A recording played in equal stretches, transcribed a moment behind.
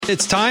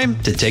It's time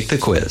to take the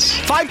quiz.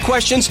 5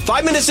 questions,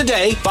 5 minutes a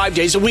day, 5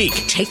 days a week.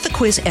 Take the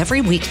quiz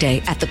every weekday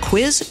at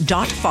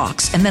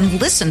thequiz.fox and then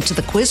listen to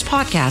the quiz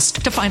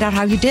podcast to find out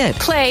how you did.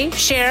 Play,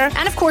 share,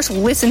 and of course,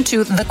 listen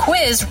to the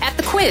quiz at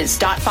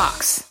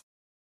thequiz.fox.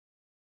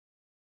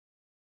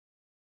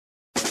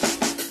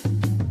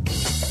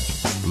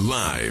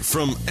 Live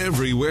from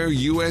everywhere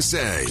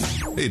USA,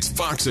 it's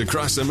Fox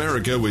Across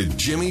America with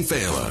Jimmy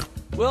Fallon.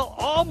 Well,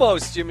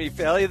 almost Jimmy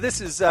Fallon.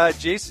 This is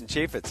Jason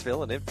Chaffetz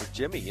filling in for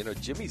Jimmy. You know,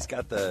 Jimmy's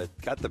got the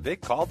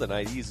big call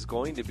tonight. He's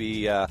going to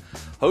be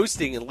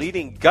hosting and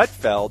leading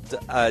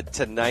Gutfeld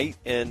tonight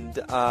and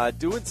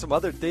doing some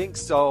other things.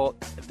 So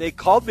they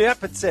called me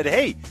up and said,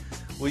 hey,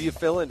 will you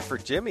fill in for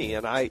Jimmy?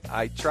 And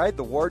I tried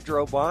the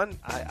wardrobe on.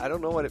 I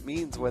don't know what it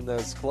means when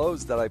those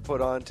clothes that I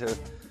put on to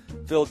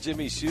fill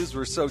Jimmy's shoes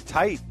were so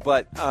tight.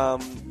 But,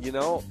 you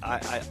know,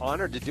 I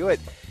honored to do it.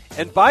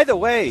 And by the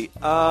way,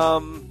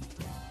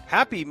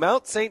 happy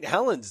Mount St.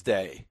 Helens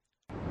Day.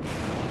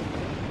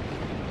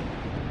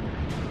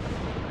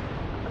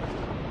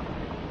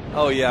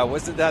 Oh, yeah.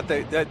 Wasn't that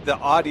the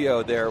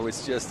audio there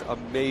was just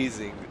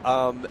amazing.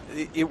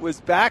 It was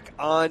back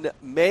on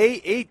May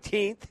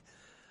 18th,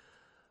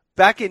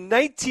 back in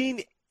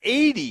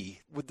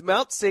 1980, with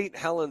Mount St.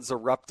 Helens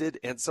erupted.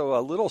 And so a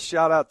little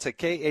shout out to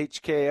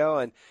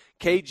KHKO and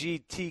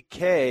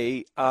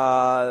KGTK,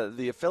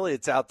 the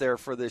affiliates out there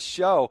for this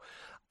show.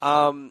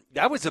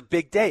 That was a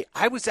big day.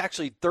 I was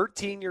actually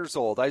 13 years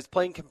old. I was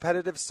playing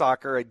competitive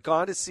soccer. I'd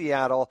gone to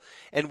Seattle,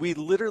 and we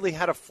literally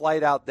had a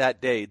flight out that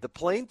day. The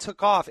plane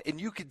took off, and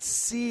you could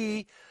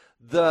see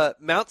the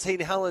Mount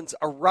St. Helens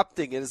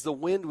erupting, and as the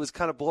wind was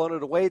kind of blowing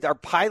it away, our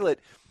pilot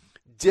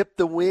dipped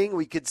the wing.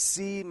 We could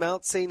see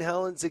Mount St.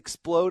 Helens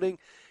exploding.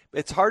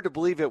 It's hard to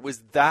believe it was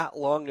that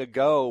long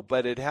ago,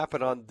 but it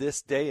happened on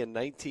this day in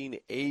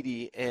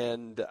 1980,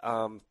 and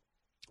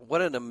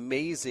what an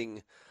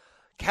amazing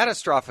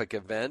catastrophic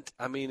event.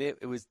 I mean,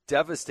 it was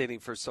devastating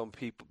for some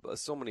people,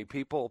 so many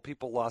people.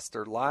 People lost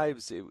their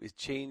lives. It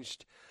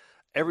changed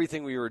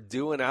everything we were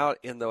doing out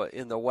in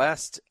the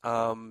West.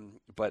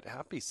 But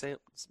happy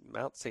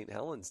Mount St.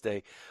 Helens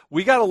Day.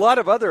 We got a lot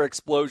of other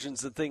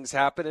explosions and things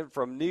happening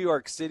from New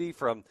York City,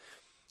 from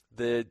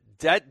the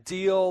debt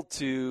deal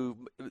to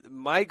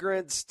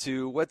migrants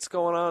to what's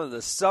going on in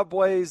the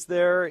subways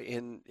there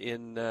in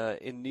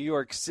New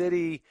York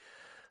City.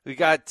 We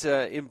got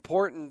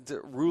important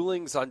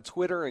rulings on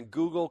Twitter and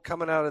Google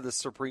coming out of the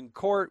Supreme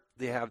Court.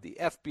 They have the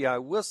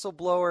FBI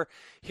whistleblower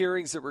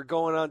hearings that were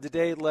going on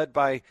today, led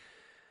by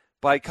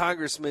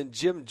Congressman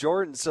Jim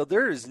Jordan. So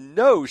there is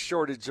no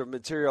shortage of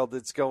material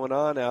that's going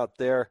on out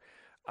there.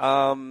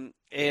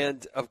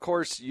 And, of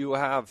course, you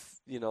have,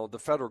 you know, the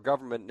federal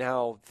government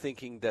now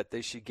thinking that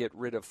they should get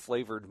rid of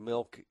flavored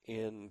milk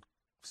in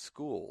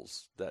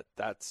schools.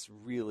 That's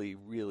really,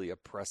 really a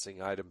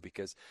pressing item,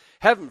 because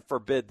heaven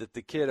forbid that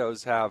the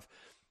kiddos have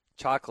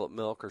chocolate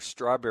milk or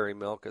strawberry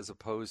milk as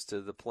opposed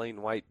to the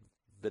plain white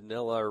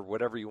vanilla or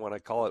whatever you want to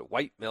call it,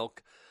 white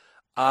milk.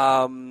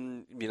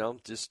 You know,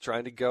 just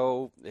trying to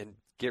go and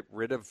get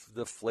rid of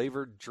the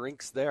flavored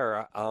drinks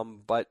there.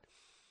 But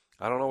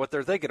I don't know what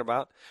they're thinking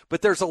about.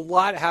 But there's a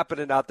lot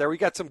happening out there. We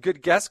got some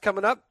good guests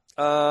coming up.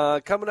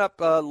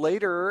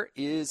 Later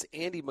is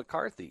Andy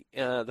McCarthy,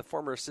 the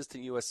former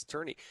assistant U.S.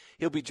 attorney.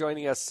 He'll be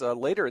joining us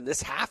later in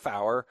this half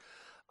hour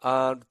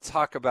to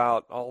talk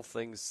about all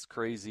things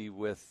crazy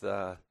with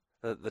the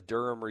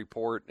Durham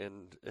report,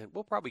 and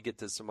we'll probably get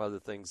to some other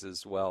things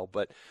as well.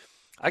 But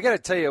I got to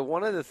tell you,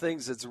 one of the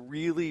things that's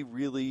really,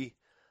 really,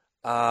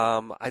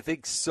 I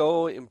think,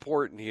 so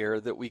important here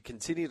that we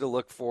continue to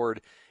look forward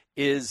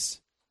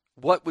is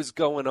what was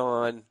going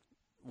on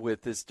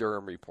with this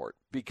Durham report,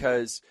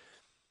 because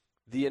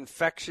the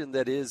infection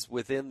that is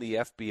within the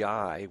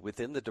FBI,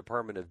 within the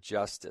Department of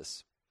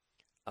Justice,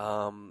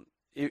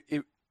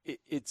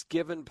 it's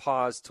given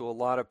pause to a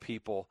lot of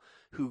people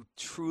who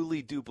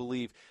truly do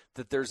believe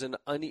that there's an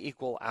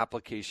unequal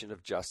application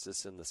of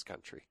justice in this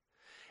country.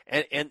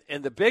 And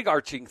the big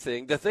arching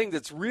thing, the thing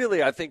that's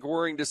really, I think,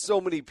 worrying to so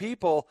many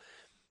people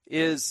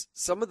is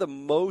some of the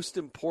most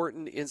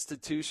important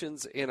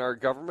institutions in our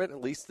government,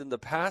 at least in the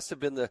past, have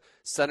been the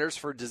Centers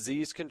for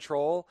Disease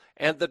Control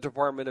and the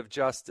Department of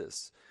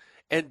Justice.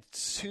 And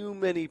too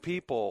many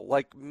people,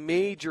 like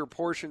major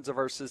portions of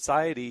our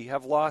society,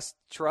 have lost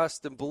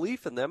trust and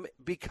belief in them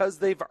because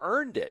they've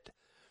earned it.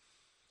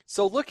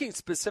 So looking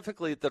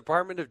specifically at the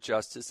Department of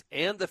Justice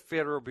and the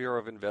Federal Bureau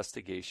of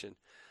Investigation,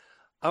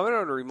 I want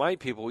to remind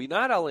people, we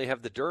not only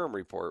have the Durham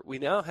report, we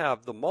now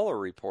have the Mueller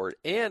report,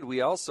 and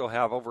we also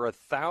have over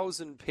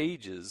 1,000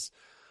 pages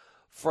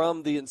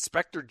from the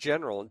Inspector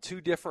General in 2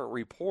 different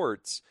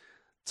reports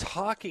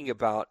talking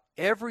about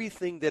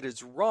everything that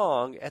is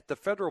wrong at the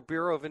Federal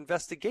Bureau of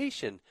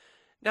Investigation.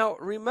 Now,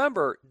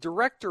 remember,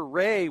 Director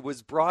Wray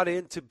was brought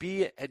in to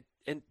be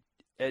an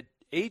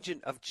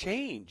agent of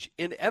change,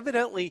 and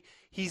evidently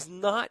he's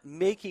not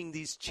making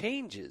these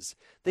changes.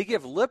 They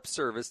give lip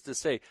service to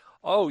say,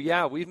 oh,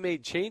 yeah, we've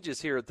made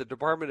changes here at the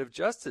Department of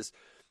Justice.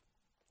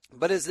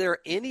 But is there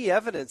any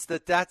evidence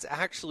that that's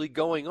actually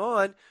going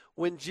on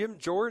when Jim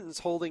Jordan's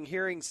holding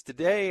hearings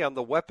today on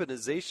the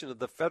weaponization of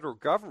the federal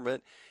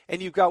government,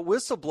 and you've got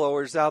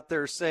whistleblowers out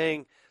there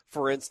saying,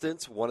 for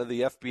instance, one of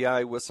the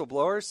FBI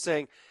whistleblowers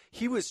saying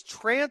he was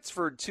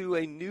transferred to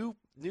a new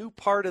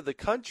part of the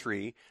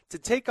country to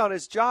take on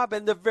his job,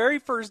 and the very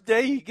first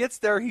day he gets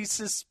there, he's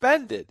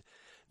suspended.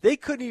 They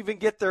couldn't even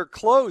get their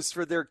clothes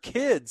for their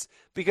kids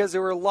because they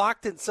were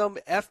locked in some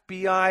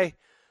FBI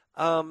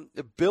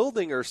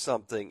building or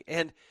something,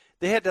 and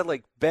they had to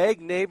like beg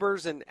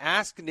neighbors and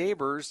ask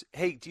neighbors,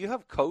 hey, do you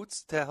have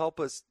coats to help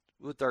us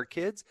with our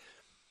kids?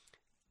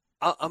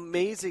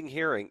 Amazing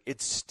hearing.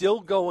 It's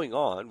still going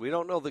on. We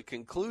don't know the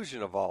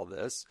conclusion of all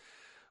this,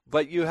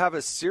 but you have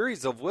a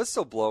series of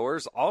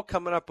whistleblowers all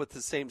coming up with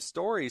the same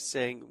story,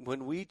 saying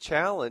when we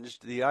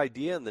challenged the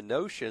idea and the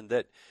notion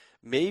that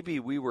maybe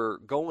we were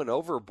going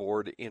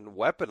overboard in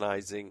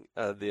weaponizing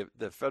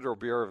the Federal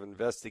Bureau of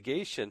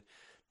Investigation,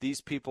 these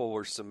people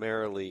were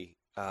summarily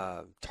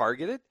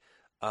targeted.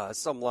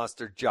 Some lost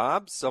their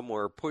jobs. Some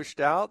were pushed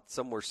out.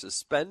 Some were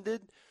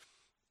suspended.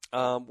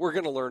 We're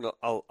going to learn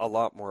a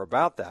lot more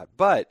about that.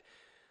 But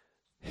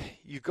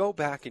you go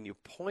back and you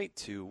point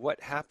to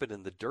what happened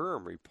in the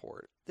Durham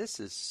report. This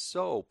is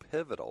so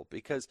pivotal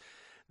because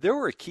there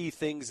were key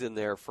things in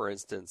there, for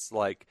instance,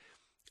 like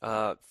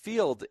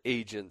field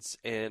agents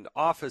and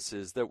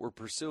offices that were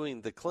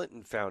pursuing the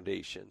Clinton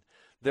Foundation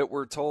that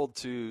were told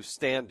to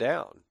stand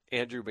down.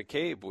 Andrew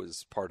McCabe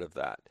was part of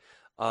that.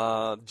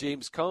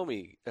 James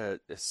Comey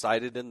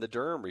cited in the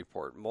Durham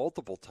report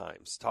multiple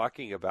times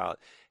talking about,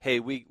 hey,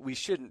 we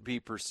shouldn't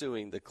be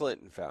pursuing the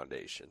Clinton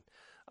Foundation.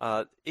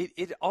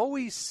 It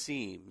always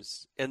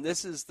seems, and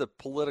this is the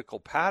political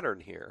pattern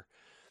here,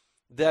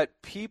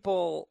 that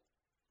people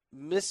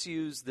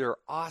misuse their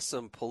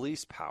awesome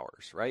police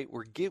powers, right?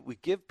 We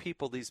give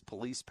people these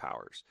police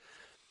powers,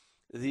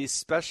 these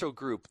special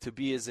group to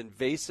be as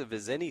invasive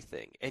as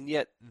anything, and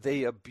yet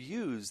they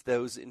abuse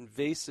those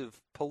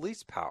invasive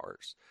police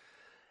powers.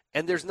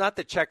 And there's not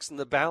the checks and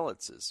the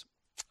balances.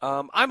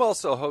 I'm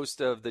also a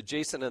host of the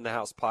Jason in the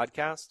House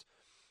podcast.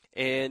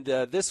 And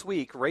this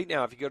week, right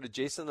now, if you go to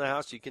Jason in the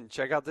House, you can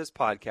check out this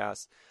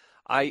podcast.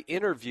 I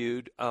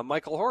interviewed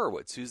Michael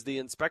Horowitz, who's the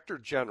Inspector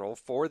General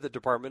for the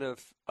Department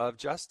of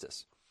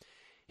Justice.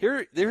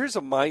 Here's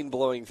a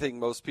mind-blowing thing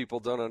most people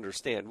don't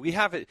understand. We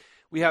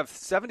have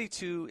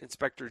 72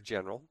 Inspector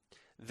General.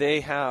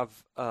 They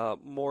have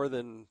more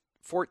than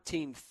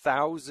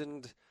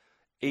 14,000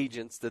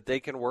 agents that they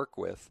can work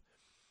with.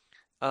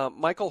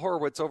 Michael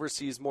Horowitz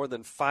oversees more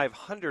than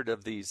 500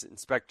 of these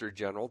Inspector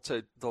General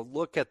to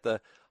look at the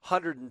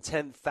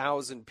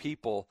 110,000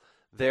 people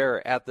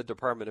there at the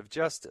Department of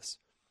Justice.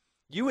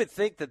 You would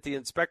think that the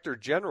Inspector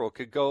General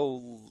could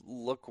go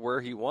look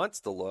where he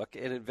wants to look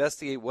and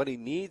investigate what he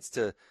needs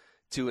to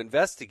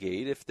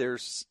investigate if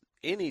there's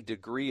any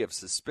degree of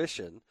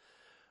suspicion,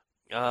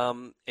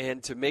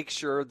 and to make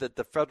sure that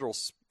the federal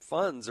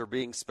funds are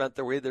being spent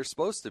the way they're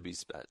supposed to be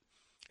spent.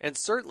 And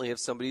certainly if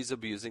somebody's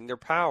abusing their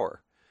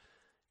power.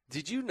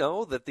 Did you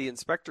know that the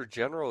Inspector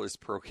General is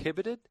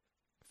prohibited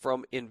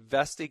from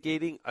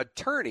investigating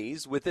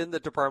attorneys within the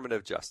Department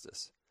of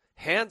Justice?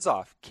 Hands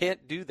off,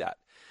 can't do that.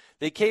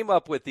 They came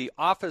up with the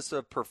Office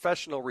of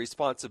Professional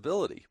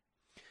Responsibility.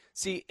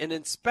 See, an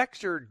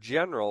Inspector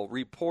General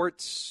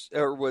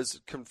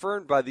was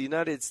confirmed by the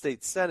United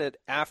States Senate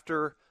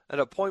after an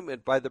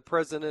appointment by the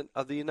President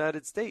of the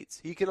United States.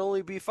 He can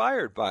only be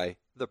fired by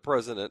the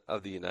President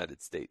of the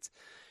United States.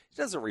 He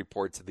doesn't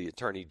report to the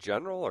Attorney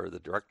General or the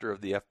Director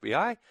of the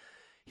FBI.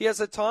 He has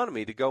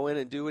autonomy to go in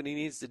and do what he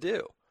needs to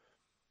do.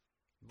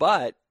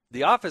 But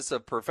the Office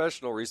of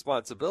Professional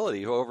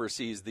Responsibility, who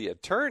oversees the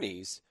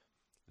attorneys,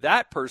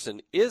 that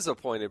person is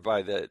appointed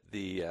by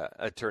the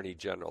Attorney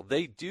General.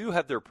 They do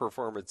have their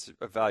performance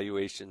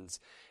evaluations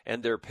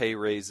and their pay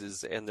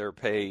raises and their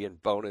pay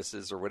and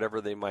bonuses or whatever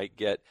they might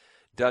get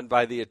done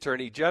by the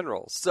Attorney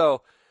General.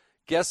 So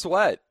guess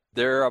what?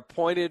 They're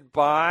appointed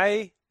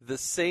by the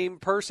same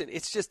person.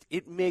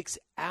 It makes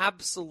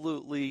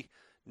absolutely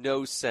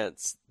no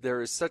sense.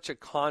 There is such a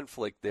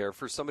conflict there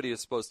for somebody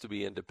who's supposed to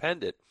be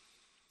independent.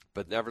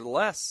 But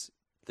nevertheless,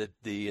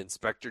 the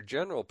Inspector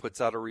General puts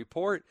out a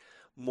report.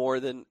 More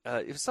than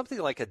it was something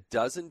like a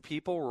dozen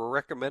people were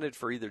recommended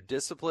for either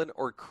discipline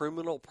or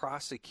criminal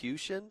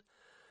prosecution.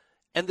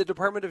 And the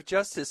Department of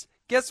Justice,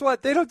 guess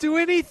what? They don't do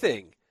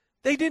anything.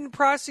 They didn't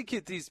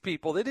prosecute these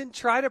people. They didn't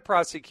try to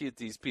prosecute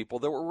these people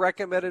that were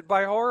recommended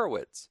by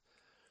Horowitz.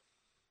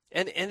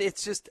 And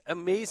it's just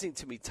amazing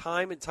to me,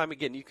 time and time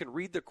again. You can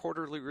read the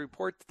quarterly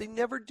report. They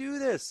never do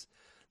this.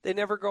 They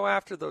never go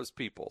after those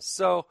people.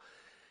 So,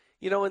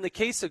 in the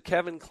case of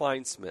Kevin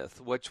Kleinsmith,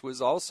 which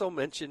was also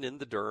mentioned in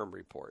the Durham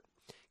report,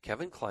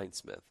 Kevin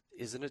Kleinsmith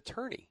is an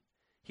attorney.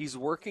 He's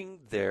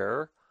working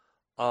there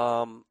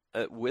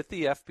with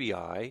the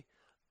FBI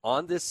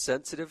on this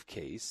sensitive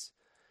case.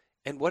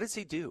 And what does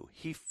he do?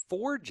 He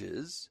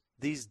forges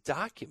these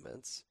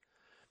documents,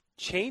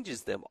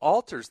 changes them,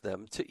 alters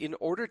them in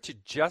order to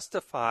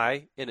justify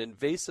an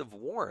invasive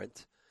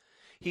warrant.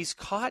 He's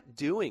caught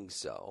doing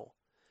so.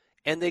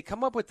 And they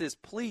come up with this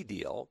plea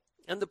deal,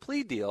 and the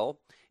plea deal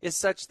is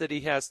such that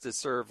he has to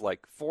serve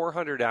like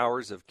 400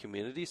 hours of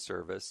community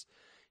service.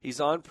 He's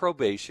on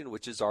probation,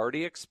 which is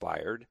already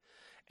expired.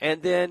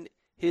 And then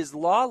his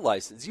law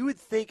license. You would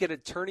think an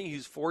attorney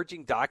who's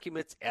forging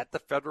documents at the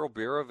Federal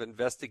Bureau of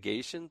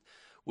Investigation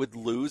would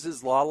lose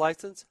his law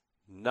license.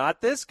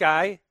 Not this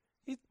guy.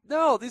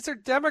 No, these are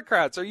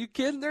Democrats. Are you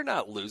kidding? They're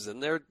not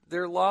losing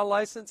their law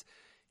license.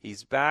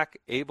 He's back,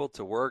 able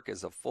to work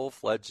as a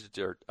full-fledged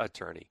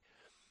attorney.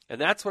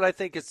 And that's what I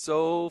think is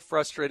so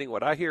frustrating.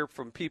 What I hear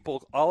from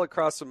people all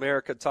across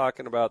America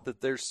talking about, that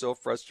they're so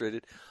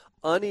frustrated.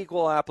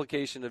 Unequal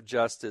application of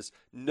justice,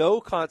 no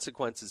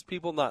consequences,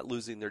 people not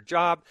losing their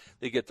job,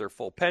 they get their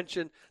full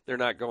pension, they're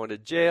not going to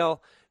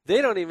jail,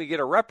 they don't even get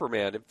a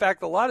reprimand. In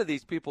fact, a lot of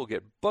these people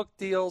get book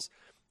deals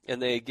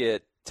and they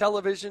get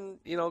television,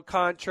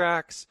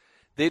 contracts.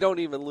 They don't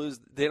lose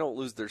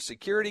their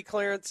security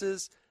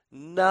clearances.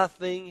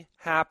 Nothing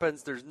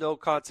happens. There's no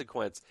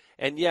consequence.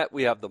 And yet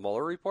we have the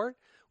Mueller report,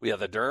 we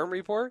have the Durham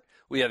report,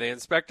 we have the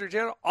Inspector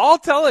General, all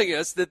telling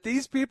us that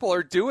these people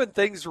are doing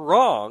things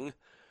wrong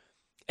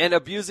and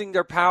abusing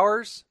their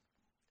powers,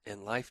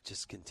 and life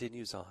just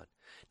continues on.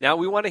 Now,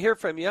 we want to hear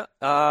from you.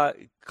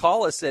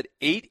 Call us at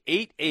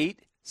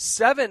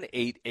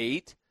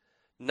 888-788-9910.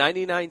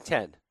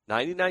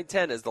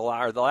 9910 is the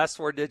last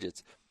four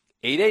digits.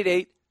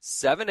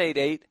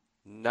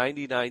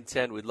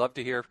 888-788-9910. We'd love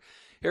to hear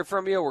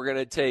from you. We're going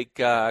to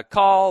take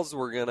calls.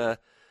 We're going to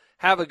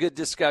have a good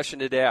discussion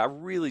today. I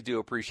really do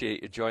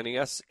appreciate you joining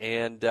us.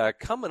 And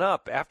coming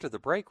up after the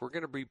break, we're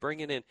going to be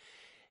bringing in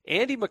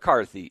Andy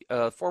McCarthy,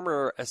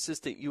 former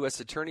assistant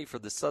U.S. attorney for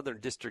the Southern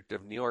District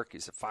of New York.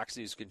 He's a Fox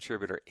News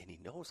contributor, and he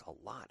knows a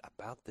lot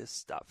about this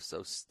stuff.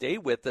 So stay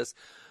with us.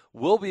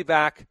 We'll be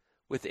back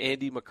with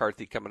Andy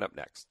McCarthy coming up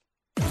next.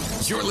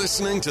 You're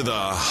listening to the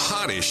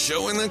hottest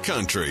show in the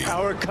country.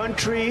 Our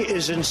country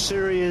is in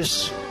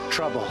serious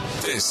trouble.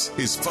 This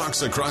is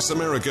Fox Across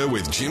America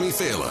with Jimmy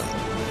Fallon.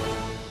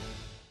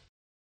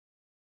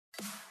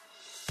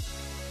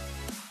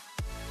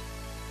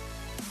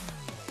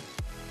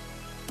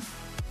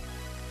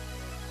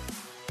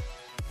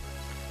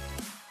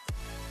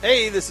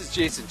 Hey, this is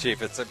Jason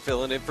Chaffetz. I'm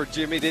filling in for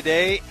Jimmy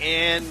today,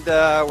 and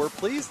we're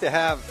pleased to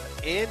have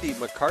Andy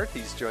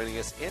McCarthy's joining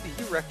us. Andy,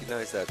 you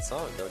recognize that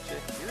song, don't you?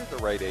 You're in the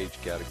right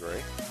age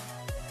category.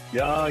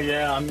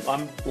 Yeah,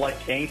 I'm like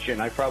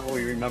ancient. I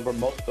probably remember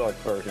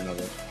Mozart's version of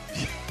it.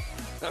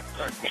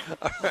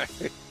 All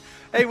right.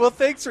 Hey, well,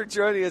 thanks for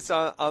joining us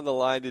on the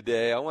line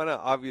today. I want to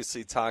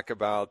obviously talk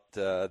about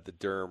the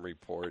Durham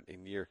report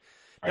in your.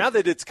 Now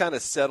that it's kind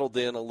of settled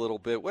in a little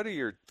bit, what are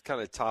your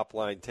kind of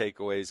top-line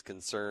takeaways,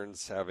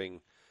 concerns, having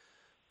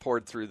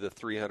poured through the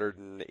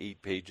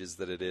 308 pages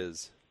that it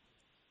is?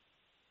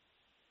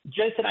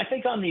 Jason, I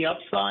think on the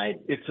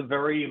upside, it's a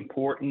very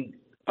important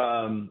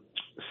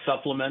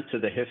supplement to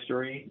the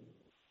history,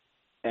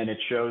 and it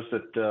shows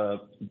that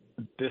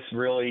this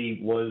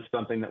really was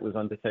something that was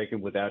undertaken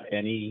without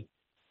any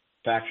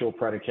factual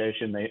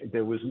predication.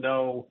 There was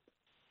no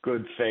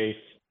good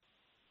faith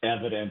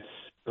evidence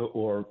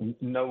or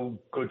no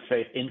good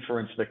faith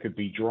inference that could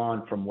be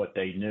drawn from what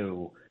they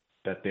knew,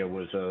 that there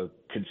was a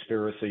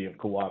conspiracy of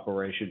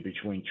cooperation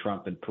between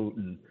Trump and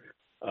Putin,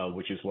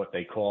 which is what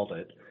they called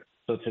it.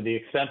 So to the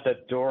extent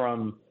that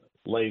Durham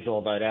lays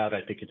all that out,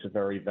 I think it's a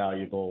very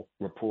valuable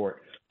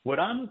report. What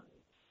I'm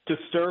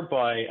disturbed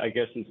by, I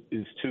guess,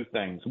 is two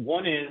things.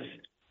 One is,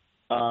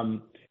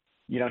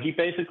 he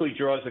basically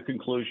draws a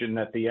conclusion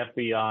that the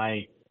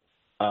FBI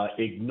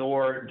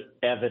ignored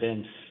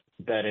evidence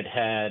that it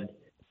had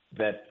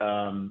that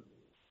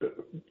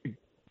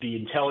the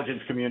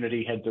intelligence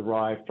community had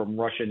derived from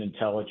Russian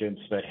intelligence,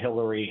 that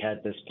Hillary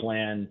had this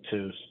plan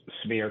to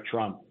smear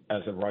Trump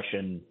as a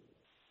Russian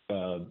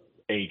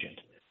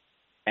agent.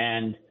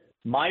 And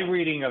my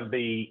reading of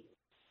the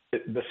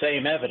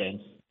same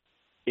evidence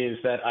is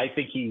that I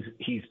think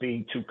he's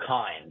being too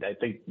kind. I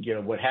think,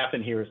 what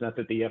happened here is not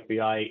that the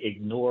FBI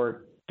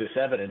ignored this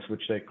evidence,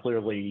 which they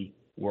clearly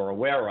were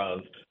aware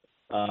of.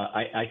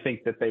 I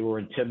think that they were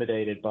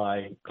intimidated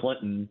by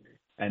Clinton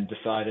and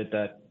decided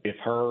that if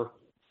her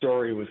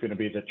story was going to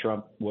be that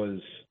Trump was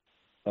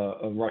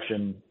a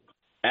Russian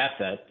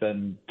asset,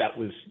 then that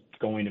was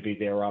going to be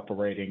their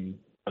operating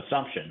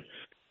assumption.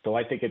 So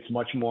I think it's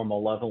much more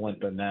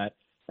malevolent than that.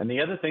 And the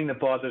other thing that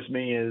bothers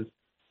me is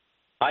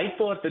I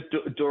thought that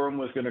Durham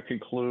was going to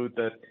conclude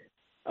that,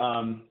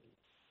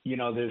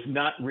 there's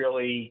not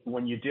really,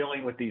 when you're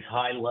dealing with these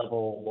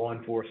high-level law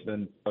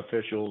enforcement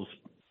officials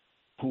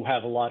who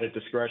have a lot of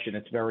discretion,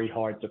 it's very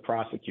hard to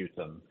prosecute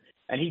them.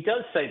 And he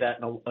does say that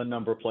in a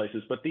number of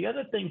places. But the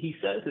other thing he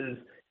says is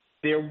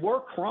there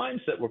were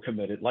crimes that were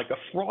committed, like a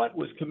fraud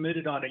was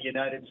committed on a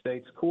United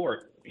States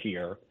court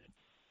here.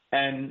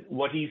 And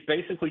what he's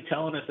basically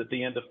telling us at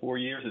the end of 4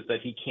 years is that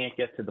he can't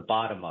get to the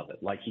bottom of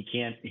it. Like he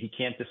can't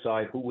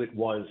decide who it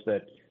was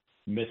that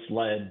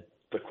misled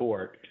the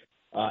court.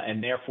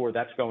 And therefore,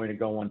 that's going to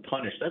go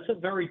unpunished. That's a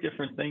very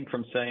different thing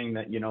from saying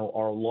that,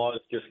 our laws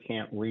just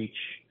can't reach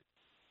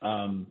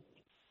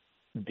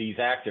these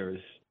actors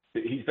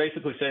he's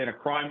basically saying a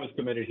crime was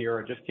committed here.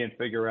 I just can't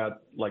figure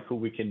out like who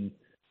we can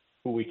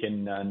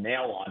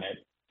nail on it.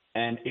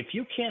 And if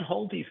you can't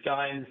hold these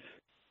guys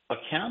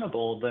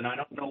accountable, then I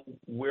don't know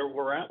where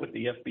we're at with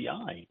the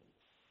FBI.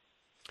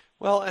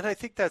 Well, and I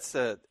think that's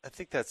a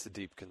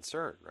deep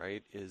concern,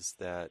 right? Is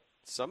that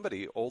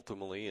somebody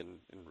ultimately in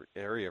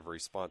area of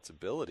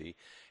responsibility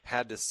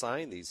had to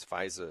sign these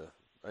FISA.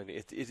 I mean,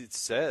 it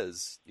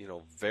says,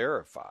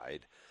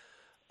 verified.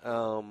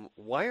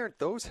 Why aren't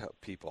those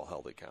people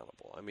held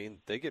accountable? I mean,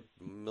 they get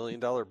 $1 million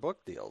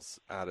book deals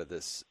out of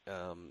this,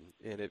 and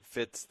it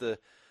fits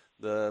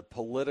the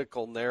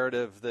political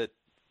narrative that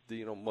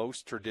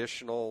most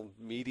traditional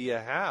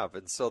media have,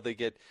 and so they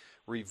get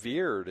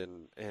revered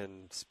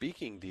and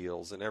speaking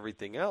deals and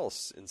everything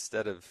else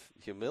instead of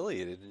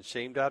humiliated and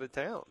shamed out of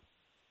town.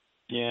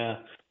 Yeah,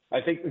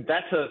 I think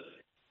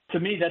to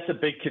me, that's a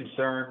big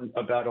concern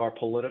about our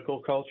political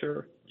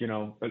culture.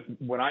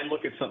 When I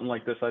look at something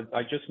like this,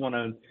 I just want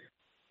to,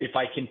 if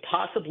I can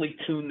possibly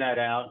tune that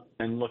out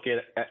and look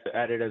at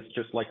it as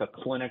just like a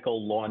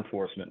clinical law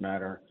enforcement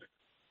matter,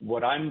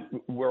 where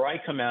I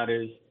come out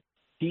is,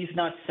 he's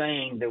not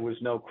saying there was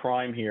no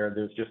crime here.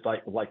 There's just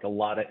like a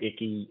lot of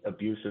icky,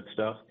 abusive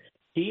stuff.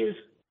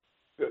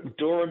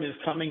 Durham is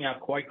coming out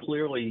quite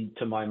clearly,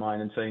 to my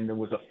mind, and saying there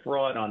was a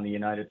fraud on the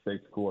United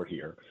States court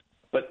here.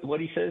 But what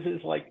he says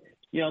is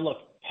look,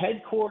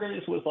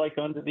 headquarters was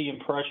under the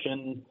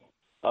impression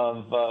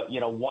of,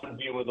 one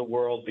view of the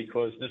world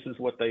because this is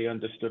what they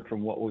understood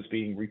from what was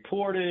being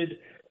reported.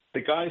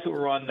 The guys who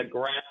were on the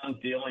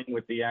ground dealing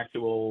with the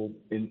actual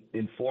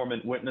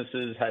informant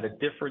witnesses had a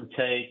different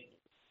take.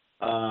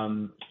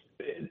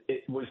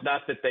 It was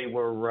not that they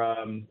were,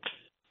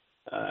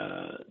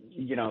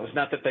 it's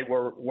not that they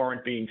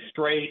weren't being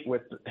straight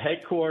with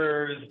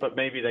headquarters, but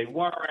maybe they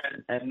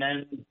weren't. And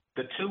then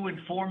the two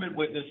informant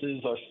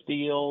witnesses are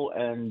Steele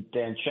and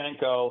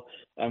Danchenko,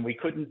 and we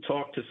couldn't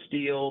talk to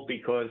Steele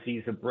because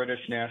he's a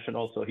British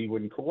national, so he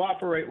wouldn't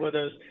cooperate with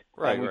us.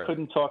 Right. And we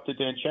couldn't talk to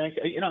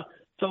Danchenko.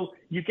 So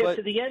you get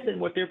to the end, and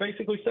what they're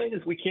basically saying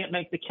is we can't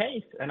make the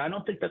case, and I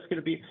don't think that's going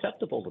to be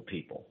acceptable to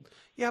people.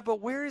 Yeah,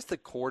 but where is the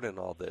court in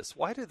all this?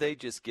 Why do they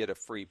just get a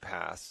free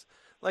pass?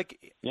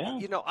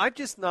 I'm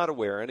just not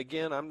aware. And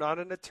again, I'm not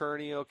an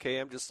attorney, okay?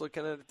 I'm just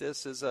looking at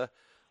this as a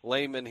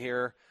layman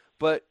here.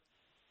 But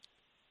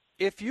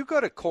if you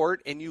go to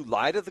court and you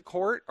lie to the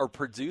court or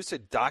produce a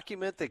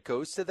document that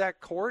goes to that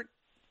court,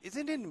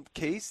 isn't it in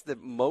case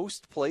that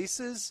most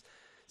places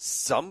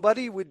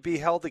somebody would be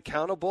held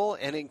accountable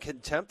and in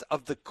contempt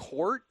of the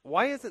court?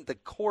 Why isn't the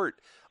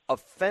court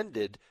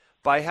offended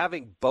by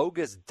having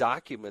bogus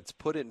documents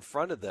put in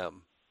front of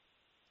them?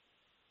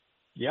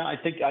 Yeah, I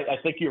think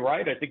you're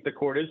right. I think the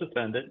court is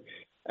offended,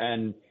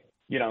 and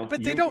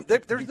But they don't.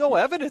 There's no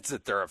evidence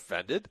that they're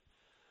offended.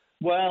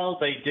 Well,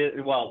 they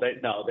did. Well,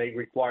 they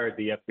required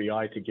the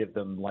FBI to give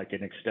them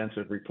an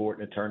extensive report,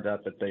 and it turned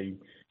out that they,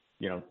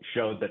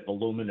 showed that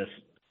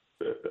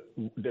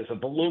there's a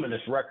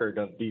voluminous record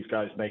of these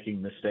guys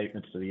making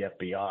misstatements to the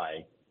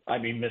FBI. I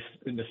mean,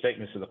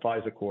 misstatements to the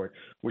FISA court,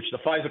 which the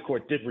FISA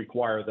court did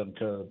require them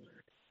to,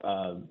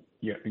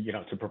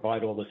 to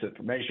provide all this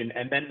information,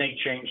 and then they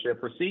changed their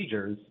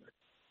procedures.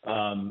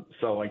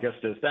 So I guess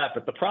there's that.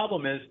 But the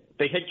problem is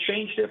they had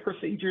changed their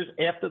procedures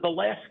after the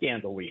last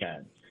scandal we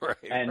had. Right.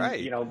 And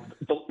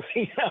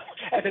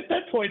and at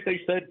that point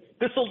they said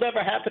this will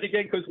never happen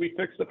again because we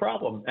fixed the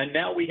problem, and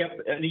now we have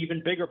an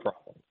even bigger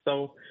problem.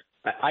 So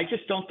I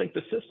just don't think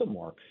the system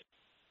works.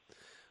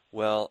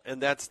 Well, and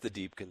that's the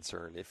deep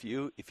concern. If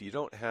you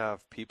don't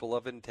have people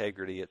of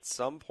integrity at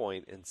some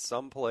point in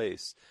some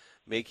place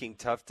making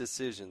tough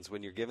decisions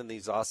when you're given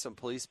these awesome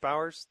police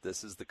powers,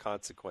 this is the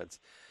consequence.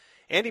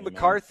 Andy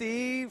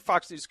McCarthy,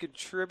 Fox News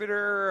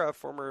contributor, a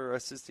former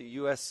assistant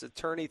U.S.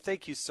 attorney,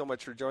 thank you so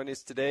much for joining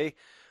us today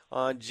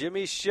on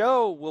Jimmy's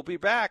show. We'll be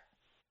back.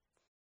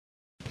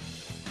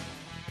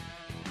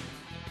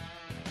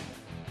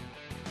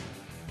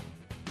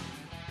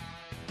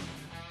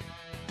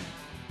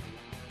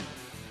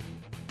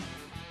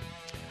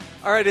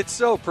 All right, it's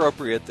so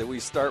appropriate that we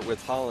start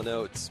with Hall &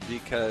 Oates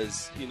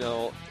because,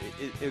 a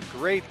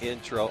great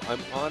intro. I'm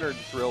honored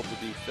and thrilled to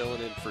be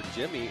filling in for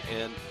Jimmy,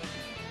 and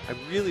I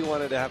really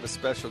wanted to have a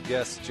special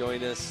guest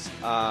join us,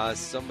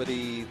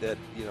 somebody that,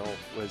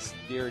 was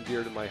near and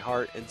dear to my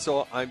heart. And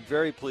so I'm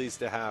very pleased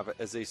to have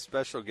as a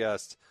special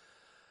guest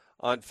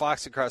on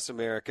Fox Across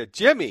America,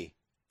 Jimmy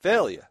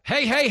Failure.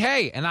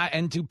 Hey.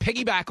 And to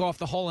piggyback off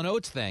the Hall &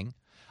 Oates thing,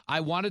 I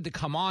wanted to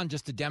come on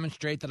just to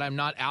demonstrate that I'm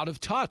not out of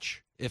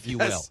touch, if you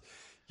will.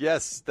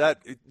 Yes, that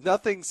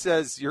nothing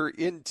says you're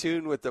in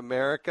tune with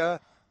America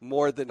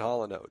more than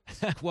Hall &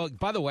 Oates. Well,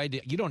 by the way,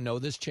 you don't know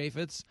this,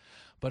 Chaffetz,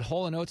 but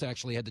Hall & Oates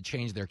actually had to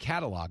change their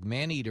catalog.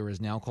 Maneater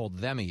is now called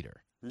Them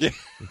Eater. Yeah.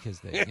 Because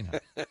they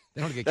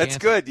don't get That's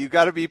canceled. good. You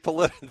got to be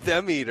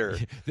Them Eater.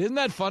 Isn't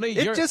that funny?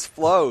 It just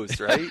flows,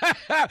 right?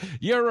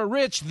 You're a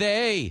rich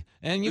they,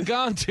 and you've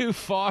gone too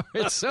far.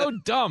 It's so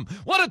dumb.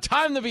 What a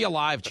time to be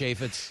alive,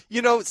 Chaffetz.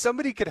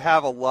 Somebody could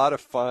have a lot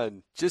of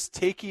fun just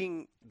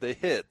taking the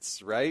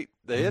hits, right?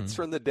 The hits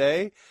from the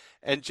day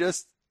and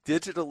just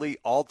digitally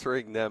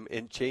altering them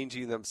and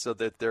changing them so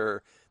that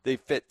they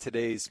fit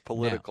today's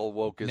political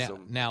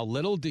wokeism. Now,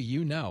 little do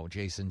you know,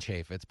 Jason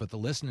Chaffetz, but the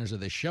listeners of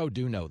this show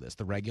do know this.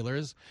 The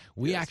regulars,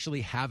 we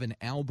actually have an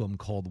album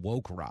called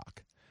Woke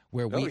Rock,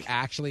 where we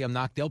actually,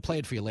 they'll play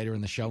it for you later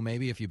in the show,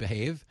 maybe, if you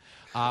behave.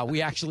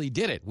 We actually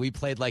did it. We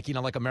played like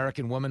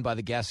American Woman by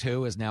the Guess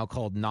Who is now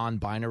called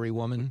Non-Binary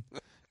Woman.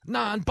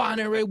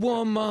 Non-binary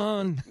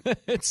woman.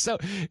 It's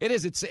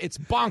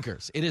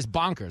bonkers. It is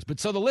bonkers. But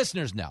so the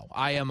listeners know,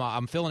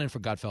 I'm filling in for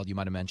Gutfeld. You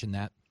might have mentioned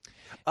that.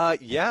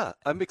 Yeah,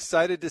 I'm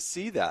excited to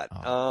see that.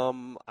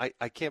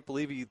 I can't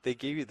believe they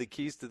gave you the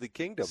keys to the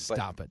kingdom.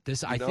 Stop it.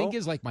 This I think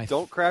is like my.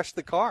 Don't crash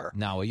the car.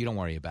 No, you don't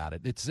worry about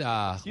it. It's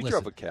you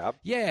drove a cab.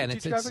 Yeah, and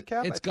Did you drive a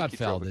cab? It's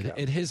Gutfeld.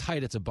 At his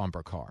height, it's a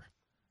bumper car.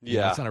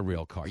 Yeah, it's not a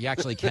real car. You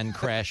actually can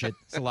crash it.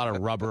 It's a lot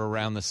of rubber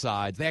around the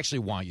sides. They actually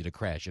want you to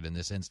crash it in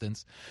this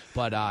instance.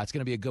 But it's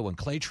going to be a good one.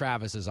 Clay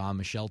Travis is on.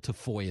 Michelle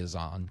Tafoya is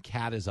on.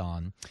 Kat is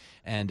on.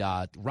 And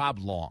Rob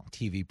Long,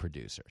 TV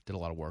producer, did a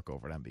lot of work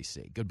over at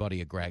NBC. Good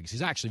buddy of Greg's.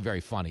 He's actually very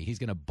funny. He's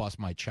going to bust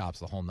my chops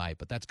the whole night,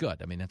 but that's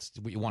good. I mean, that's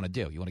what you want to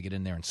do. You want to get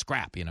in there and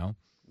scrap,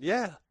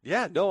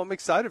 Yeah. No, I'm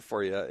excited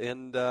for you.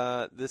 And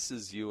this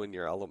is you in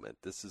your element.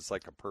 This is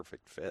like a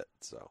perfect fit.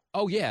 So.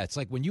 Oh, yeah. It's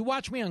like when you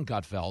watch me on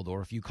Gutfeld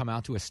or if you come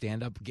out to a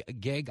stand-up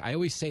gig, I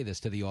always say this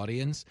to the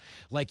audience,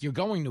 like you're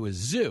going to a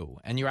zoo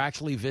and you're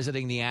actually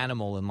visiting the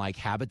animal in like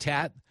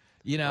habitat.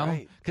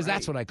 Because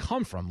that's what I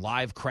come from.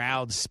 Live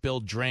crowds,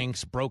 spilled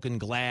drinks, broken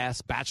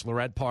glass,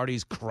 bachelorette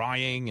parties,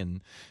 crying, and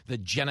the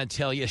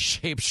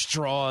genitalia-shaped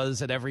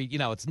straws at every,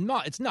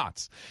 it's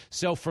nuts.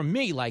 So for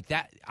me, like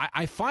that,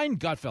 I find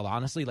Gutfeld,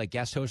 honestly, like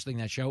guest hosting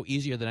that show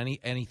easier than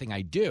anything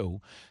I do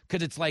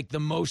because it's like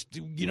the most,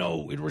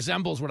 it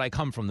resembles what I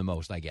come from the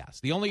most, I guess.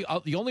 The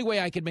only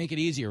way I could make it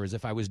easier is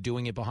if I was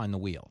doing it behind the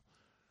wheel.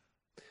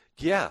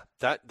 Yeah,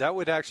 that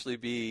would actually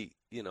be,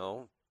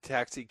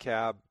 taxi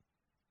cab,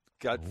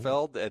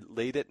 Gutfeld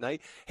late at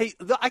night. Hey,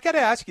 I got to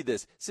ask you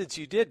this, since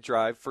you did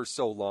drive for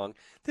so long,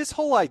 this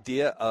whole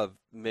idea of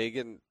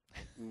Meghan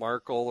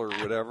Markle or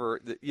whatever,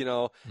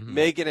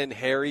 Meghan and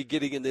Harry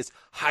getting in this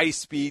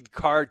high-speed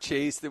car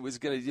chase that was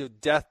going to do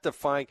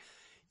death-defying.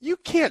 You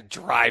can't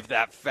drive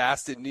that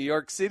fast in New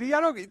York City.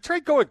 Try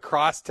going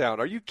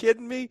crosstown. Are you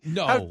kidding me?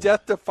 No. How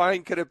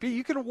death-defying could it be?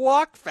 You can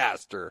walk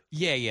faster.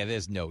 Yeah.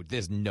 There's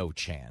no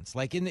chance.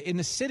 Like in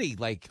the city,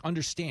 like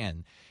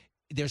understand.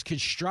 There's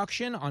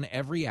construction on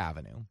every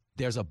avenue.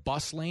 There's a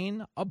bus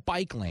lane, a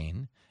bike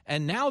lane,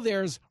 and now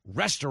there's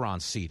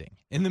restaurant seating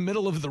in the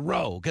middle of the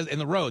road because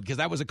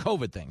that was a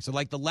COVID thing. So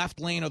like the left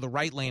lane or the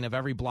right lane of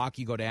every block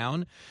you go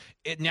down,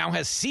 it now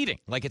has seating.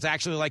 Like it's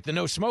actually like the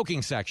no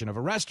smoking section of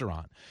a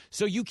restaurant.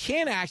 So you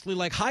can actually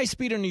like high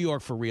speed in New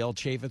York for real.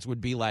 Chaffetz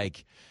would be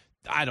like,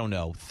 I don't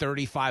know,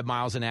 35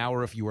 miles an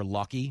hour if you were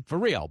lucky, for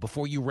real,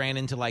 before you ran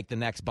into like the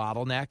next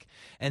bottleneck.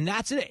 And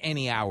that's at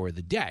any hour of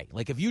the day.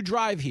 Like if you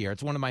drive here,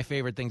 it's one of my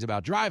favorite things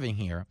about driving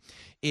here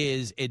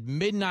is at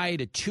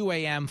midnight, at 2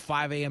 a.m.,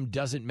 5 a.m.,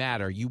 doesn't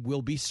matter. You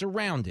will be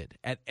surrounded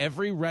at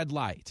every red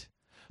light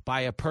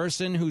by a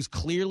person who's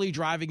clearly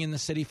driving in the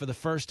city for the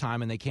first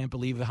time and they can't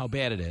believe how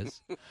bad it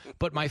is.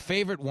 But my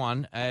favorite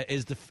one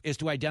is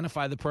to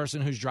identify the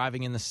person who's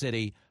driving in the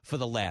city for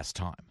the last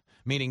time.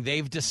 Meaning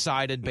they've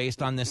decided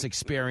based on this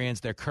experience,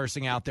 they're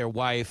cursing out their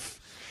wife.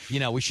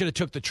 We should have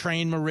took the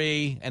train,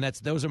 Marie. And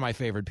those are my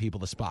favorite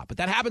people to spot. But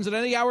that happens at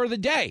any hour of the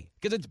day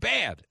because it's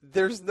bad.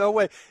 There's no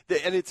way.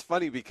 And it's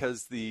funny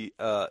because the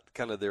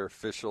kind of their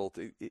official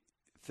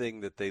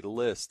thing that they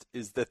list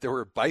is that there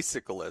were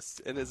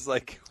bicyclists. And it's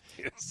like,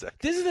 wait a second.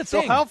 This is the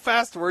thing. So how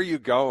fast were you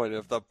going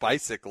if the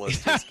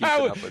bicyclist was keeping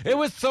up with you? It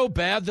was so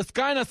bad. This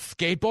guy on a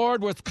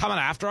skateboard was coming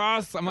after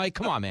us. I'm like,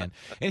 come on, man.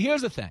 And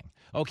here's the thing.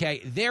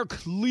 Okay, they're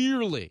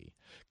clearly,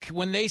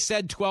 when they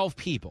said 12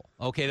 people,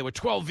 okay, there were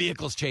 12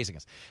 vehicles chasing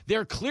us.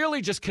 They're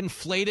clearly just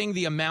conflating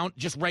the amount,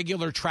 just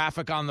regular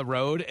traffic on the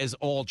road as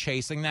all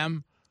chasing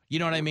them. You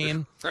know what I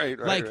mean?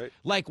 Right.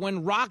 Like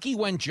when Rocky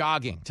went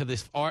jogging to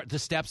the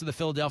steps of the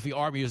Philadelphia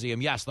Art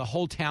Museum, yes, the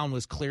whole town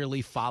was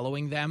clearly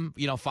following them,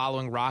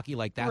 following Rocky,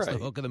 like that's the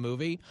hook of the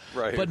movie.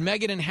 Right. But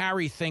Meghan and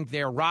Harry think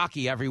they're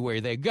Rocky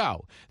everywhere they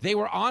go. They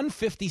were on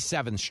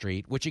 57th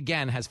Street, which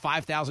again has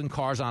 5,000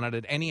 cars on it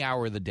at any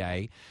hour of the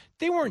day.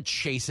 They weren't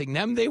chasing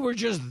them. They were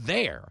just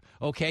there,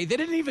 okay? They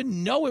didn't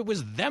even know it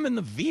was them in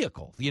the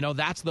vehicle.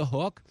 That's the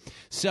hook.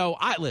 So,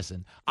 I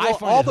find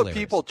all it the hilarious.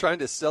 People trying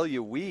to sell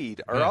you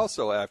weed are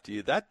also after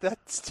you.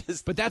 That's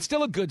just. But that's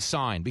still a good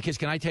sign because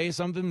can I tell you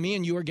something? Me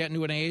and you are getting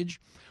to an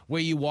age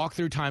where you walk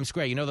through Times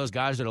Square. Those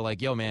guys that are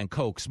like, yo, man,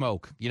 coke,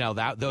 smoke.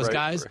 Those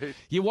guys. Right.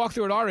 You walk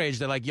through at our age,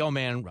 they're like, yo,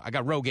 man, I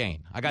got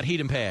Rogaine. I got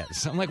heat and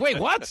pads. I'm like, wait,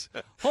 what?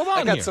 Hold on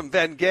I got here. some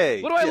Ben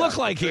Gay. What do I look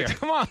like here?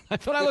 Come on. I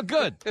thought I looked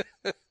good.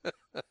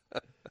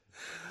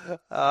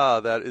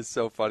 Oh, that is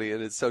so funny,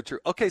 and it's so true.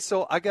 Okay,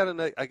 so I got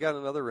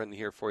another one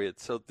here for you.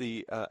 So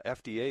the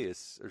FDA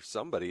or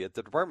somebody at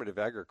the Department of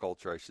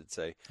Agriculture, I should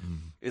say,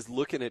 is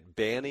looking at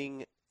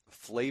banning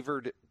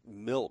flavored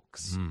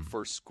milks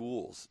for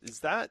schools.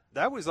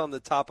 That was on the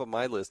top of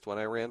my list when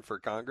I ran for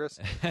Congress,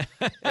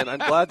 and I'm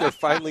glad they're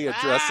finally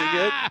addressing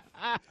it.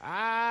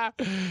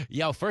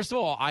 Yo, first of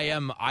all,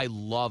 I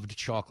loved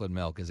chocolate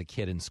milk as a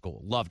kid in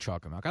school. Loved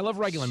chocolate milk. I love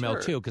regular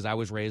milk too because I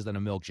was raised in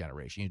a milk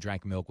generation. You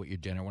drank milk with your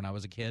dinner when I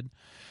was a kid.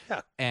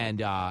 Yeah.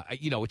 And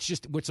it's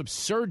just what's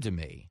absurd to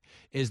me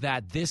is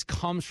that this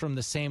comes from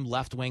the same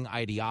left-wing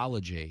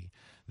ideology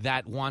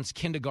that wants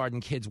kindergarten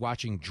kids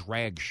watching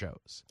drag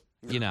shows.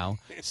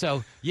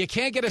 So you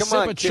can't get a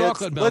sip of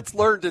chocolate milk. Let's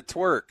learn to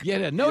twerk.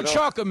 Yeah, no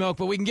chocolate milk,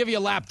 but we can give you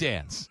a lap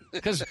dance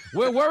because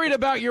we're worried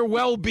about your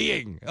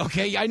well-being.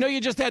 Okay, I know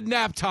you just had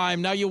nap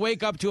time. Now you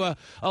wake up to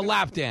a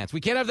lap dance. We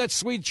can't have that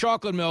sweet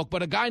chocolate milk,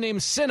 but a guy named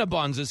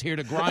Cinnabons is here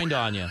to grind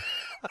on you.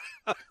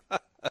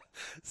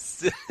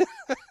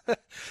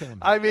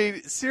 I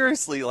mean,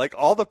 seriously, like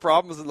all the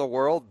problems in the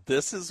world,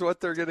 this is what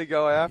they're going to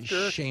go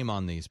after? Shame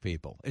on these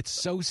people. It's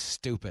so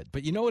stupid.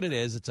 But you know what it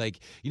is? It's like,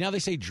 how they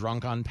say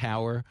drunk on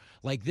power?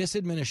 Like this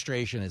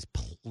administration is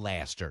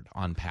plastered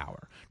on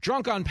power.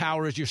 Drunk on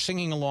power is you're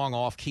singing along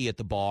off key at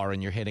the bar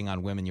and you're hitting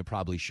on women you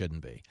probably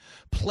shouldn't be.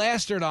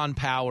 Plastered on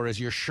power is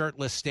you're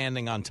shirtless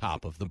standing on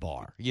top of the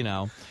bar,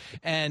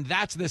 And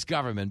that's this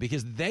government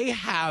because they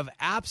have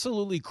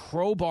absolutely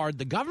crowbarred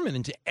the government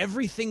into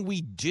everything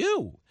we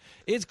do.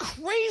 It's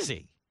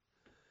crazy.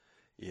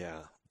 Yeah.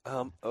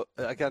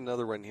 I got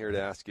another one here to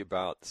ask you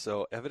about.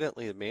 So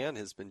evidently a man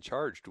has been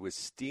charged with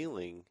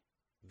stealing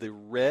the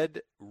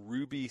red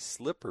ruby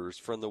slippers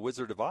from the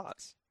Wizard of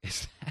Oz.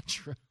 Is that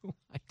true?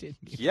 I didn't.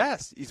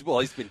 Yes. He's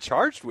been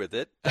charged with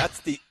it. That's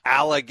the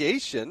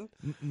allegation.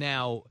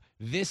 Now,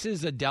 this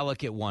is a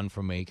delicate one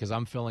for me because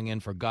I'm filling in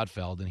for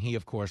Gutfeld, and he,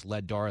 of course,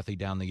 led Dorothy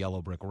down the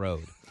yellow brick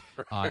road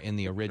in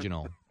the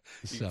original.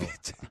 So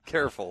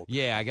careful.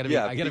 Yeah, I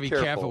gotta be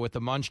careful with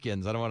the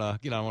munchkins. I don't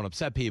want to,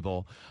 upset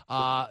people.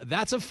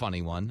 That's a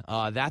funny one.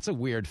 That's a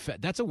weird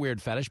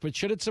fetish. But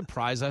should it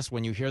surprise us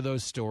when you hear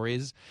those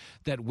stories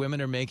that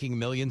women are making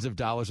millions of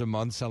dollars a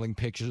month selling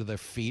pictures of their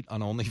feet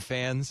on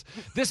OnlyFans?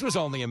 This was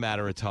only a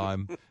matter of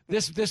time.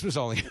 This was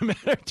only a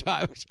matter of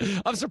time.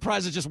 I'm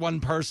surprised it's just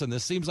one person.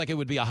 This seems like it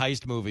would be a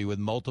heist movie with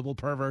multiple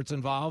perverts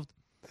involved.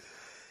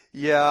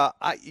 Yeah,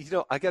 I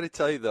got to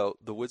tell you though,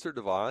 The Wizard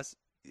of Oz.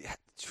 Yeah,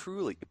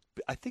 truly,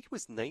 I think it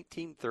was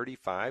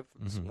 1935.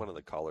 One of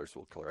the callers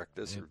will correct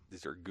us. Or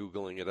these are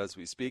Googling it as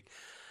we speak.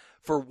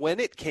 For when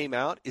it came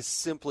out, is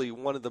simply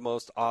one of the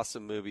most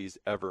awesome movies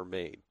ever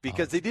made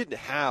because they didn't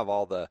have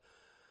all the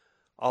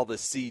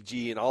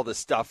CG and all the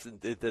stuff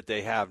that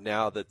they have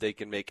now that they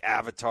can make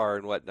Avatar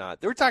and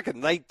whatnot. They were talking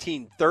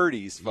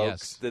 1930s,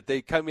 folks, that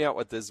they come out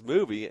with this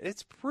movie, and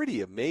it's pretty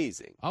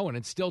amazing. Oh, and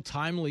it's still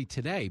timely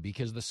today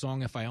because the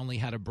song "If I Only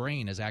Had a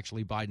Brain" is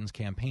actually Biden's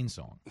campaign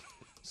song.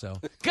 So,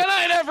 good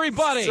night,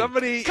 everybody.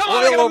 Somebody come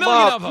on, I got a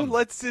million of them.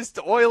 Let's just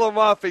oil them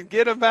up and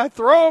get them out,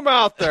 throw them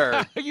out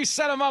there. You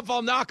set them up,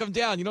 I'll knock them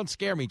down. You don't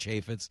scare me,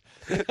 Chaffetz.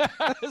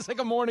 It's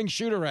like a morning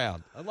shoot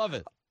around. I love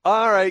it.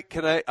 All right,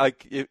 can I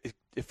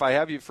if I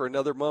have you for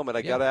another moment,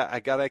 I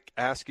gotta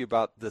ask you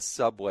about the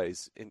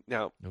subways. And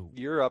now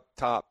you're up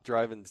top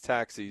driving the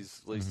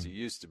taxis, at least you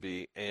used to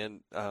be,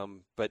 and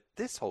but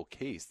this whole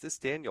case, this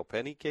Daniel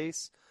Penny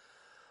case,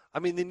 I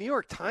mean, the New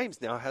York Times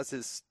now has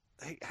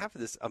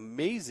this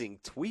amazing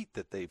tweet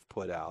that they've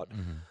put out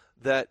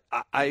that,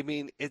 I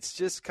mean, it's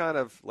just kind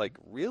of like,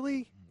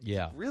 really?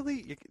 Yeah.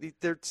 Really?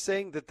 They're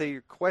saying that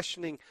they're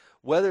questioning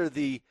whether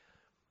the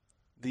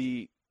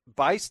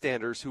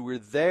bystanders who were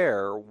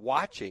there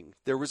watching,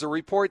 there was a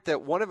report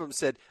that one of them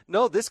said,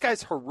 no, this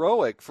guy's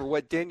heroic for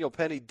what Daniel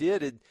Penny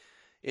did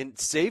in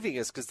saving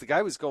us because the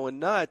guy was going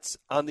nuts.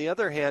 On the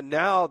other hand,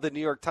 now the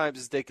New York Times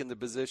has taken the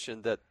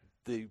position that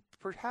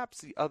perhaps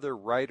the other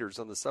writers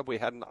on the subway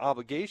had an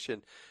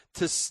obligation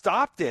to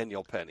stop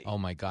Daniel Penny. Oh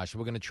my gosh,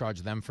 we're going to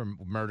charge them for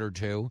murder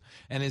too.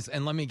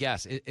 And let me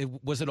guess,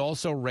 was it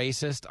also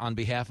racist on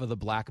behalf of the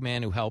black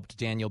man who helped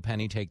Daniel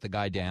Penny take the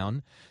guy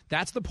down?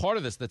 That's the part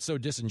of this that's so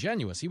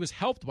disingenuous. He was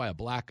helped by a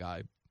black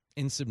guy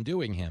in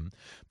subduing him.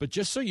 But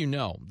just so you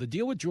know, the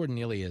deal with Jordan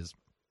Neely is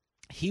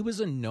he was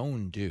a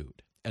known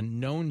dude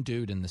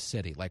in the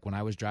city. Like when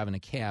I was driving a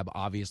cab,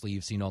 obviously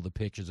you've seen all the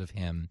pictures of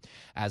him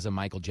as a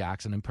Michael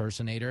Jackson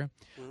impersonator.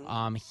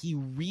 He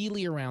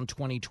really around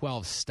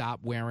 2012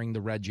 stopped wearing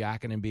the red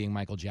jacket and being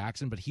Michael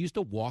Jackson, but he used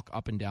to walk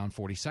up and down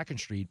 42nd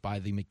Street by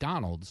the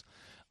McDonald's,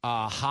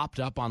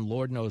 hopped up on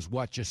Lord knows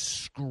what,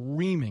 just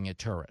screaming at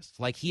tourists.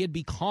 Like he had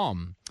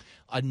become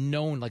a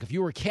known, like if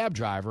you were a cab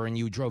driver and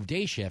you drove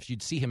day shifts,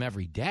 you'd see him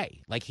every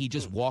day. Like he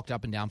just walked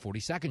up and down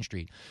 42nd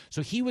Street.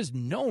 So he was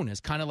known as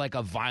kind of like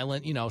a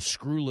violent,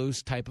 screw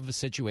loose type of a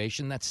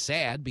situation. That's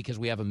sad because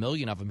we have a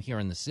million of them here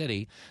in the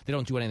city. They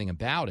don't do anything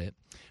about it.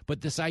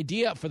 But this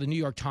idea for the New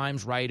York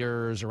Times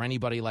writers or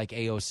anybody like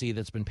AOC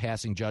that's been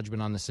passing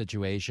judgment on the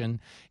situation,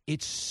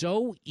 it's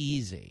so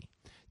easy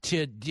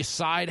to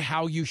decide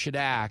how you should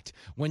act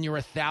when you're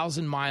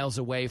 1,000 miles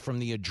away from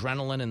the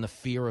adrenaline and the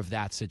fear of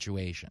that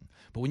situation.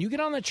 But when you get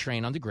on the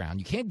train underground,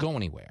 you can't go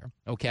anywhere,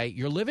 okay?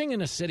 You're living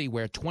in a city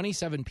where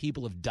 27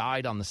 people have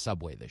died on the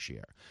subway this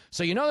year.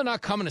 So you know they're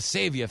not coming to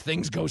save you if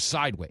things go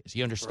sideways.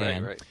 You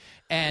understand? Right.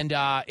 And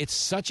it's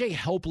such a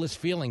helpless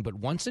feeling. But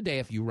once a day,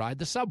 if you ride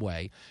the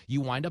subway,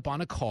 you wind up on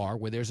a car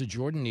where there's a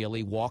Jordan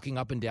Neely walking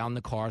up and down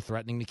the car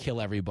threatening to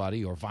kill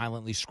everybody or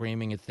violently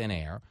screaming at thin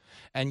air.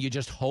 And you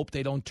just hope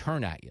they don't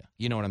turn at you.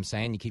 You know what I'm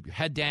saying? You keep your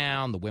head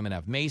down. The women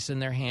have mace in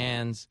their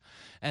hands.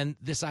 And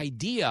this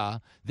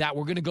idea that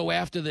we're going to go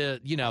after the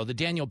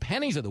Daniel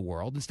Pennies of the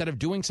world instead of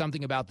doing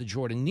something about the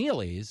Jordan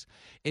Neelys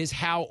is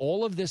how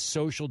all of this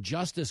social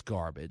justice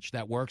garbage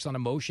that works on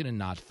emotion and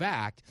not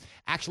fact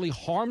actually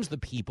harms the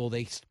people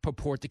they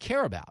purport to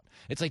care about.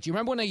 It's like, do you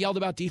remember when they yelled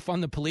about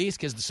defund the police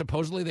because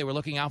supposedly they were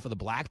looking out for the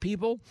black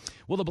people?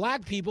 Well, the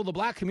black people, the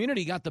black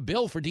community got the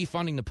bill for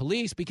defunding the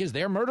police because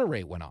their murder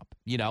rate went up.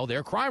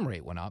 Their crime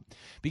rate went up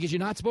because you're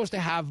not supposed to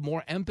have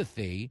more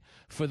empathy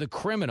for the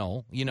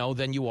criminal,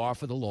 than you are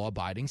for the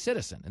law-abiding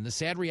citizen. And the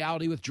sad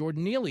reality with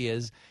Jordan Neely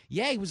is,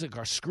 he was a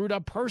screwed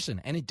up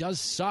person. And it does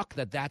suck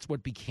that that's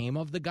what became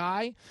of the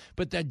guy,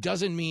 but that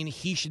doesn't mean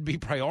he should be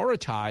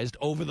prioritized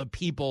over the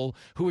people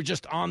who are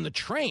just on the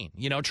train,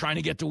 trying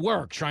to get to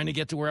work, trying to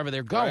get to wherever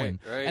they're going.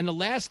 Right. And the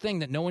last thing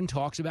that no one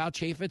talks about,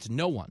 Chaffetz,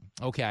 no one,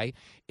 okay,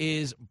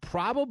 is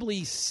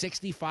probably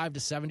 65 to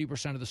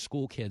 70% of the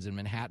school kids in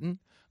Manhattan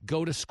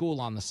go to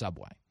school on the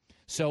subway.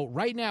 So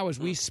right now as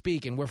we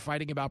speak and we're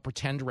fighting about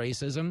pretend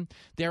racism,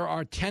 there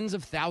are tens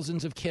of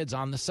thousands of kids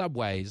on the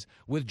subways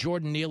with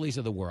Jordan Neelys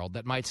of the world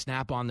that might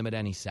snap on them at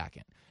any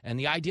second. And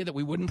the idea that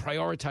we wouldn't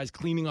prioritize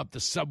cleaning up the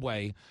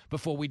subway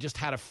before we just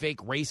had a fake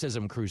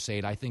racism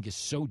crusade, I think is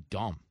so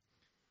dumb.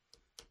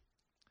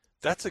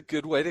 That's a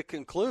good way to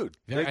conclude.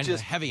 They're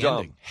just heavy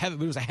ending. It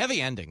was a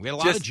heavy ending. We had a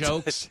lot of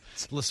jokes,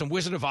 some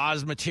Wizard of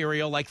Oz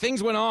material. Like,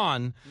 things went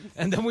on,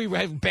 and then we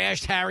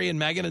bashed Harry and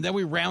Meghan, and then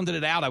we rounded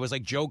it out. I was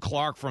like Joe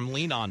Clark from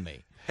Lean On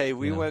Me. Hey,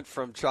 we went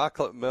from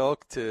chocolate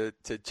milk to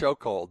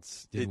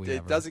chokeholds.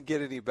 It doesn't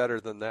get any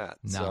better than that.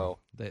 No, so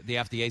the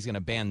FDA is going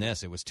to ban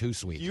this. It was too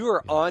sweet. You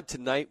are on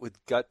tonight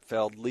with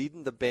Gutfeld,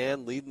 leading the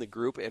band, leading the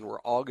group, and we're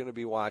all going to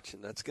be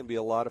watching. That's going to be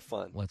a lot of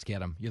fun. Let's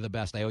get him. You're the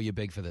best. I owe you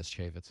big for this,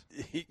 Chaffetz.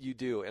 You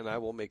do, and I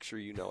will make sure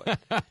you know it.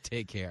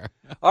 Take care.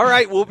 All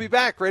right, we'll be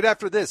back right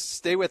after this.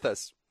 Stay with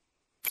us.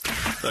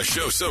 A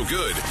show so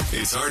good,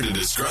 it's hard to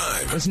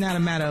describe. It's not a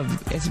matter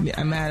of, it's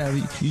a matter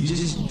of you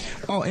just,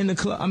 in the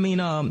club,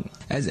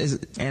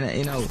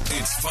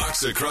 It's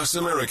Fox Across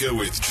America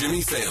with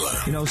Jimmy Fallon.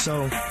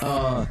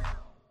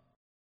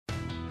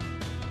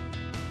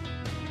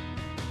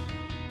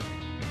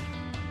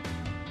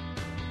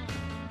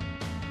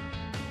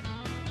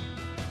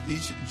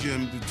 Each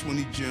gym, the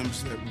 20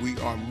 gyms that we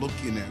are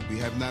looking at, we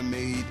have not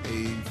made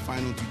a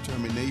final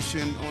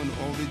determination on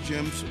all the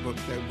gyms, but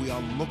that we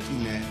are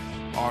looking at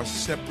are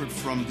separate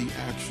from the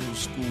actual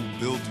school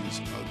buildings.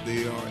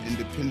 They are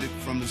independent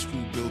from the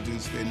school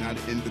buildings. They're not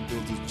in the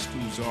buildings the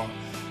schools are.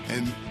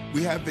 And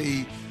we have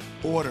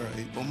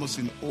almost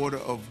an order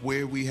of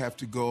where we have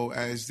to go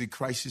as the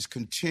crisis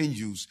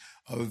continues.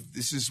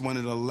 This is one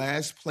of the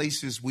last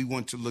places we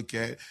want to look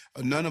at.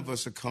 None of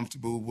us are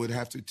comfortable with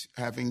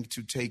having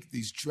to take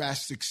these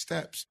drastic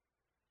steps.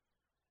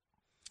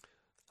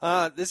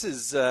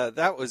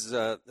 That was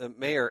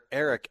Mayor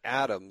Eric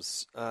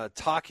Adams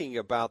talking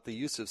about the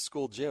use of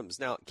school gyms.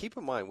 Now, keep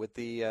in mind, with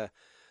the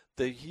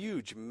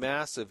huge,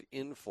 massive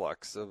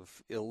influx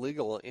of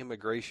illegal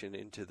immigration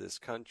into this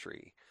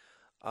country,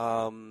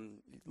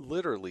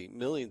 literally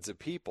millions of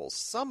people,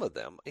 some of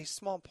them, a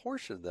small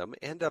portion of them,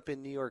 end up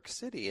in New York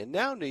City. And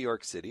now New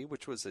York City,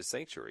 which was a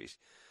sanctuary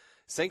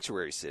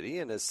city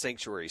and a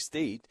sanctuary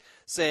state,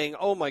 saying,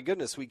 oh my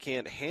goodness, we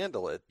can't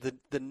handle it.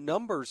 The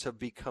numbers have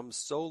become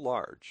so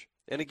large.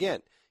 And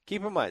again,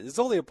 keep in mind, it's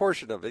only a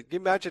portion of it. Can you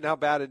imagine how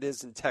bad it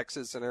is in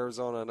Texas and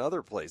Arizona and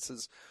other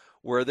places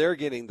where they're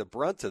getting the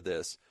brunt of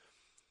this?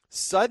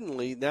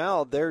 Suddenly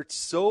now they're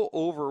so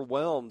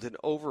overwhelmed and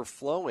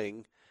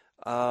overflowing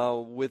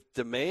with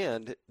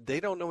demand, they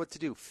don't know what to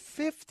do.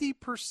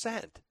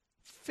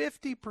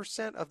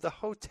 50% of the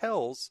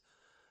hotels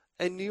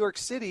in New York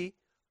City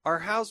are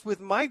housed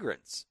with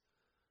migrants.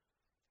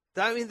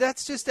 I mean,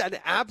 that's just an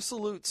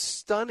absolute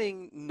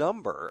stunning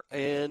number.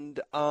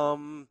 And,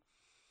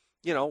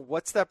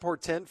 what's that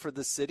portend for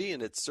the city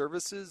and its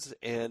services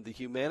and the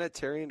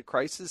humanitarian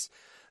crisis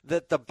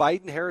that the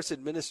Biden-Harris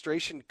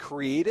administration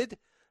created?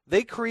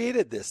 They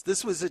created this.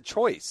 This was a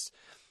choice.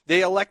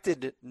 They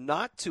elected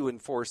not to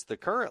enforce the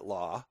current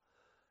law.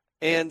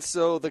 And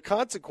so the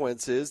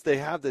consequence is they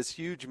have this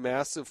huge,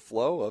 massive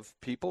flow of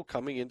people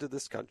coming into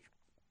this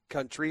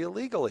country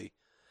illegally.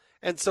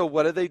 And so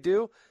what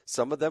do?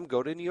 Some of them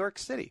go to New York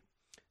City.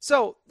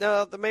 So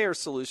the mayor's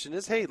solution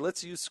is, hey,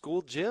 let's use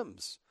school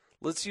gyms.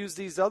 Let's use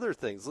these other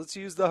things. Let's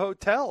use the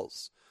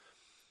hotels.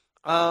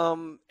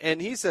 And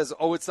he says,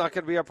 oh, it's not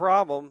going to be a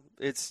problem.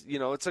 It's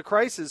a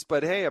crisis,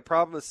 but hey, a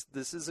problem.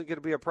 This isn't going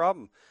to be a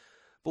problem.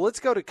 But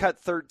let's go to cut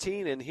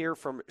 13 and hear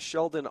from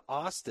Sheldon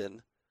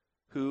Austin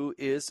who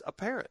is a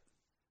parent.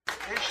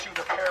 The issue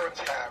the parents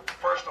have,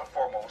 first and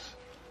foremost,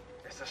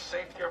 is the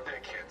safety of their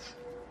kids.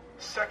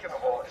 Second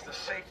of all, is the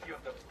safety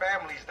of the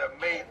families that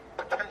may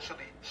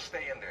potentially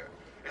stay in there.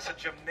 It's a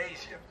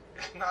gymnasium.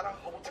 It's not a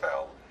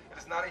hotel. It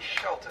is not a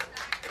shelter.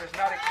 It is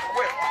not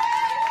equipped.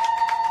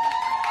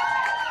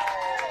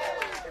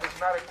 It is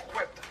not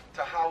equipped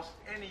to house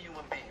any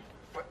human being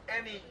for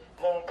any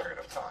long period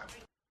of time.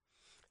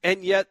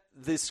 And yet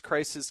this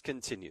crisis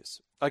continues.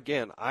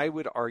 Again, I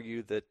would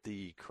argue that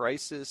the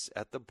crisis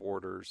at the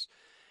borders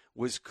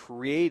was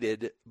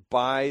created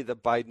by the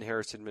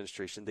Biden-Harris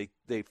administration.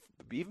 They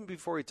even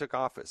before he took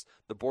office,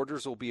 the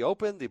borders will be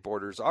open. The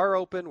borders are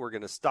open. We're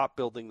going to stop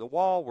building the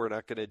wall. We're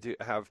not going to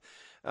have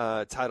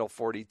Title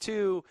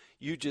 42.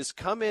 You just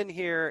come in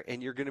here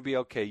and you're going to be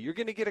okay. You're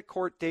going to get a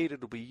court date.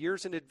 It'll be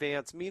years in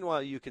advance.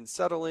 Meanwhile, you can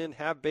settle in,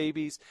 have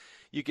babies.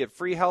 You get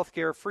free health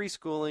care, free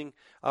schooling.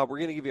 We're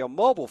going to give you a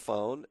mobile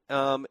phone.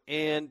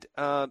 And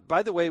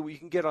by the way, you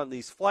can get on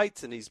these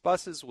flights and these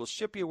buses. We'll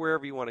ship you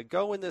wherever you want to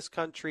go in this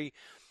country.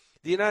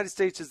 The United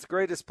States is the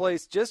greatest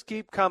place. Just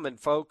keep coming,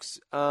 folks.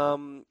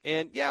 And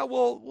yeah,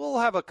 we'll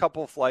have a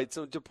couple flights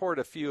and deport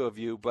a few of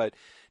you, but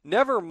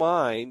never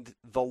mind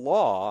the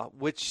law,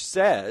 which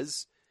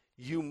says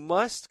you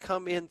must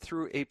come in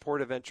through a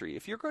port of entry.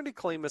 If you're going to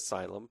claim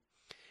asylum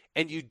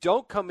and you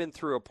don't come in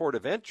through a port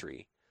of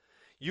entry,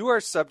 you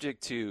are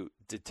subject to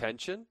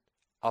detention,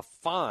 a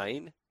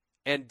fine,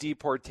 and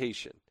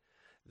deportation.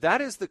 That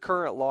is the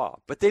current law,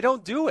 but they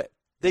don't do it.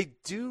 They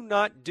do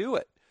not do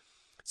it.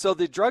 So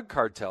the drug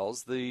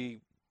cartels, the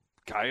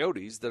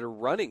coyotes that are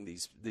running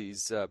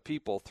these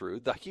people through,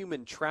 the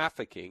human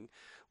trafficking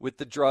with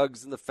the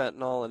drugs and the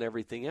fentanyl and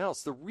everything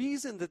else, the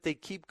reason that they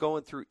keep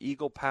going through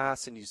Eagle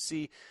Pass, and you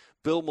see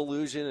Bill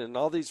Malugin and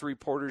all these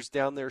reporters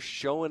down there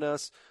showing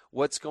us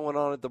what's going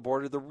on at the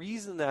border, the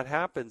reason that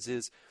happens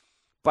is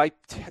by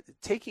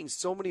taking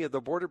so many of the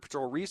Border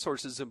Patrol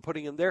resources and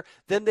putting them there,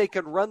 then they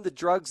can run the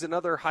drugs and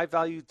other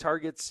high-value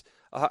targets,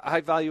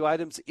 high-value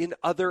items in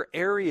other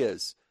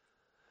areas.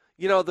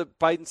 You know, the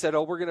Biden said,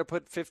 we're going to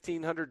put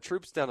 1,500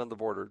 troops down on the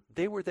border.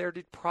 They were there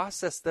to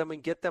process them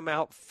and get them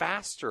out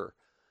faster.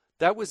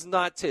 That was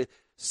not to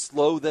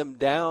slow them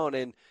down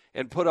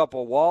and put up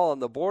a wall on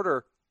the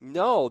border.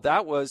 No,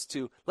 that was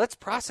to let's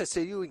process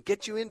you and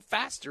get you in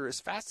faster,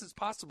 as fast as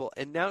possible.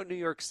 And now New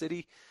York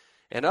City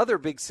and other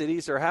big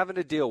cities are having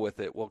to deal with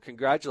it. Well,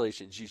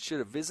 congratulations. You should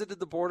have visited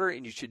the border,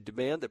 and you should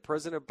demand that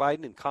President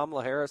Biden and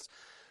Kamala Harris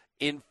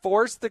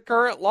enforce the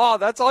current law.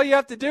 That's all you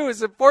have to do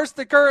is enforce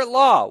the current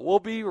law. We'll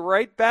be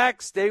right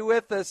back. Stay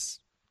with us.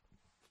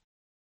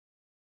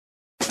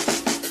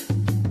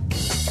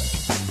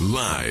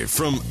 Live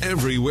from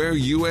everywhere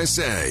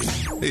USA,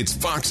 it's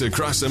Fox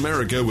Across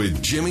America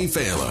with Jimmy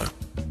Fallon.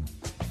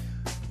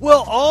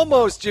 Well,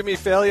 almost Jimmy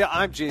Fallon.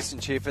 I'm Jason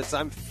Chaffetz.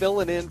 I'm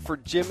filling in for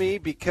Jimmy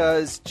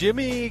because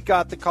Jimmy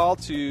got the call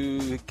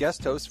to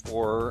guest host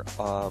for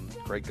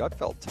Greg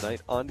Gutfeld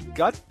tonight on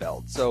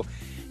Gutfeld. So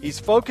he's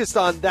focused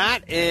on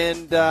that,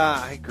 and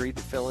I agreed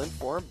to fill in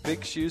for him.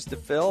 Big shoes to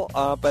fill,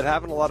 but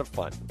having a lot of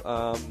fun.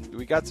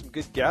 We got some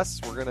good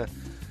guests. We're going to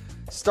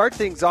start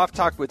things off,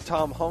 talk with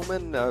Tom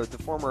Homan, the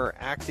former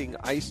acting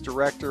ICE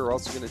director. We're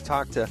also going to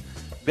talk to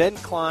Ben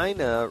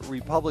Klein, a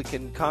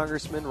Republican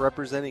congressman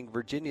representing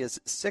Virginia's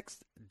 6th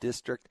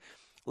District.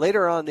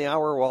 Later on in the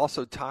hour, we'll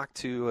also talk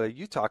to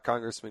Utah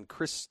Congressman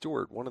Chris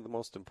Stewart, one of the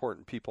most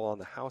important people on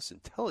the House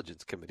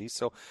Intelligence Committee.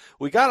 So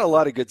we got a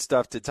lot of good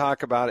stuff to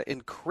talk about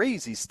and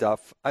crazy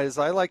stuff. As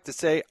I like to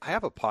say, I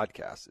have a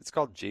podcast. It's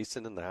called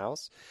Jason in the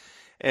House.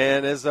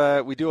 And as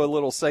we do a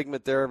little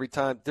segment there every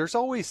time, there's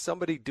always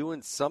somebody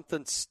doing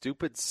something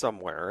stupid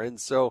somewhere. And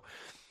so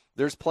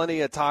there's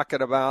plenty of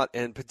talking about,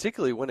 and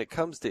particularly when it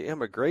comes to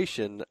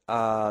immigration,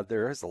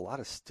 there is a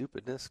lot of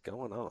stupidness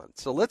going on.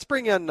 So let's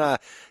bring in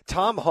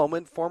Tom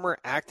Homan, former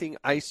acting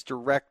ICE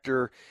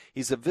director.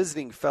 He's a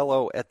visiting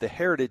fellow at the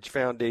Heritage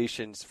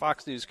Foundation, he's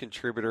Fox News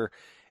contributor,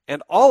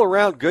 and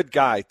all-around good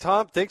guy.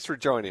 Tom, thanks for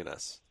joining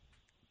us.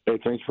 Hey,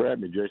 thanks for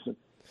having me, Jason.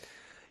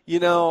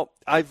 You know,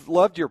 I've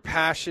loved your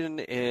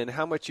passion and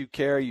how much you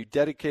care. You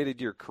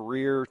dedicated your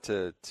career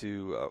to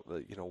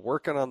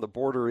working on the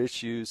border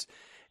issues.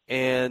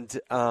 And,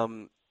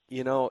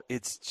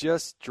 it's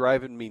just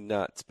driving me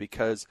nuts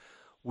because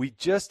we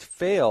just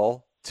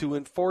fail to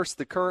enforce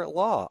the current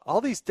law. All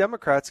these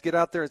Democrats get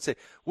out there and say,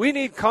 we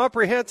need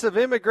comprehensive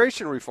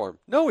immigration reform.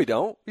 No, we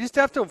don't. We just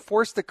have to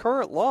enforce the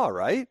current law,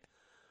 right?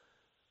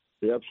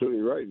 You're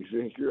absolutely right. You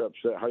think you're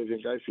upset. How do you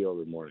think I feel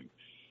every morning?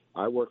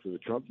 I worked for the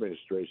Trump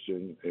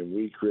administration, and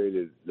we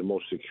created the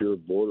most secure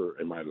border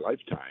in my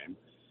lifetime.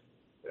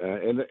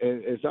 And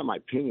it's not my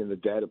opinion. The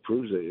data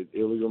proves it.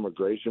 Illegal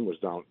immigration was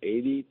down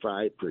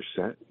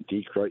 85%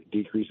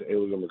 decrease in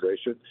illegal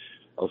immigration,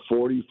 a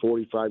 40,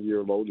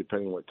 45-year low,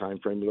 depending on what time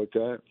frame you looked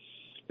at.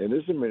 And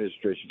this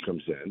administration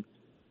comes in.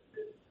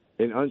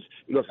 And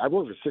look, I've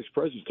worked for 6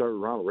 presidents, started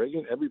Ronald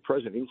Reagan. Every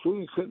president,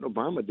 including Clinton,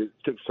 Obama,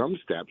 took some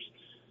steps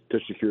to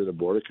secure the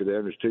border because they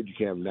understood you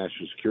can't have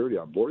national security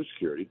on border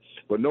security.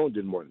 But no one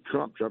did more than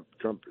Trump. Trump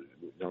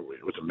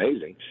was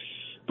amazing.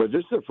 But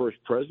this is the first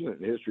president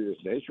in the history of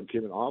this nation who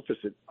came in office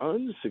and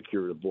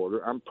unsecured the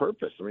border on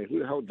purpose. I mean, who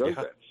the hell does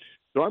that?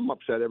 So I'm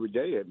upset every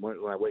day when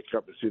I wake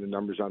up and see the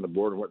numbers on the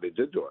border and what they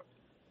did to it.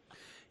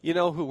 You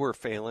know who we're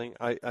failing?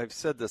 I've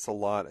said this a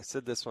lot. I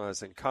said this when I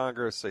was in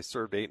Congress. I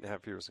served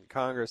 8.5 years in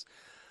Congress.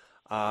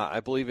 I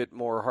believe it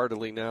more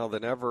heartily now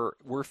than ever.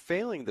 We're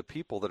failing the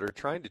people that are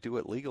trying to do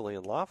it legally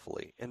and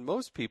lawfully. And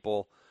most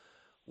people,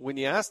 when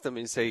you ask them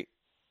and you say,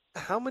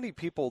 how many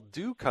people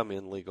do come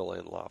in legally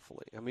and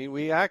lawfully? I mean,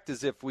 we act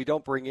as if we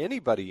don't bring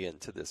anybody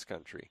into this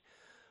country.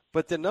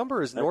 But the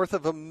number is north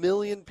of 1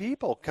 million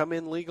people come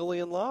in legally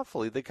and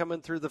lawfully. They come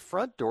in through the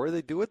front door.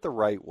 They do it the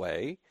right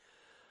way.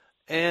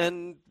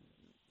 And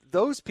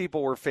those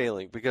people were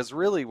failing because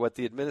really what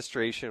the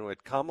administration,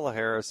 what Kamala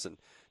Harris and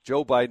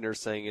Joe Biden are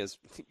saying is,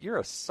 you're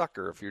a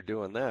sucker if you're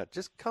doing that.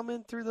 Just come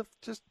in through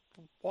just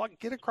walk,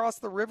 get across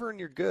the river and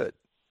you're good.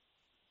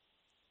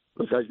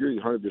 Look, I agree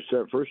 100%.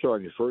 First of all,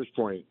 on your first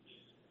point,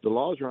 the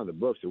laws are on the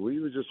books. If we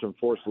would just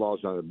enforce laws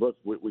on the book,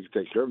 we could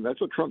take care of them.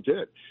 That's what Trump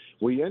did.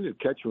 We ended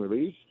catch and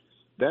release.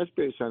 That's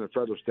based on a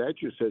federal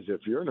statute that says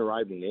if you're an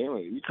arriving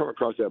alien, you come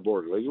across that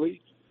border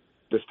legally,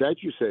 the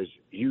statute says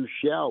you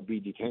shall be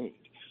detained.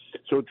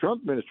 So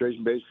Trump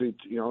administration basically,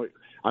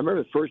 I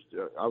remember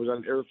I was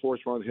on Air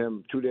Force One with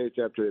him 2 days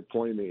after they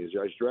appointed me as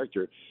ICE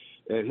director,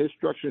 and his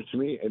instructions to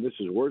me, and this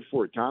is word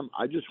for it, Tom,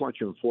 I just want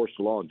you to enforce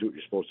the law and do what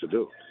you're supposed to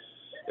do.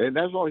 And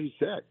that's all he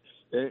said.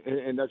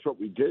 And that's what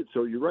we did.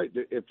 So you're right.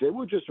 If they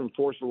would just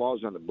enforce the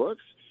laws on the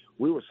books,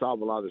 we would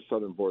solve a lot of the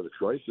southern border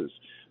crisis.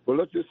 But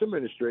look, this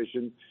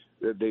administration,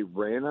 they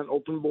ran on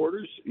open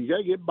borders. You got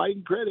to give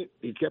Biden credit.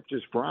 He kept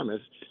his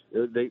promise.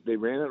 They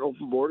ran on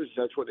open borders.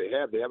 That's what they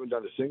have. They haven't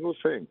done a single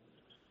thing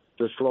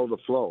to slow the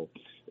flow.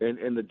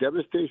 And the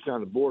devastation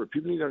on the border,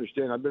 people need to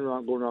understand, I've been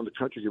going around the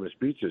country giving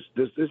speeches.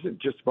 This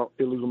isn't just about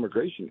illegal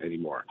immigration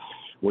anymore.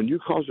 When you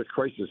cause a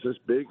crisis this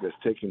big that's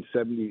taking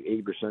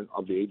 70-80%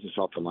 of the agents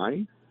off the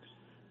line,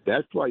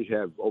 that's why you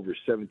have over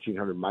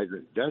 1,700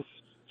 migrant deaths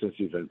since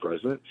he's been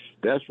president.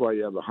 That's why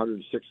you have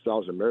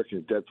 106,000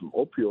 Americans dead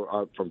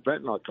from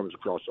fentanyl comes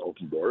across the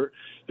open border.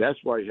 That's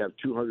why you have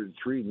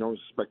 203 known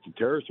suspected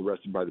terrorists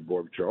arrested by the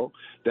Border Patrol.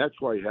 That's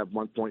why you have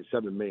 1.7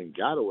 million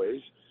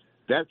gotaways.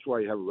 That's why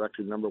you have a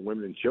record number of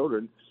women and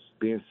children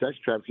being sex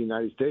trafficked in the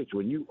United States.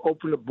 When you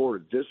open the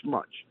border this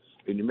much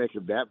and you make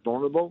it that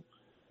vulnerable,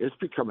 it's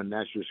become a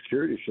national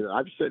security issue.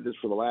 I've said this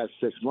for the last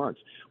 6 months.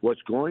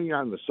 What's going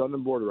on the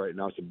southern border right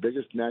now is the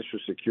biggest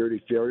national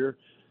security failure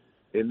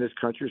in this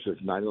country since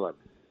 9/11.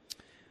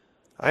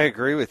 I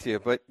agree with you,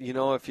 but,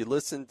 if you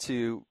listen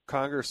to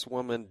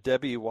Congresswoman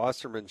Debbie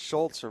Wasserman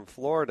Schultz from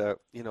Florida,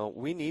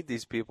 we need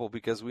these people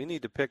because we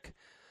need to pick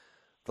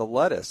the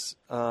lettuce.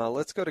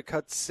 Let's go to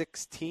cut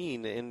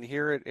 16 and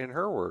hear it in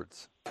her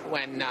words.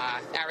 When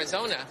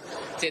Arizona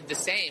did the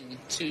same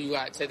to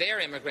their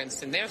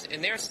immigrants in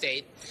their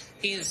state,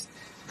 he's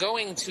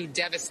going to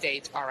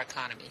devastate our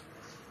economy.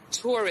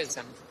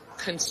 Tourism,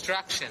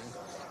 construction,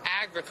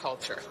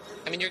 agriculture.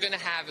 I mean, you're going to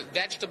have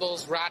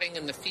vegetables rotting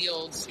in the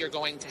fields. You're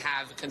going to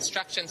have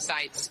construction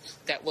sites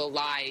that will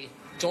lie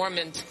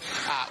dormant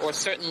or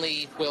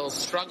certainly will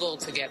struggle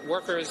to get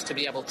workers to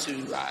be able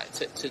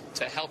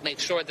to help make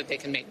sure that they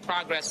can make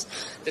progress.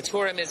 The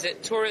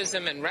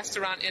tourism and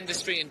restaurant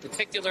industry in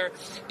particular,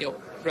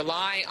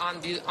 rely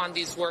on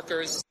these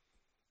workers.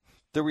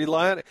 They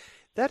rely on it.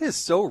 That is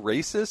so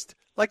racist.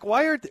 Like,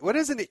 why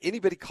doesn't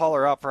anybody call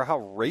her out for how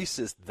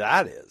racist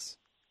that is?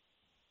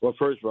 Well,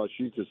 first of all,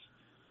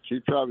 she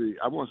probably,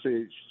 I won't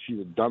say she's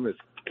the dumbest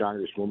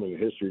congresswoman in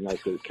history of the United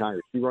States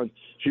Congress.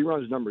 She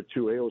runs number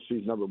 2.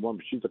 AOC's number 1,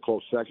 but she's a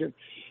close second.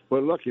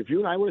 But look, if you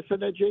and I would have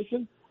said that,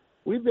 Jason,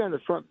 we'd be on the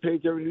front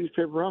page of every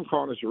newspaper around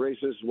calling us a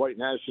racist, white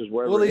nationalist,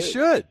 whatever. Well, they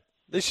should.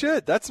 They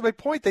should. That's my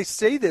point. They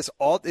say this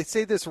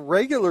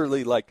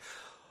regularly, like,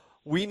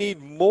 we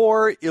need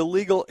more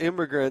illegal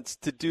immigrants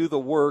to do the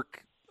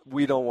work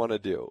we don't want to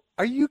do.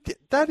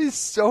 That is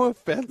so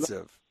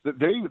offensive.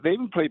 They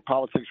even played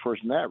politics worse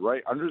than that,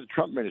 right? Under the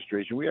Trump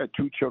administration, we had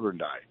 2 children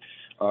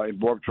die in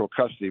Border Patrol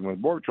custody. When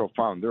Border Patrol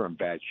found them, they're in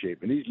bad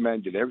shape. And these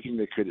men did everything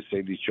they could to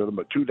save these children,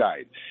 but 2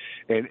 died.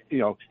 And,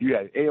 you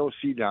had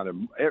AOC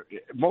down there,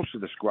 most of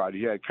the squad.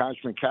 You had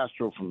Congressman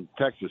Castro from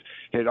Texas.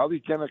 You had all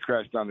these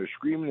Democrats down there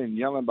screaming and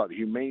yelling about the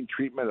humane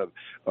treatment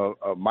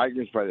of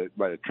migrants by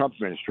the Trump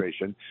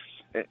administration.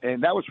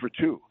 And that was for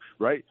 2.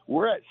 Right,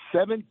 we're at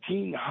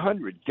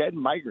 1,700 dead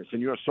migrants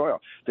in U.S.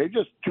 soil. They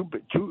just two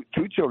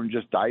children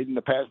just died in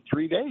the past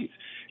 3 days.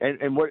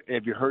 And what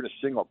have you heard a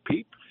single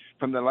peep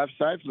from the left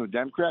side, from the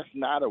Democrats?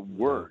 Not a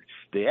word.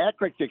 They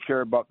act like they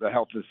care about the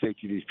health and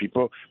safety of these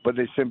people, but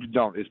they simply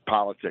don't. It's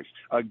politics.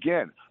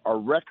 Again, a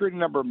record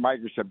number of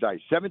migrants have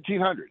died.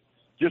 1,700,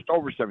 just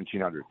over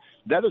 1,700.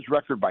 That is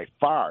record by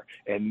far,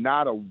 and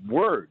not a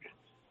word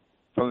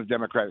from the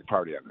Democratic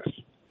Party on this.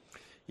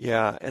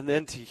 Yeah, and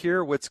then to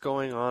hear what's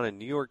going on in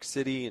New York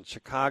City and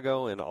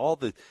Chicago and all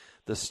the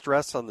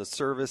stress on the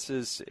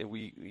services,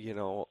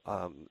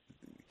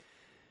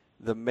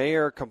 the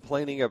mayor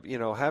complaining of,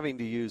 having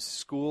to use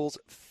schools.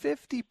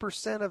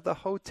 50% of the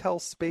hotel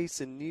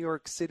space in New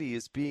York City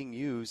is being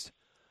used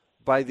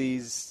by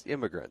these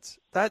immigrants.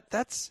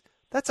 That's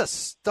a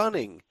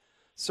stunning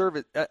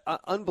service,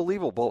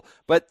 unbelievable.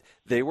 But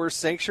they were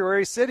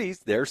sanctuary cities,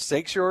 they're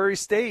sanctuary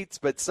states,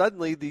 but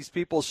suddenly these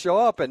people show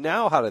up, and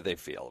now how do they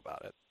feel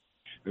about it?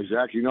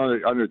 Exactly. You know,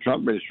 under the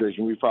Trump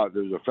administration, we thought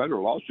there was a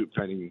federal lawsuit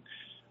pending.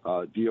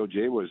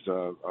 DOJ was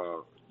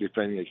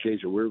defending a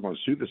case where we were going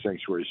to sue the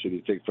sanctuary city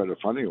to take federal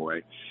funding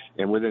away.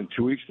 And within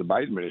 2 weeks, the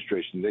Biden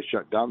administration, they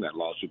shut down that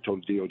lawsuit,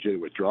 told DOJ to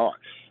withdraw it.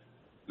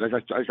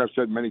 Like I've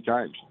said many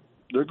times,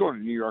 they're going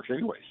to New York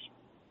anyways.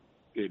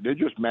 They're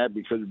just mad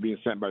because they're being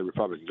sent by a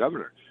Republican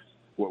governor.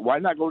 Well, why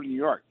not go to New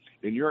York?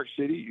 In New York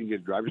City, you can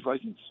get a driver's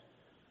license.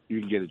 You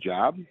can get a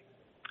job.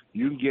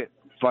 You can get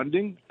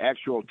funding,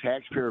 actual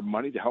taxpayer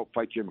money to help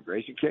fight your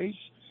immigration case.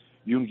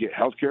 You can get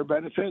health care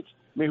benefits.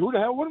 I mean, who the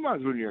hell wouldn't want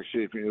to go to New York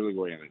City if you're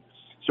illegal alien?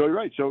 So you're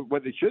right. So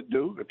what they should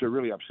do, if they're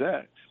really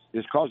upset,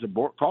 is call the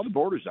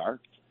border czar,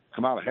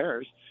 Kamala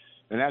Harris,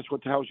 and that's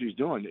what the hell she's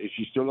doing. Is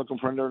she still looking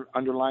for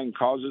underlying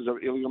causes of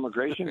illegal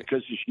immigration?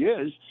 Because if she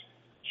is,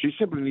 she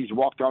simply needs to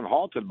walk down the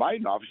hall to the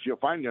Biden office. She'll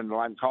find the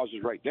underlying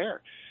causes right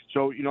there.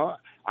 So, you know,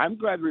 I'm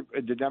glad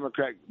the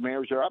Democrat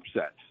mayors are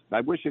upset.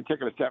 I wish they'd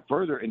taken a step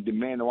further and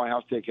demand the White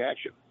House take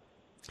action.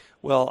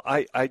 Well,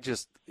 I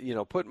just, you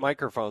know, put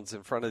microphones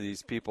in front of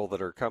these people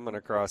that are coming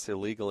across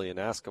illegally and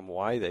ask them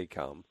why they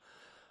come.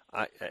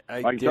 I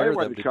dare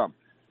them to come.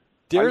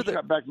 I just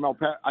got back from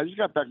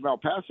El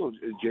Paso,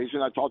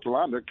 Jason. I talked to a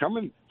lot of them. They're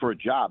coming for a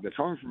job. They're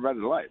coming for a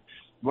better life.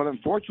 But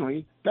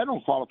unfortunately, that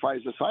don't qualify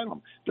as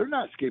asylum. They're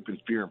not escaping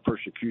fear and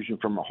persecution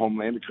from a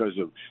homeland because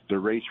of their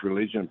race,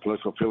 religion, and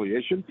political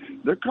affiliation.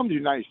 They're coming to the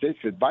United States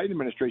because the Biden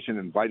administration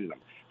invited them.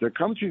 They're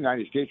coming to the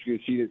United States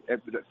because you see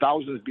that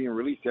thousands being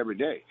released every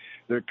day.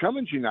 They're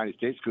coming to the United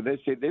States because they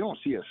say they don't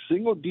see a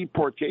single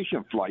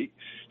deportation flight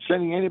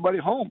sending anybody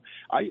home.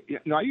 I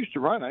used to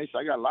run ICE.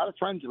 I got a lot of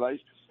friends at ICE.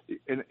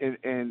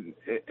 And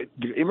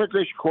the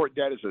immigration court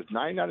data says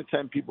 9 out of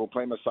 10 people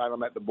claim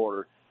asylum at the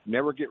border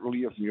never get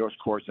relief from U.S.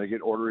 courts, and they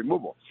get order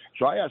removal.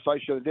 So I asked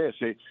ICE the other day, I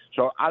say,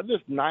 so out of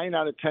this 9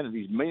 out of 10 of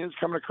these millions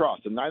coming across,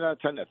 the 9 out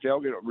of 10 that fail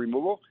get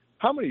removal,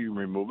 how many are you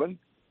removing?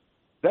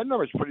 That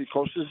number is pretty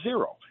close to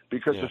zero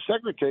because the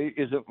secretary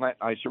isn't letting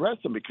ICE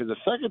arrest them because the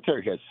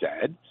secretary has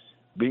said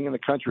being in the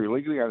country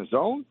illegally on his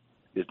own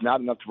is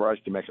not enough for ICE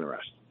to make an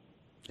arrest.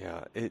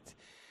 Yeah,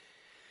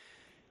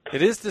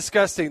 it is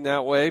disgusting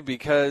that way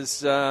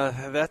because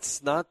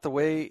that's not the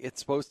way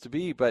it's supposed to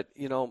be. But,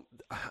 you know,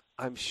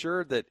 I'm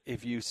sure that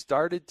if you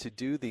started to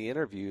do the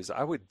interviews,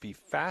 I would be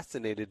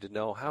fascinated to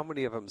know how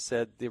many of them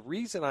said the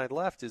reason I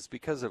left is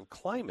because of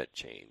climate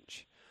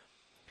change.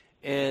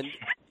 And,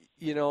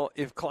 you know,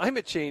 if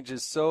climate change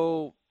is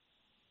so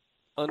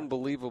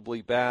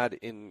unbelievably bad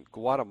in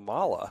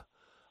Guatemala,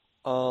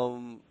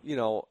 you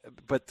know,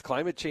 but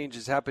climate change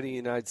is happening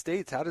in the United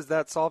States, how does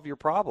that solve your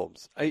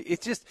problems?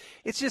 It's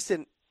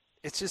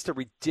just a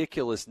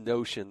ridiculous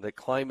notion that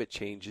climate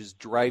change is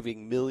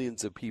driving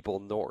millions of people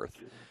north.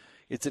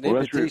 It's an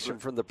invitation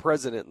from the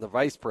president and the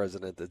vice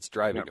president that's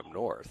driving them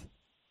north.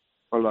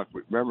 Well, look,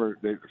 remember,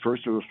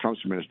 first it was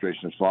Trump's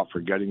administration fought for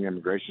getting the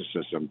immigration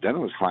system. Then it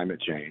was climate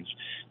change.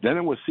 Then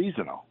it was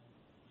seasonal.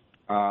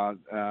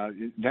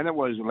 Then it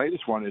was the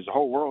latest one is the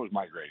whole world is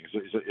migrating.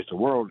 It's a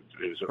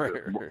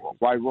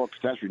wide world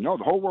catastrophe. No,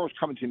 the whole world is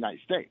coming to the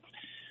United States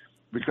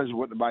because of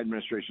what the Biden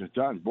administration has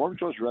done. Border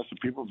Patrol arrested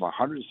people from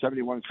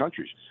 171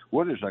 countries.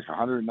 What is like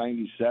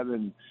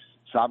 197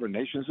 sovereign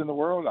nations in the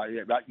world?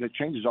 That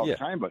changes all the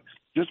time, but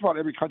just about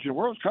every country in the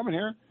world is coming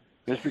here.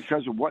 It's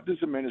because of what this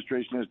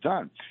administration has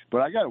done.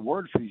 But I got a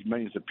word for these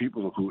millions of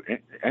people who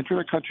enter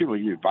the country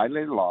legally,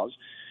 violated laws.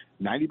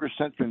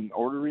 90% been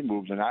order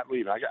removed. They're not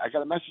leaving. I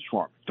got a message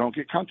for them. Don't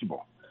get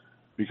comfortable.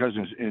 Because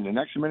in the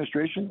next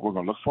administration, we're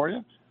going to look for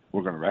you,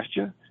 we're going to arrest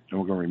you, and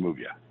we're going to remove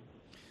you.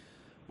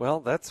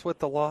 Well, that's what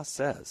the law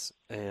says.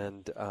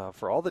 And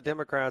for all the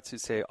Democrats who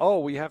say, oh,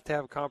 we have to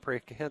have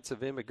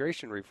comprehensive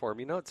immigration reform,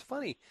 you know, it's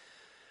funny.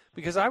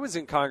 Because I was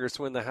in Congress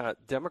when the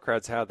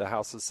Democrats had the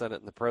House, the Senate,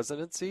 and the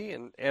presidency,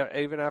 and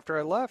even after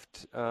I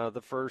left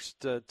the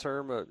first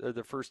term,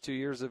 the first 2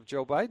 years of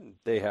Joe Biden,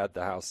 they had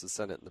the House, the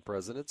Senate, and the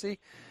presidency,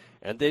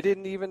 and they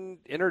didn't even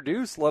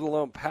introduce, let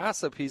alone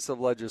pass a piece of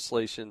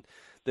legislation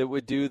that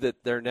would do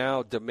that they're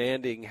now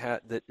demanding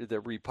that the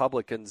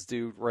Republicans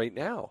do right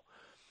now.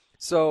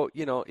 So,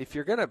 you know, if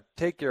you're going to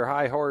take your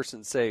high horse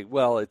and say,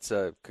 well, it's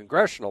a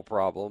congressional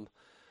problem,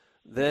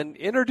 then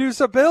introduce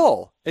a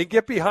bill and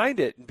get behind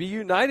it and be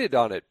united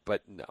on it.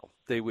 But no,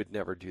 they would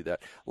never do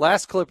that.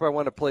 Last clip I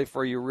want to play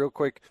for you real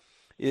quick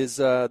is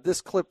this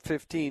clip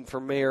 15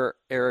 from Mayor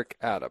Eric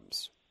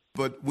Adams.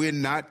 But we're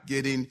not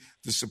getting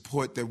the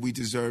support that we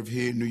deserve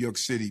here in New York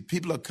City.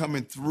 People are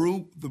coming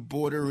through the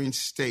bordering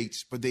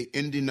states, but they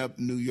ending up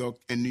New York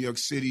and New York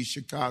City,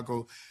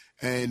 Chicago,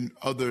 and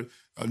other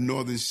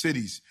northern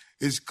cities.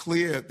 It's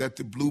clear that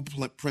the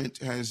blueprint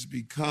has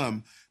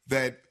become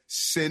that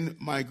send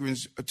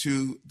migrants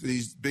to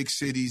these big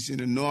cities in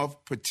the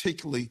north,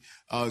 particularly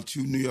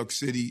to New York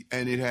City,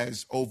 and it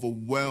has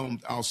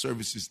overwhelmed our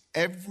services.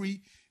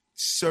 Every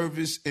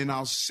service in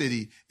our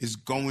city is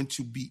going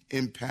to be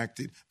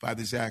impacted by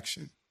this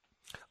action.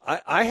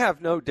 I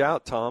have no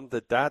doubt, Tom,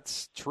 that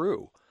that's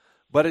true.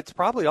 But it's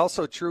probably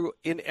also true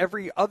in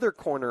every other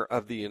corner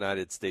of the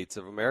United States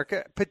of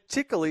America,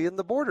 particularly in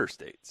the border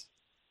states.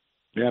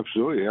 Yeah,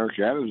 absolutely. Eric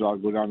Adams, I'll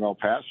go down to El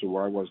Paso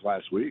where I was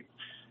last week.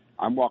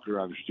 I'm walking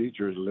around the street.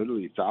 There's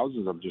literally thousands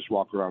of them just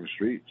walk around the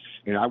street.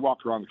 And I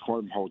walk around the corner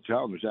of the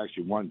hotel, and there's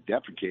actually one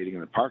defecating in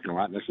the parking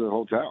lot next to the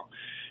hotel.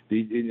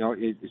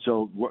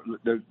 So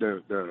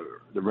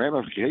the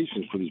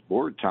ramifications for these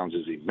border towns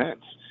is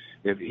immense.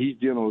 If he's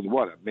dealing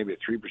with maybe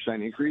a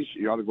 3% increase,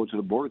 you ought to go to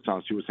the border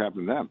towns and see what's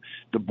happening to them.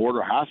 The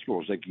border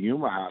hospitals, like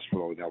Yuma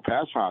Hospital, El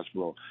Paso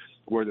Hospital,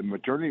 where the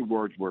maternity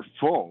wards were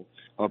full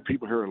of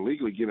people who are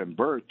illegally giving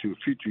birth to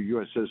future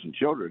U.S. citizen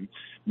children.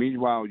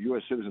 Meanwhile,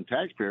 U.S. citizen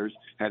taxpayers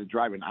had to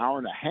drive an hour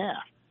and a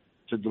half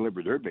to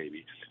deliver their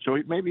baby. So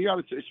maybe he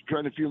ought to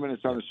spend a few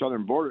minutes on the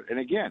southern border. And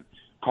again,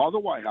 call the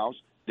White House.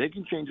 They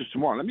can change this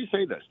tomorrow. Let me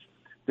say this.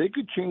 They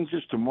could change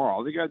this tomorrow.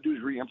 All they got to do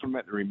is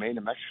re-implement the Remain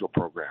in Mexico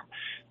program.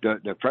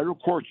 The federal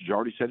courts has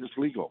already said it's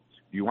legal.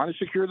 You want to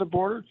secure the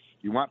border?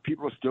 You want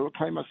people to still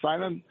claim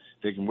asylum?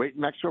 They can wait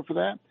in Mexico for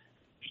that.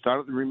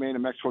 Start the Remain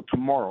in Mexico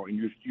tomorrow, and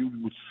you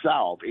would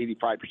solve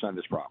 85% of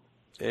this problem.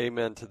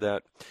 Amen to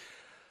that.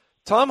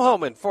 Tom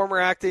Homan, former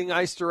acting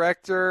ICE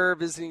director,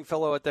 visiting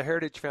fellow at the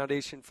Heritage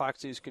Foundation,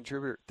 Fox News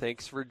contributor.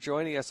 Thanks for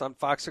joining us on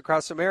Fox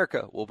Across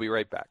America. We'll be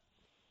right back.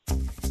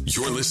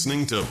 You're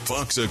listening to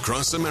Fox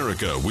Across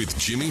America with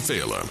Jimmy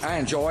Fallon. I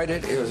enjoyed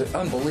it. It was an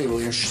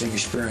unbelievably interesting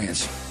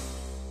experience.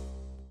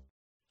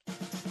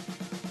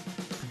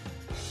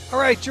 All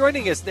right,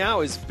 joining us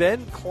now is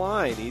Ben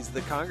Klein. He's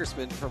the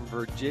congressman from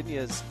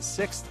Virginia's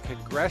 6th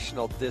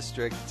Congressional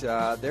District.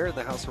 There in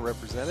the House of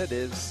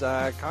Representatives.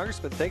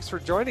 Congressman, thanks for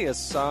joining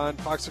us on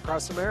Fox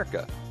Across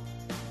America.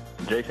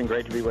 Jason,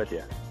 great to be with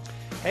you.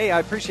 Hey,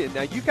 I appreciate it.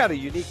 Now, you got a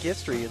unique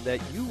history in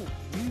that you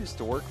used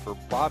to work for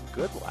Bob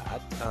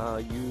Goodlatte.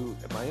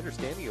 My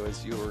understanding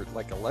is you were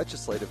like a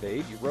legislative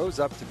aide. You rose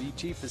up to be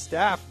chief of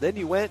staff. Then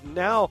you went, and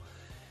now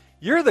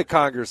you're the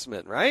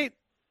congressman, right?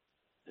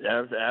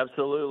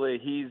 Absolutely.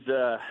 He's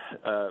a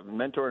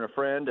mentor and a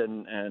friend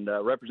and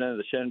represented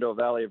the Shenandoah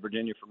Valley of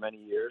Virginia for many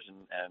years,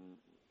 and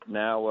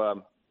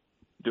now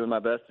doing my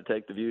best to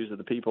take the views of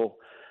the people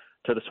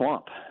to the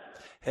swamp.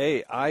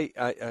 Hey,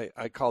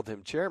 I called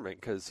him chairman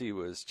because he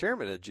was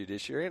chairman of the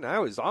judiciary, and I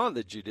was on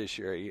the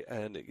judiciary,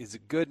 and he's a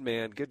good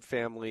man, good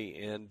family,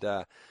 and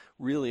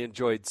really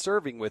enjoyed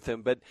serving with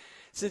him. But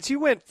since you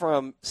went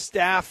from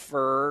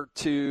staffer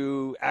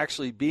to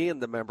actually being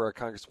the member of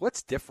Congress,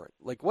 what's different?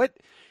 Like what,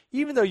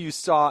 even though you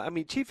saw,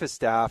 chief of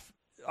staff,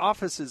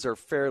 offices are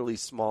fairly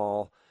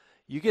small.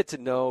 You get to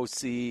know,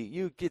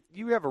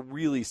 you have a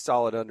really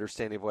solid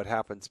understanding of what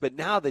happens. But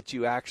now that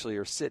you actually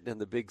are sitting in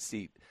the big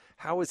seat,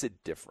 how is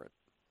it different?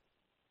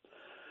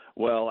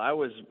 Well, I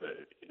was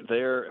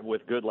there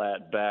with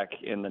Goodlatte back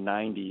in the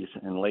 90s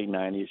and late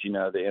 90s. You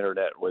know, the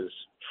internet was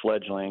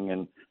fledgling,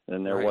 and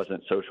there Right.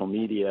 wasn't social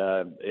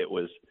media. It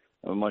was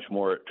much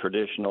more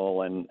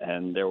traditional,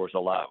 and there was a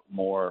lot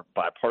more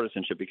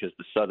bipartisanship because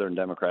the Southern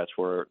Democrats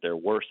were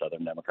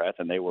Southern Democrats,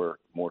 and they were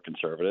more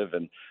conservative,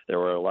 and there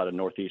were a lot of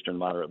Northeastern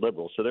moderate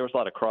liberals. So there was a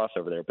lot of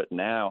crossover there. But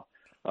now,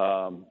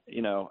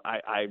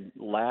 I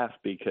laugh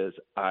because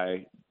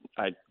I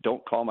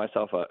don't call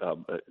myself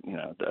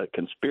a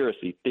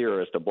conspiracy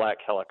theorist, a black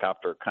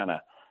helicopter kind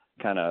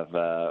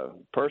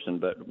of person.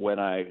 But when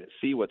I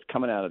see what's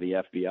coming out of the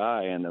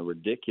FBI and the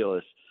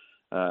ridiculous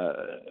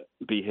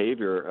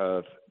behavior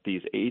of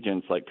these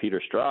agents like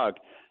Peter Strzok,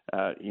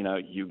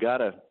 you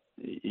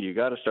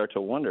gotta start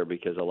to wonder,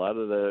 because a lot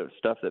of the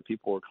stuff that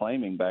people were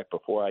claiming back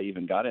before I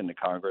even got into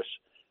Congress,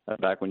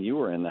 back when you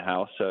were in the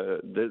House,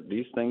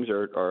 these things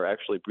are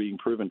actually being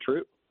proven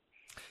true.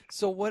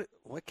 So what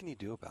can you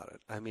do about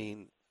it? I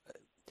mean,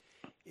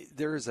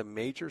 there is a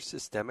major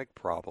systemic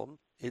problem.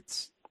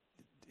 It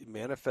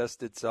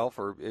manifests itself,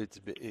 or it's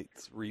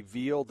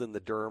revealed in the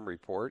Durham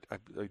report. I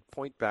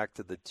point back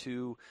to the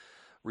two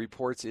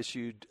reports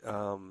issued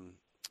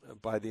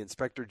by the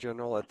Inspector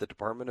General at the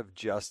Department of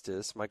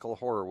Justice, Michael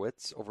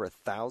Horowitz, over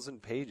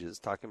 1,000 pages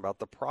talking about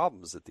the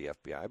problems at the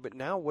FBI. But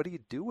now what do you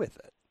do with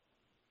it?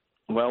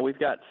 Well, we've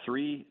got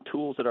three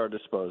tools at our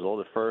disposal.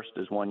 The first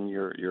is one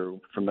you're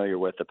familiar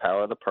with, the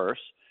power of the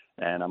purse,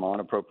 and I'm on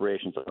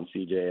appropriations on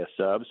CJS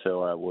sub,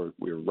 so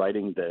we're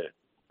writing the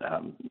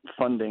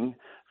funding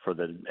for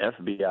the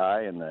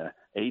FBI and the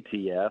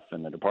ATF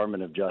and the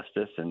Department of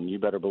Justice, and you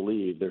better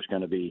believe there's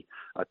going to be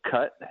a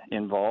cut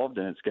involved,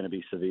 and it's going to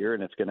be severe,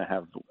 and it's going to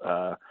have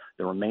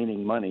the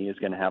remaining money is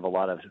going to have a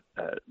lot of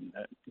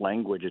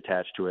language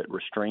attached to it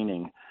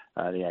restraining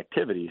the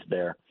activities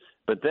there.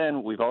 But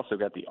then we've also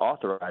got the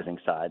authorizing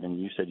side, and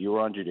you said you were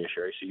on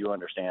judiciary, so you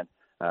understand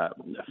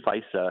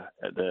FISA,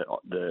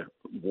 the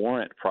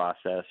warrant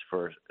process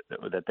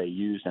that they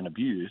used and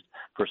abused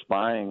for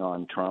spying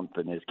on Trump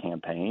and his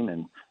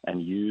campaign,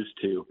 and used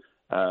to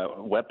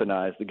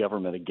weaponize the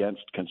government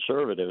against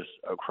conservatives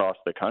across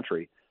the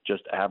country,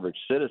 just average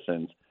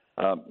citizens.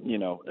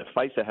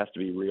 FISA has to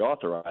be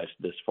reauthorized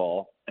this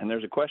fall, and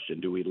there's a question: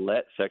 do we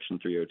let Section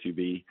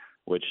 302B,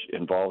 which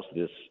involves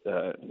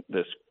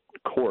this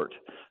court,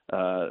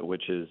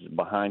 which is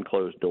behind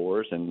closed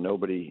doors, and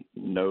nobody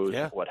knows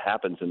what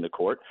happens in the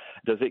court.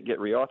 Does it get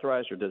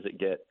reauthorized, or does it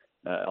get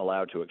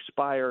allowed to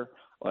expire?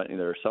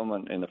 There are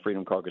someone in the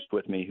Freedom Caucus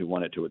with me who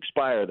want it to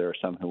expire. There are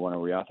some who want to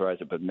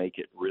reauthorize it, but make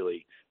it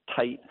really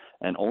tight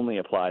and only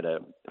apply to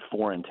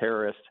foreign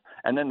terrorists.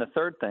 And then the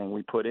third thing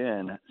we put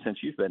in, since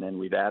you've been in,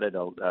 we've added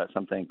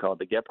something called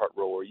the Gephardt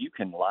rule, where you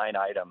can line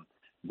item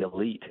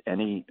delete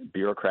any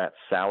bureaucrat's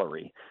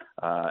salary.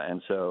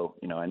 And so,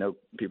 I know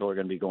people are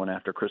going to be going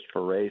after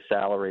Christopher Wray's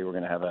salary. We're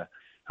going to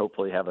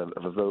hopefully have a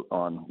vote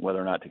on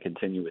whether or not to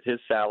continue with his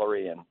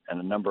salary, and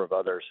a number of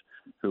others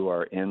who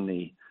are in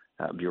the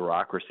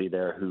bureaucracy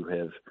there who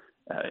have,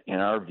 in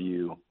our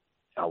view,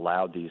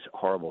 allowed these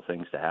horrible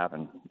things to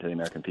happen to the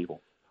American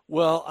people.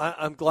 Well,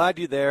 I'm glad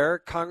you're there.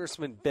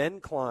 Congressman Ben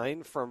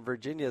Cline from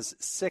Virginia's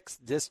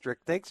 6th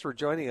District. Thanks for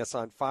joining us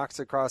on Fox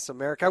Across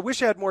America. I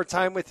wish I had more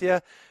time with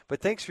you,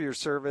 but thanks for your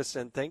service,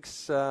 and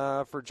thanks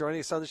for joining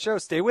us on the show.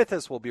 Stay with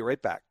us. We'll be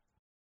right back.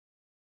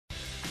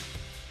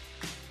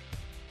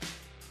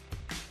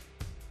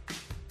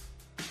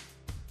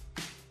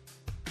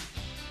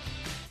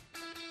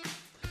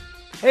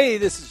 Hey,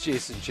 this is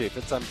Jason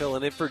Chaffetz. I'm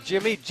filling in for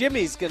Jimmy.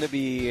 Jimmy's going to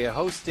be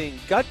hosting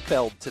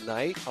Gutfeld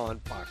tonight on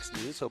Fox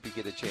News. Hope you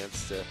get a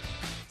chance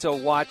to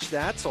watch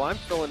that. So I'm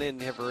filling in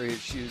for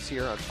his shoes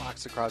here on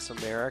Fox Across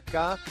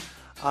America.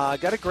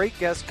 Got a great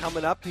guest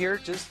coming up here.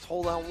 Just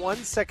hold on one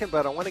second,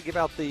 but I want to give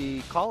out the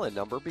call-in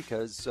number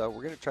because we're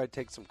going to try to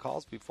take some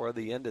calls before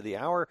the end of the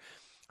hour.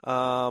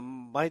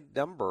 My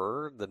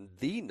number,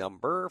 the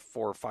number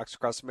for Fox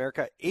Across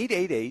America,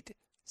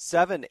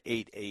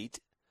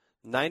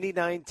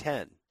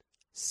 888-788-9910.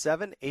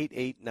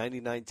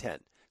 788-9910.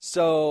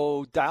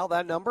 So dial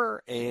that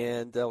number,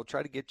 and we'll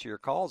try to get to your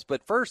calls.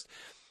 But first,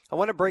 I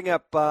want to bring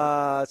up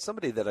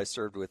somebody that I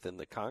served with in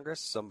the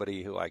Congress,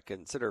 somebody who I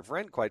consider a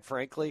friend, quite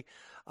frankly,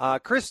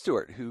 Chris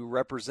Stewart, who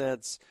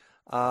represents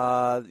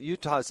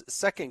Utah's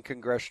 2nd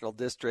Congressional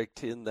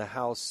District in the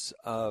House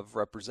of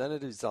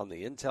Representatives on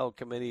the Intel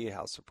Committee,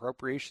 House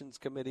Appropriations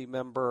Committee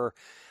member,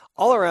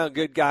 all-around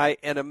good guy,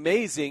 and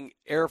amazing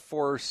Air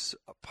Force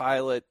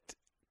pilot,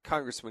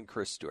 Congressman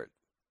Chris Stewart.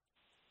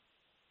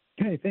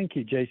 Hey, thank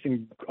you,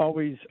 Jason.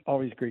 Always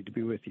great to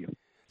be with you.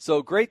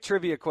 So, great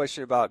trivia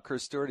question about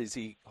Chris Stewart is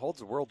he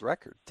holds a world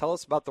record. Tell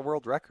us about the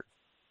world record.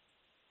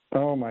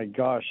 Oh, my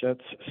gosh.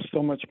 That's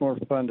so much more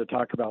fun to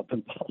talk about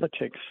than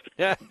politics.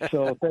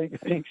 So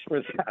thanks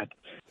for that.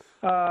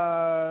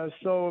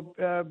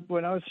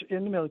 When I was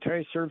in the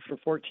military, I served for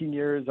 14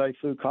 years. I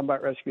flew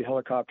combat rescue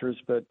helicopters,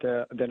 but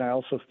then I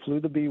also flew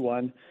the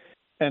B-1.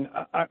 And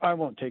I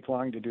won't take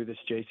long to do this,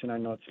 Jason. I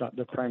know it's not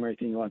the primary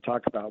thing you want to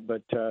talk about,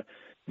 but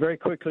very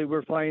quickly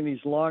we're flying these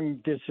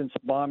long-distance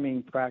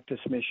bombing practice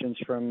missions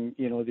from,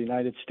 the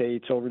United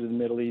States over to the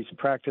Middle East,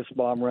 practice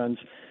bomb runs,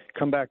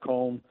 come back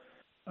home.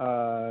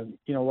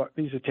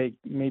 These would take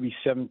maybe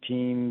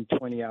 17,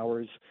 20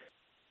 hours.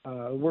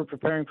 We're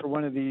preparing for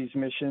one of these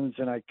missions,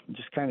 and I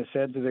just kind of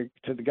said to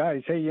the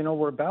guys, hey,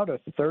 we're about a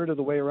third of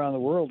the way around the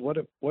world. What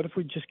if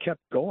we just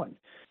kept going?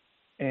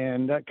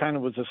 And that kind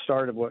of was the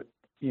start of what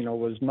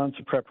was months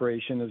of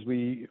preparation, as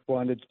we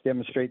wanted to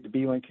demonstrate the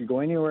B-1 could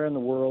go anywhere in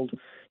the world,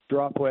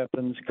 drop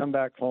weapons, come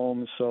back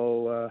home.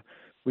 So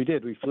we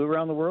did. We flew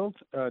around the world,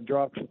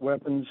 dropped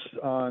weapons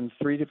on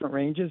 3 different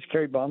ranges,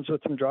 carried bombs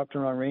with them, dropped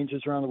them on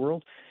ranges around the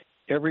world.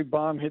 Every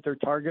bomb hit their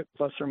target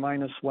plus or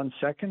minus 1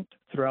 second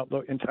throughout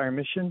the entire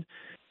mission.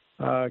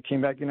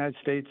 Came back to the United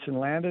States and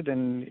landed,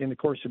 and in the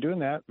course of doing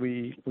that,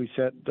 we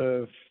set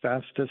the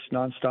fastest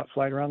nonstop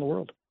flight around the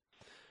world.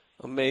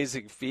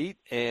 Amazing feat,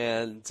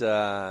 and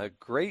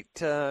great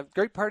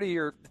part of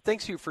your.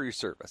 Thanks you for your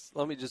service.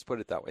 Let me just put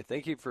it that way.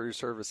 Thank you for your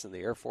service in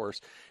the Air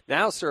Force.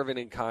 Now serving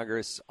in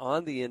Congress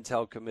on the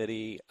Intel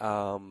Committee,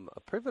 a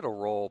pivotal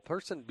role,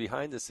 person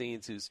behind the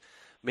scenes who's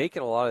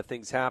making a lot of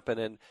things happen.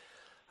 And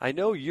I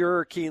know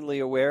you're keenly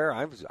aware.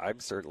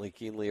 I'm certainly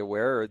keenly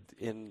aware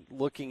in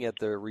looking at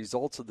the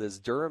results of this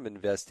Durham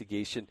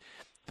investigation.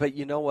 But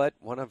you know what?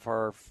 One of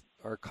our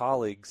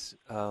colleagues.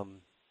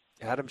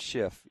 Adam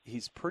Schiff,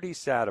 he's pretty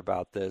sad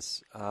about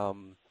this,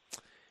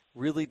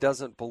 really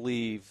doesn't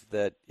believe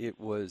that it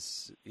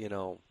was,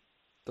 the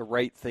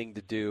right thing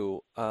to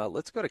do.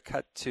 Let's go to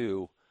cut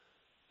 2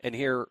 and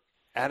hear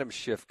Adam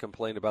Schiff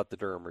complain about the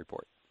Durham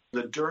report.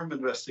 The Durham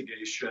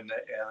investigation,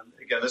 and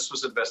again, this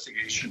was an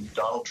investigation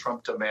Donald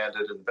Trump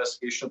demanded, an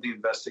investigation of the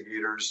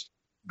investigators.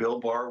 Bill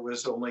Barr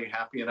was only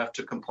happy enough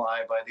to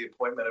comply by the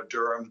appointment of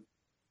Durham.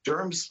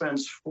 Durham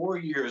spends 4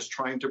 years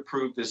trying to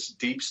prove this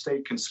deep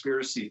state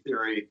conspiracy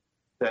theory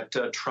that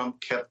Trump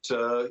kept,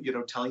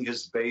 telling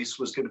his base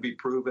was going to be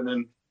proven,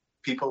 and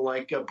people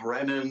like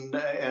Brennan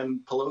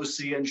and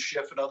Pelosi and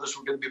Schiff and others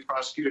were going to be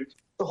prosecuted.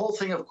 The whole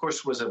thing, of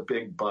course, was a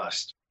big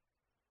bust.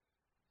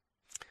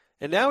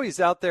 And now he's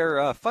out there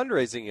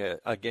fundraising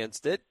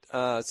against it,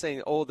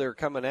 saying, oh, they're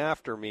coming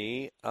after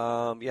me.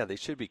 Yeah, they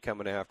should be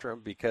coming after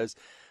him because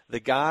the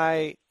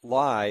guy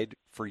lied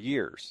for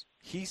years.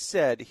 He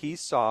said he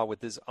saw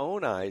with his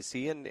own eyes,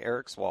 he and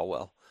Eric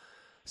Swalwell,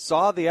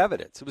 saw the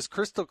evidence. It was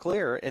crystal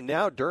clear, and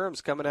now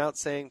Durham's coming out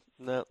saying,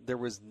 no, there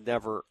was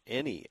never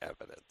any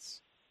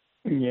evidence.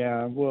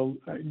 Yeah, well,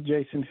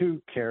 Jason,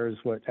 who cares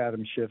what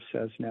Adam Schiff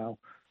says now?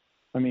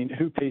 I mean,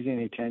 who pays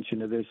any attention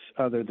to this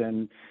other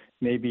than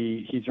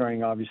maybe he's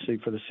running, obviously,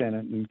 for the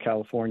Senate in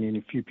California and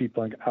a few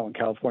people out in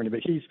California,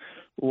 but he's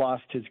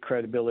lost his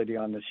credibility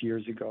on this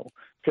years ago.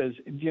 Because,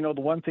 you know,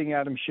 the one thing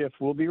Adam Schiff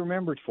will be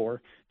remembered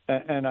for,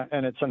 and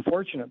it's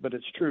unfortunate, but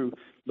it's true,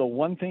 the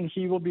one thing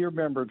he will be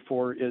remembered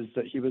for is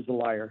that he was a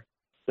liar,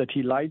 that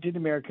he lied to the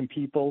American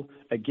people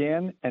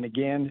again and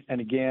again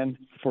and again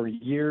for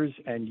years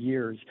and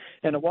years.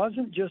 And it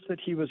wasn't just that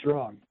he was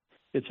wrong.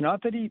 It's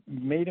not that he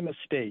made a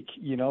mistake.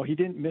 You know, he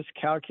didn't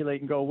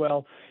miscalculate and go,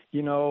 well,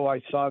 you know,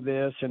 I saw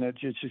this and it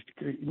just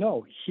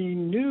no, he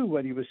knew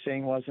what he was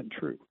saying wasn't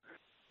true.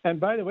 And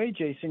by the way,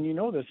 Jason, you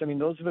know this. I mean,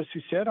 those of us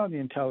who sat on the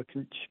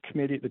Intelligence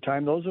Committee at the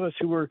time, those of us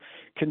who were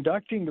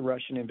conducting the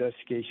Russian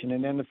investigation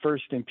and then the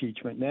first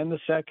impeachment and then the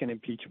second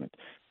impeachment,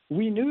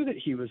 we knew that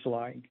he was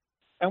lying.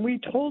 And we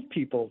told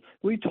people,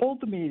 we told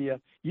the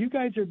media, you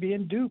guys are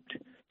being duped.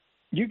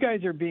 You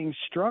guys are being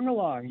strung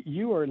along.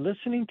 You are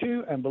listening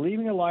to and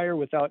believing a liar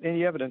without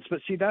any evidence. But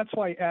see, that's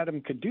why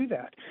Adam could do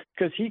that,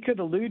 because he could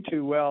allude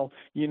to, well,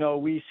 you know,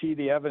 we see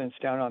the evidence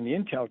down on the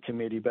Intel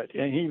Committee.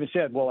 And he even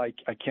said, well, I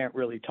can't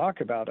really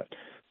talk about it.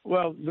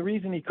 Well, the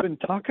reason he couldn't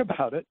talk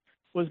about it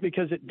was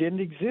because it didn't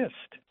exist.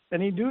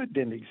 And he knew it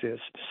didn't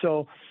exist.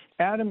 So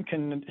Adam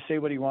can say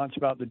what he wants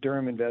about the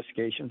Durham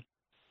investigation.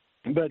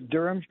 But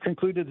Durham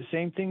concluded the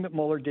same thing that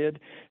Mueller did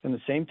and the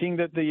same thing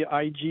that the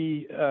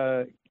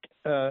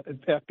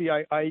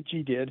FBI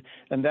IG did,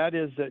 and that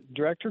is that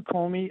Director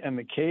Comey and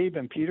McCabe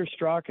and Peter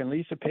Strzok and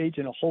Lisa Page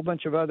and a whole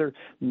bunch of other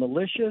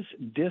malicious,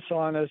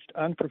 dishonest,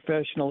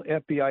 unprofessional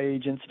FBI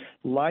agents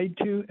lied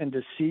to and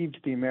deceived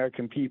the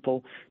American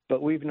people.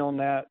 But we've known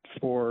that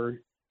for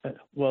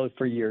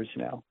years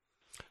now.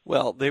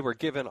 Well, they were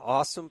given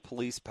awesome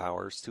police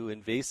powers to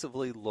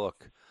invasively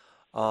look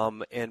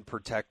and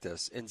protect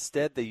us.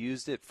 Instead, they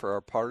used it for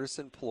a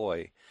partisan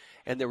ploy,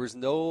 and there was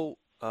no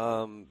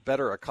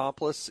better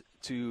accomplice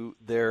to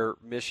their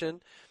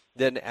mission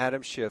than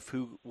Adam Schiff,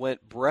 who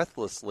went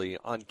breathlessly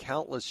on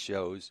countless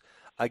shows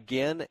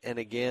again and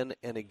again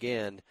and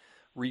again,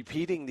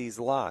 repeating these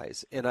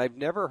lies. And I've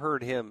never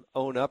heard him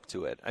own up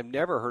to it. I've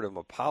never heard him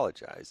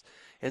apologize.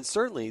 And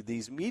certainly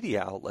these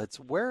media outlets,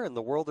 where in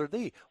the world are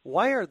they?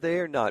 Why are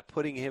they not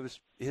putting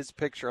his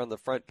picture on the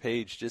front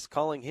page, just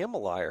calling him a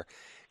liar,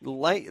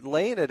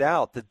 laying it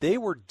out that they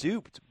were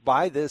duped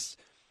by this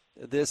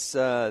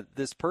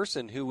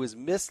person who was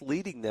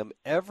misleading them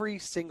every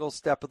single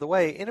step of the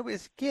way. And it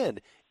was, again,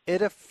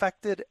 it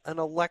affected an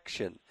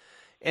election.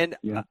 And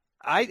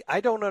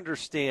I don't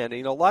understand.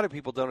 You know, a lot of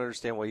people don't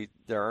understand why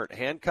there aren't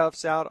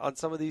handcuffs out on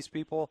some of these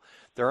people.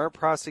 There aren't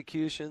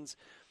prosecutions.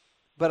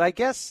 But I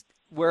guess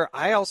where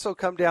I also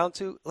come down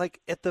to, like,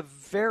 at the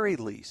very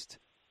least,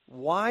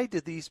 why do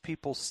these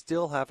people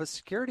still have a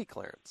security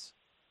clearance?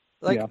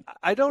 Like,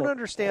 I don't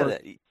understand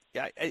that.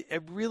 I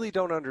really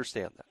don't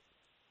understand that.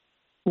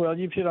 Well,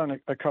 you've hit on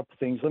a couple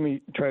things. Let me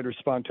try to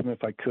respond to them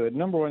if I could.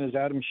 Number one is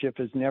Adam Schiff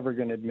is never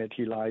going to admit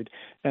he lied.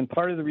 And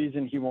part of the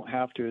reason he won't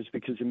have to is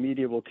because the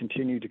media will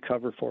continue to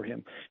cover for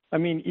him. I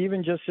mean,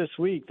 even just this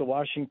week, the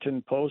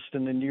Washington Post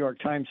and the New York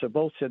Times have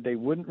both said they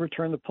wouldn't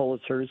return the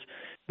Pulitzers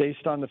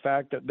based on the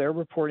fact that their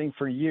reporting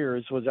for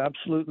years was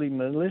absolutely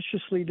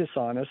maliciously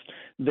dishonest.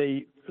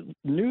 They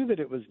knew that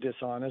it was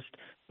dishonest,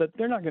 but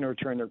they're not going to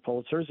return their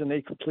Pulitzers, and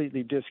they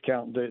completely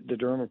discount the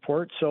Durham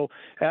report. So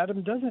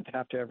Adam doesn't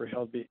have to ever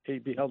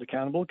be held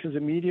accountable because the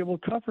media will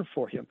cover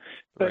for him.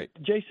 But, right.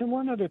 Jason,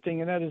 one other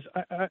thing, and that is,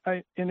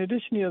 I in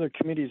addition to the other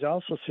committees, I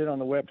also sit on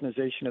the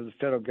weaponization of the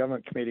federal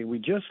government committee. We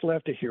just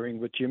left a hearing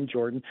with Jim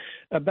Jordan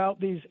about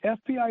these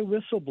FBI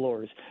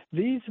whistleblowers.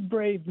 These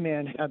brave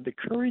men had the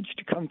courage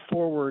to come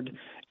forward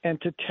and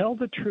to tell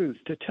the truth,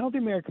 to tell the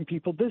American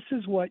people, this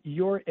is what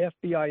your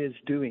FBI is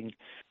doing.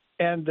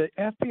 And the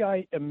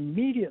FBI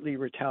immediately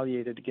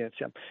retaliated against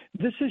them.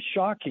 This is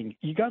shocking.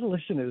 You got to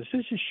listen to this.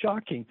 This is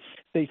shocking.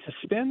 They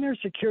suspend their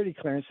security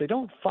clearance. They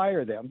don't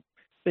fire them.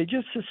 They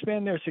just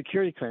suspend their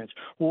security clearance.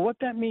 Well, what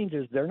that means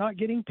is they're not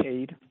getting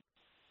paid,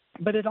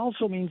 but it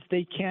also means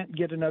they can't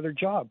get another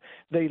job.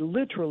 They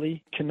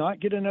literally cannot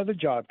get another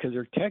job because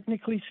they're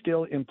technically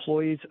still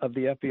employees of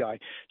the FBI.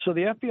 So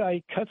the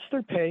FBI cuts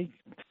their pay,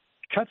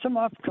 cuts them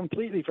off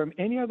completely from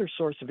any other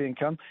source of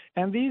income.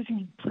 And these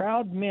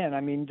proud men,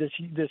 I mean,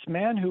 this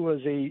man who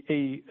was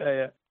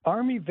a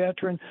Army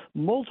veteran,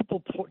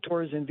 multiple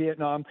tours in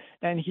Vietnam,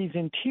 and he's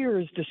in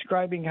tears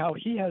describing how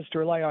he has to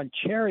rely on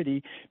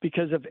charity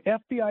because of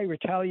FBI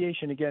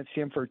retaliation against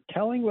him for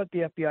telling what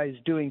the FBI is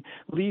doing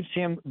leaves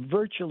him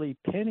virtually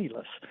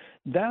penniless.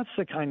 That's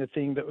the kind of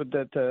thing that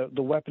the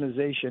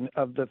weaponization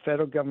of the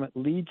federal government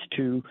leads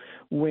to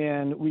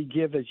when we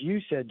give, as you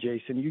said,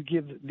 Jason, you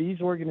give these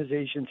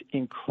organizations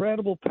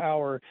incredible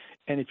power,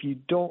 and if you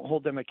don't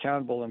hold them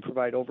accountable and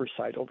provide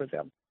oversight over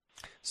them.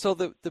 So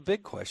the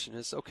big question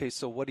is, okay,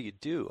 so what do you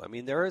do? I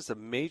mean, there is a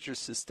major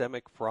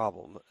systemic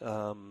problem,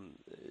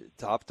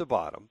 top to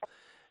bottom,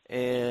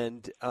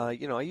 And, I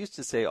used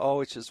to say, oh,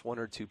 it's just one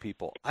or two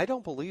people. I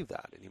don't believe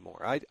that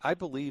anymore. I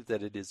believe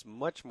that it is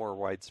much more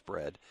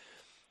widespread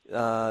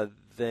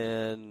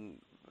than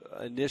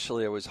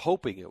initially I was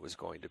hoping it was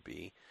going to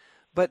be.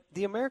 But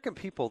the American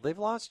people, they've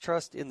lost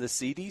trust in the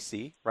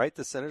CDC, right?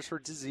 The Centers for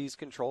Disease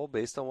Control,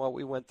 based on what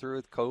we went through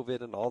with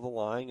COVID and all the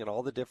lying and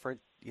all the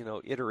different,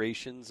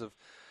 iterations of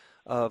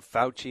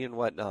Fauci and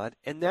whatnot.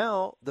 And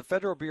now the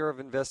Federal Bureau of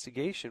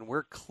Investigation,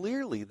 where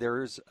clearly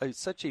there's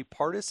such a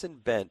partisan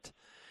bent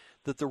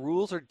that the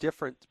rules are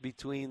different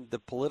between the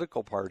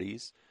political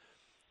parties.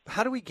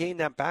 How do we gain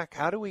that back?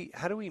 How do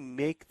we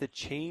make the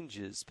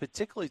changes,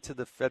 particularly to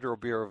the Federal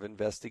Bureau of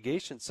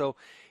Investigation, so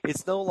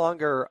it's no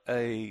longer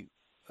a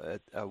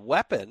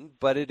weapon,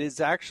 but it is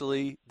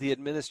actually the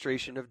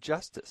administration of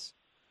justice?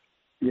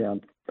 Yeah.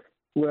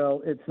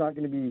 Well, it's not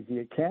going to be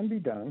easy. It can be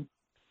done.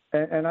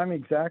 And I'm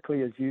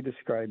exactly as you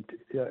described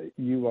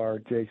you are,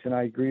 Jason.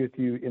 I agree with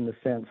you in the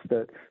sense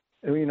that,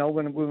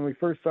 when we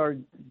first saw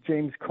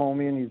James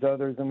Comey and these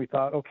others, and we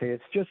thought, okay,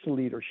 it's just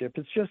leadership.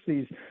 It's just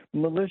these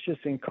malicious,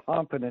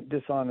 incompetent,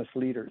 dishonest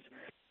leaders.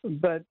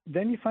 But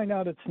then you find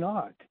out it's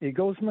not. It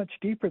goes much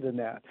deeper than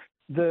that.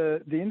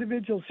 The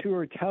individuals who are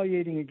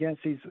retaliating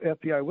against these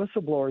FBI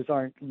whistleblowers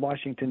aren't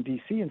Washington,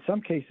 D.C. In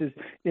some cases,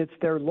 it's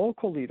their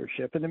local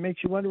leadership. And it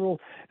makes you wonder, well,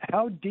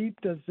 how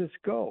deep does this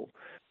go?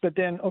 But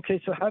then,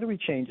 okay, so how do we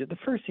change it? The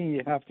first thing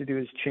you have to do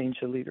is change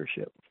the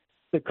leadership.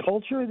 The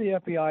culture of the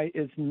FBI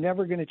is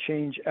never going to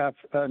change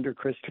under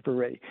Christopher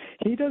Wray.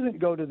 He doesn't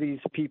go to these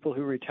people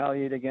who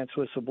retaliate against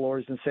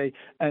whistleblowers and say,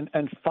 and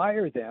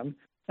fire them,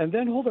 and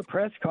then hold a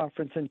press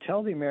conference and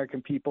tell the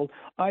American people,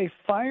 I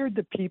fired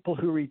the people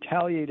who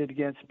retaliated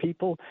against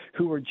people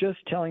who were just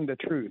telling the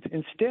truth.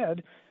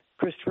 Instead,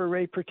 Christopher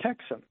Wray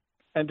protects them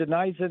and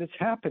denies that it's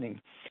happening.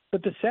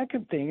 But the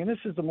second thing, and this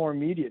is the more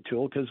immediate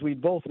tool, because we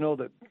both know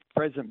that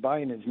President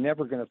Biden is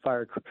never going to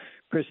fire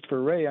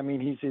Christopher Wray. I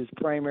mean, he's his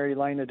primary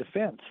line of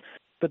defense.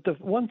 But the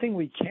one thing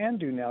we can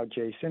do now,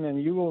 Jason,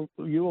 and you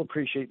will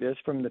appreciate this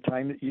from the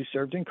time that you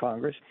served in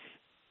Congress,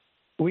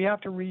 we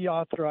have to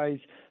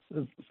reauthorize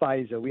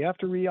FISA. We have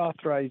to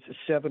reauthorize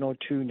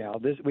 702 now.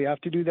 We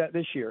have to do that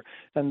this year.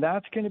 And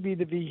that's going to be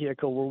the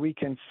vehicle where we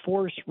can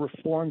force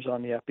reforms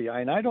on the FBI.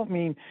 And I don't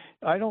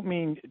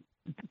mean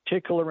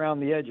tickle around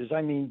the edges.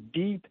 I mean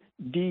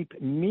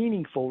deep,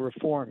 meaningful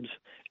reforms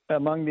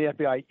among the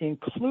FBI,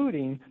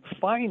 including,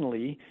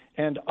 finally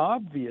and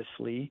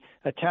obviously,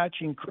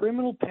 attaching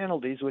criminal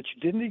penalties, which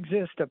didn't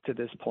exist up to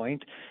this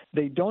point.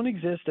 They don't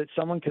exist that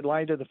someone could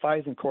lie to the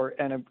FISA court,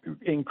 and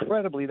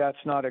incredibly, that's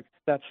not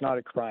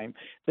a crime.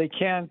 They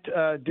can't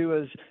do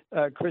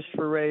as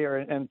Christopher Wray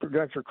and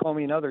Director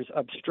Comey and others,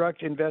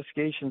 obstruct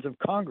investigations of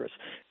Congress.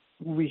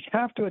 We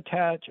have to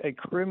attach a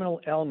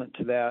criminal element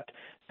to that,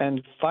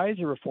 and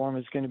FISA reform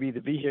is going to be the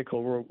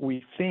vehicle where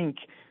we think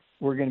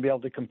we're going to be able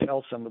to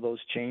compel some of those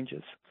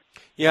changes.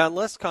 Yeah,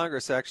 unless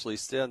Congress actually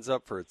stands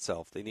up for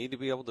itself. They need to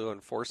be able to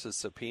enforce a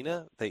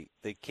subpoena. They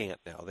can't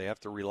now. They have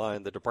to rely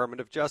on the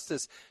Department of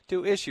Justice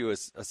to issue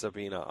a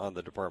subpoena on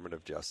the Department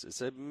of Justice.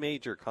 A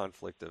major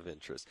conflict of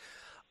interest.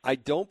 I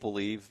don't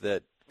believe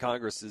that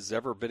Congress has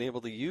ever been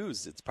able to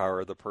use its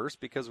power of the purse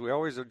because we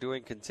always are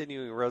doing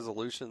continuing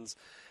resolutions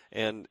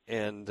and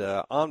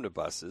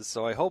omnibuses.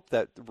 So I hope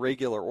that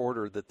regular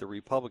order that the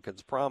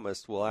Republicans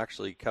promised will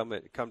actually come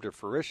to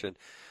fruition.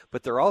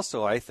 But there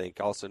also, I think,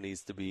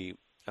 needs to be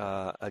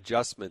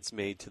adjustments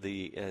made to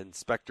the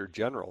Inspector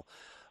General.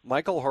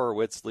 Michael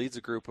Horowitz leads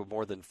a group of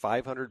more than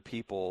 500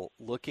 people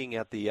looking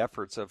at the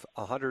efforts of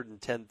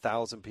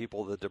 110,000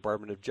 people at the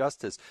Department of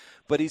Justice,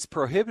 but he's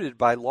prohibited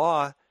by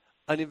law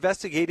on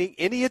investigating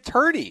any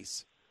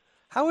attorneys.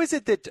 How is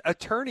it that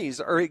attorneys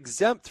are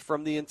exempt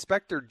from the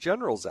Inspector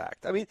General's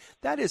Act? I mean,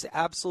 that is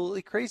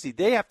absolutely crazy.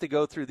 They have to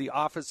go through the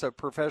Office of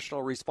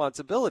Professional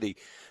Responsibility.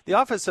 The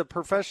Office of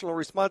Professional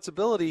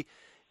Responsibility,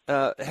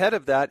 head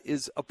of that,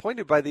 is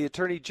appointed by the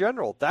Attorney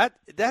General. That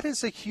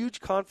is a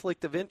huge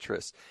conflict of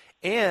interest.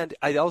 And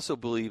I also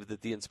believe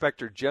that the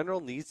Inspector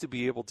General needs to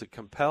be able to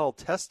compel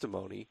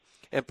testimony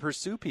and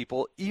pursue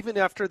people even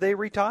after they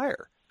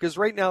retire. Because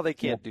right now they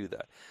can't do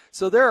that.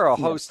 So there are a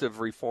host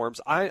of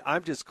reforms.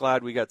 I'm just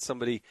glad we got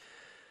somebody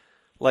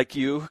like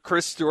you,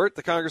 Chris Stewart,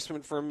 the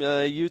congressman from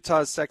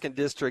Utah's 2nd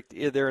District,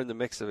 there in the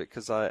mix of it.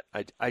 Because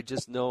I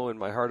just know in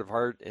my heart of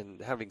heart,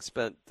 and having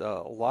spent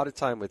a lot of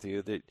time with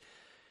you, that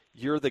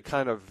you're the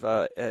kind of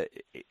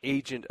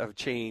agent of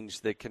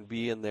change that can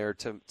be in there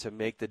to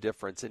make the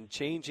difference. And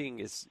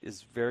changing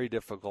is very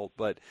difficult,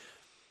 but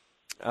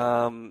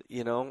I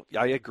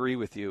agree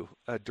with you.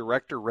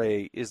 Director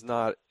Wray is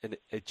not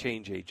a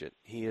change agent.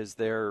 He is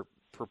there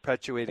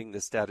perpetuating the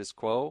status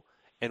quo,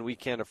 and we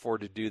can't afford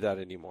to do that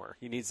anymore.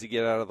 He needs to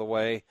get out of the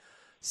way.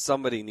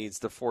 Somebody needs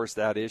to force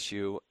that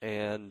issue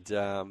and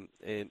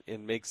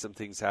make some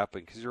things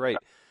happen. Because you're right,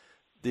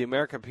 the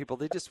American people,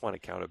 they just want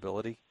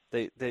accountability.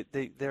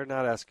 They're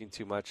not asking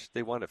too much.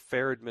 They want a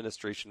fair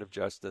administration of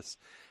justice,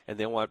 and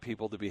they want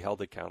people to be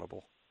held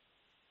accountable.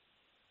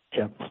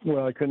 Yeah,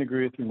 well, I couldn't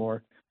agree with you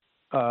more.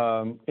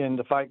 and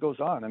the fight goes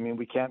on. I mean,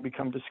 we can't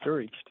become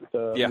discouraged.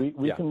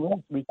 We can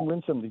win. We can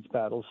win some of these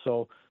battles.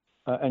 So,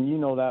 and you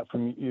know that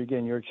from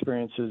your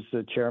experience as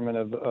the chairman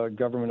of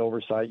government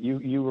oversight.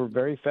 You were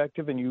very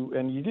effective, and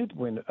you did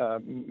win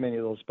many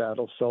of those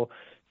battles. So,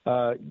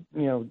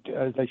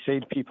 as I say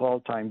to people all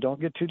the time,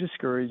 don't get too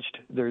discouraged.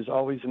 There's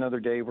always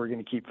another day. We're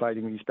going to keep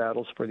fighting these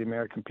battles for the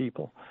American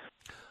people.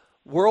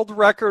 World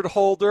record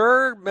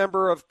holder,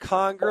 member of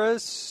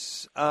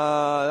Congress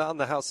on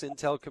the House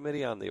Intel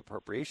Committee, on the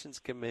Appropriations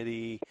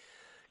Committee,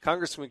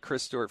 Congressman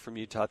Chris Stewart from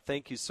Utah.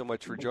 Thank you so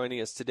much for joining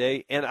us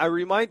today. And I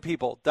remind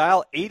people,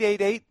 dial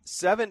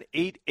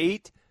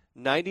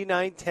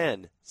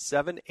 888-788-9910,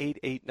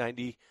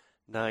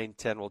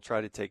 788-9910. We'll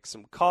try to take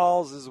some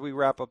calls as we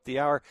wrap up the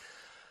hour.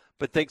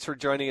 But thanks for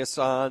joining us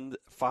on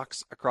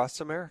Fox Across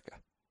America.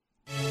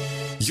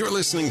 You're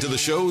listening to the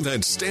show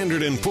that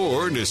Standard &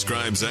 Poor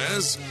describes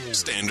as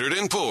Standard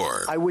 &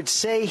 Poor. I would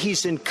say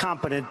he's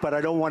incompetent, but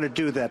I don't want to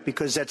do that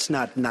because that's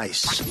not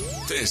nice.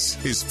 This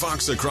is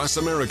Fox Across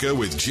America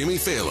with Jimmy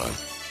Fallon.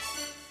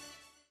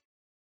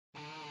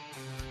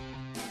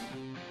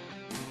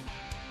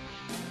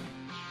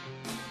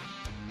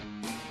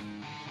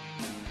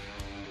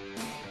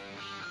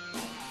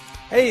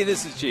 Hey,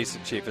 this is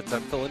Jason Chaffetz.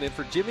 I'm filling in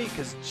for Jimmy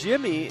because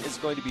Jimmy is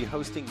going to be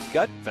hosting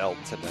Gutfeld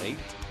tonight,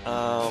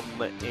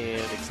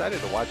 and excited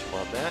to watch him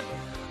on that.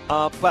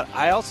 But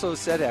I also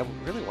said I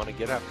really want to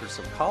get after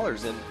some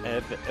callers, and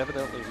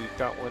evidently we've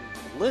got one,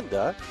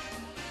 Linda,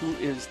 who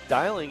is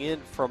dialing in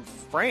from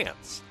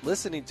France,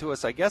 listening to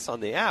us, I guess, on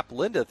the app.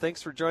 Linda,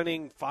 thanks for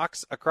joining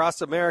Fox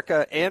Across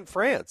America and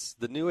France,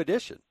 the new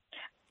edition.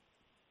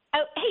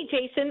 Oh, hey,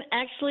 Jason.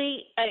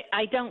 Actually,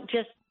 I don't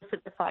just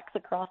listen to Fox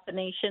Across the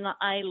Nation.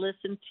 I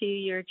listen to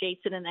your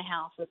Jason in the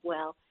House as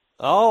well.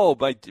 Oh,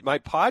 my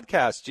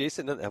podcast,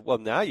 Jason. Well,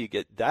 now you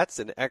get, that's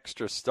an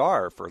extra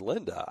star for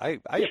Linda.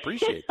 I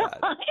appreciate that.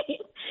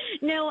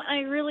 No, I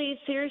really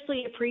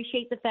seriously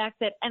appreciate the fact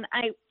that, and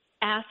I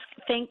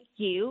thank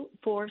you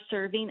for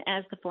serving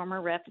as the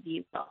former rep of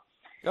Utah.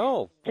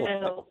 Oh,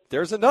 well,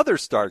 there's another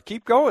star.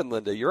 Keep going,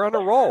 Linda. You're on a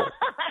roll.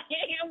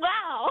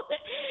 Wow.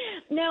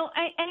 No,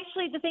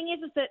 the thing is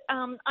that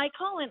I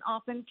call in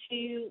often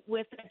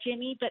with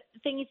Jimmy, but the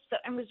thing is that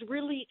I was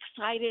really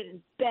excited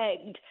and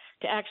begged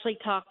to actually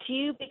talk to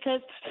you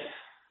because,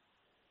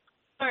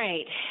 all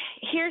right,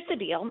 here's the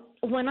deal.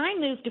 When I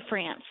moved to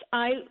France,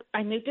 I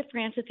moved to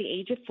France at the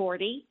age of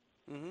 40,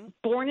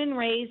 born and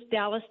raised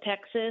Dallas,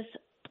 Texas,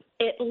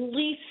 at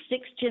least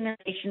 6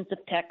 generations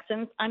of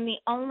Texans. I'm the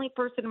only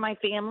person in my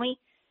family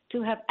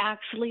to have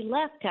actually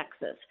left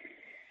Texas.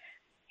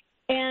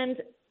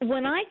 And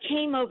when I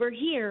came over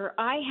here,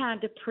 I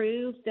had to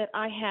prove that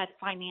I had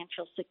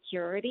financial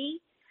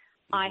security.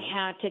 I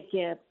had to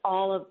give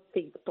all of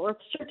the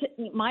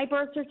my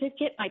birth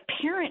certificate, my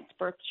parents'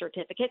 birth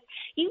certificate.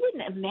 You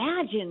wouldn't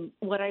imagine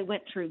what I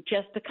went through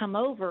just to come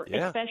over,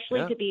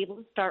 especially to be able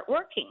to start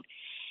working.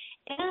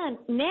 And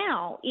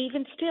now,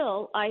 even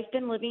still, I've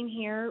been living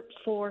here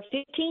for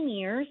 15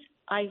 years.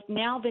 I've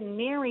now been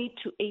married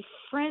to a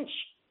French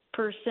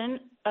person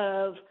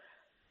of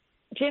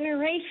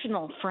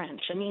generational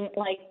French. I mean,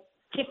 like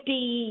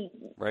 50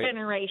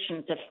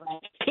 generations of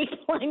French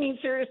people. I mean,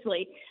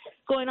 seriously,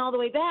 going all the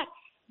way back.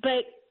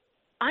 But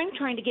I'm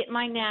trying to get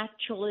my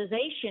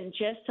naturalization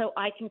just so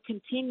I can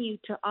continue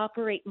to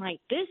operate my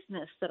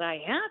business that I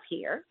have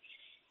here.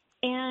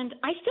 And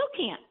I still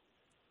can't.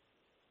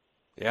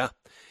 Yeah.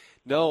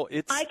 No,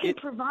 I can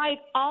provide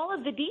all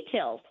of the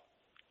details.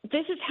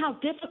 This is how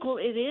difficult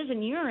it is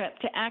in Europe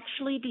to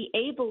actually be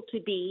able to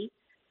be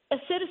a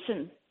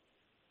citizen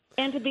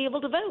and to be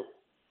able to vote.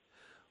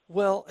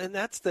 Well, and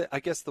that's I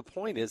guess the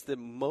point is that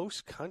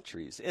most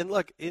countries, and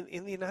look,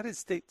 in the United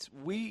States,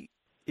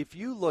 if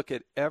you look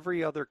at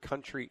every other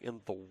country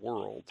in the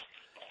world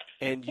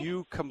and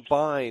you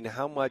combine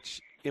how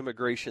much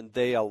immigration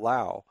they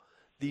allow,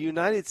 the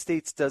United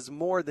States does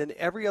more than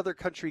every other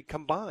country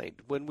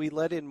combined when we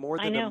let in more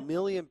than 1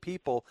 million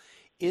people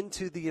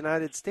into the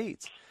United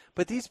States.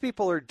 But these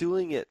people are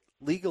doing it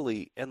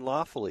legally and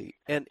lawfully.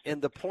 And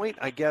the point,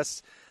 I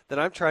guess, that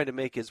I'm trying to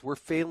make is we're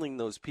failing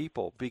those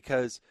people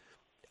because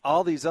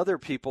all these other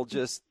people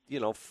just,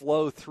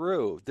 flow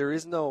through. There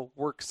is no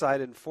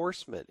worksite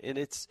enforcement. And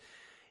it's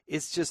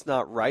just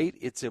not right.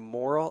 It's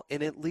immoral.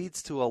 And it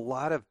leads to a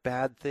lot of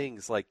bad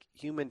things like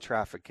human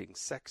trafficking,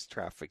 sex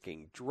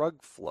trafficking,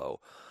 drug flow.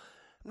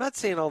 I'm not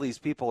saying all these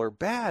people are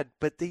bad,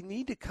 but they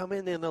need to come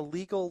in a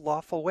legal,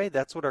 lawful way.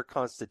 That's what our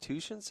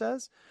Constitution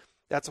says.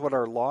 That's what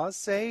our laws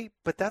say.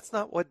 But that's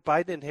not what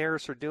Biden and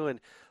Harris are doing.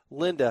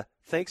 Linda,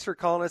 thanks for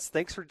calling us.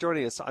 Thanks for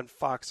joining us on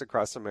Fox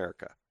Across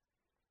America.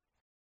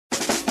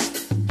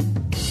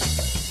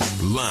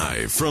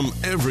 Live from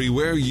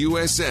everywhere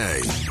USA,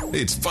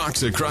 it's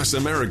Fox Across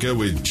America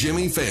with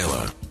Jimmy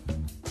Fallon.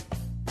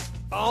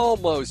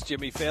 Almost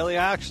Jimmy Fallon.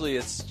 Actually,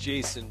 it's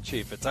Jason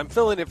Chaffetz. I'm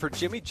filling in for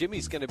Jimmy.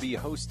 Jimmy's going to be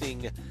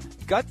hosting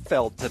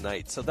Gutfeld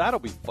tonight, so that'll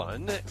be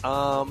fun.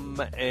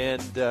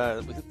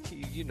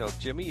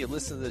 Jimmy, you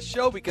listen to the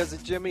show because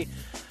of Jimmy.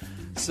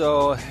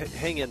 So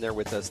hang in there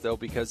with us, though,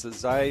 because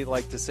as I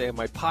like to say in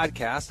my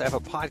podcast, I have a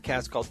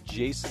podcast called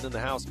Jason in the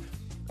House.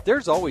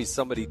 There's always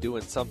somebody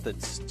doing something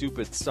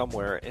stupid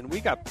somewhere, and we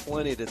got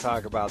plenty to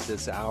talk about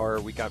this hour.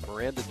 We got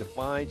Miranda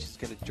Devine. She's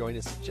going to join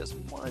us in just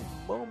one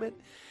moment,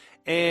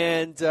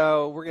 and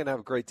we're going to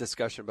have a great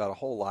discussion about a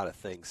whole lot of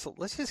things. So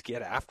let's just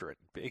get after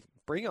it.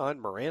 Bring on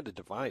Miranda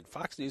Devine,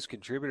 Fox News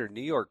contributor,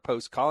 New York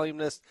Post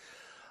columnist.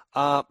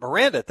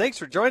 Miranda, thanks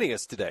for joining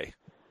us today.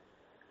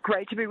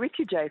 Great to be with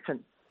you,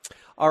 Jason.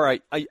 All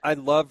right. I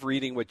love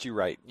reading what you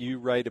write. You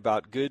write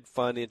about good,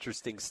 fun,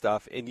 interesting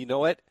stuff. And you know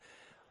what?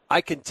 I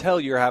can tell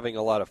you're having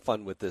a lot of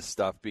fun with this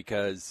stuff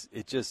because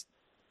it just,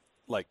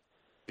 like,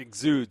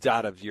 exudes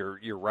out of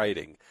your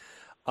writing.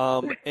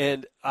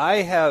 And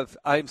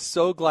I'm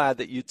so glad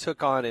that you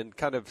took on and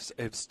kind of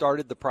have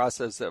started the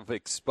process of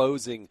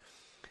exposing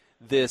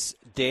this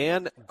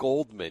Dan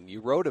Goldman.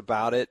 You wrote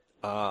about it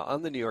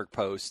on the New York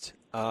Post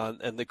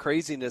and the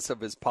craziness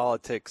of his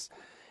politics.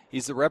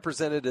 He's a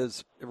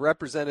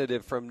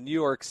representative from New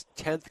York's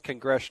 10th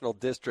congressional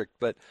district.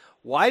 But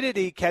why did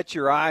he catch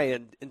your eye?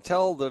 And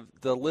tell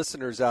the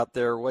listeners out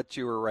there what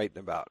you were writing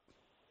about.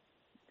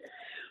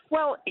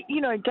 Well, you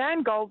know,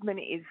 Dan Goldman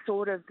is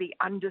sort of the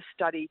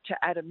understudy to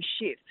Adam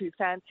Schiff, who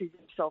fancies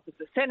himself as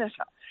a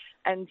senator.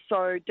 And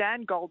so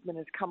Dan Goldman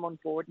has come on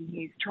board and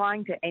he's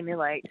trying to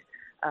emulate,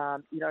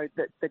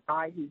 the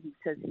guy who he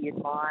says he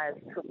admires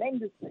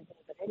tremendously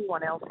more than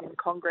anyone else in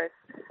Congress,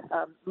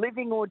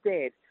 living or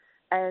dead.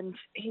 And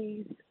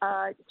he's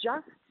I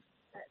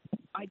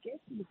guess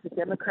he's the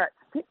Democrats'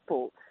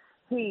 pitbull.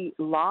 He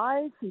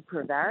lies, he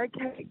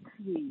prevaricates,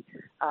 he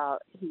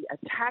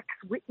attacks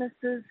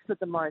witnesses for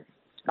the most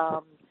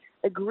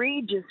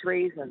egregious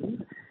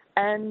reasons.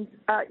 And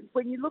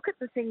when you look at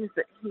the things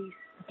that he's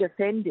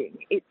defending,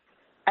 it's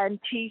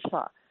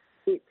Antifa,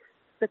 it's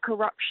the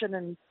corruption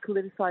and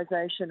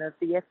politicization of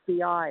the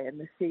FBI and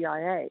the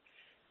CIA.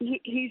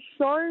 He's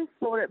so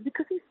sort of,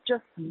 because he's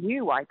just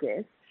new, I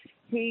guess,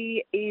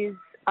 he is,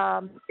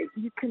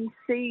 you can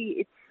see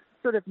it's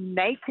sort of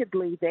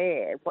nakedly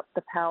there what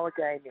the power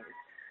game is.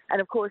 And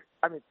of course,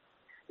 I mean,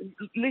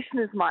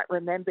 listeners might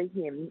remember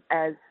him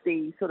as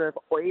the sort of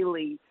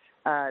oily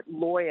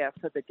lawyer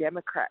for the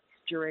Democrats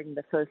during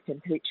the first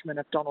impeachment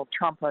of Donald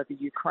Trump over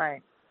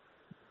Ukraine.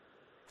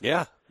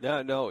 Yeah,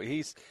 no,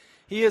 he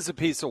is a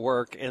piece of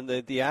work, and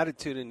the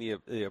attitude and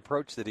the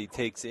approach that he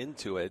takes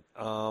into it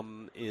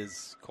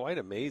is quite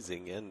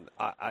amazing. And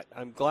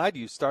I'm glad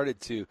you started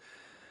to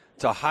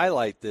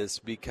highlight this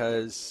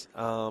because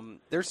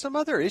there's some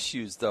other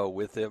issues, though,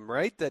 with him,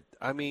 right, that,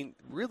 I mean,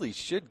 really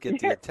should get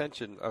the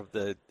attention of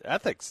the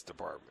ethics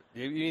department.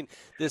 I mean,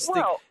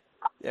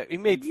 he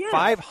made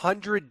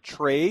 500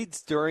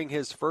 trades during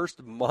his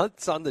first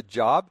months on the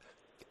job.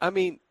 I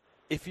mean,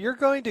 if you're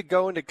going to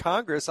go into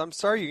Congress, I'm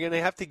sorry, you're going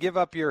to have to give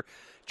up your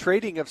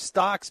trading of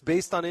stocks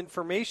based on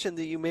information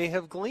that you may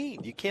have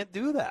gleaned. You can't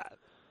do that.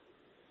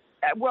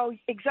 Well,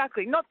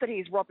 exactly. Not that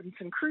he's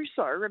Robinson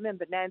Crusoe.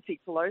 Remember,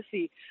 Nancy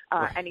Pelosi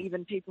and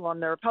even people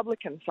on the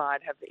Republican side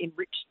have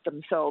enriched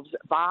themselves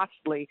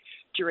vastly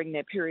during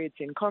their periods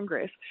in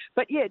Congress.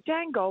 But yeah,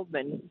 Dan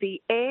Goldman,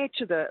 the heir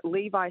to the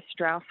Levi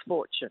Strauss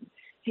fortune,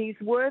 he's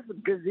worth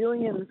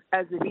gazillions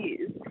as it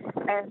is,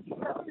 and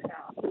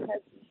somehow he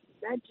has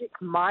this magic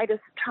Midas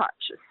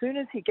touch as soon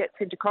as he gets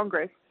into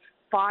Congress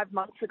 4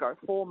 months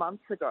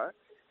ago,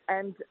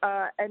 and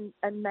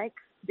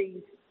makes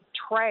these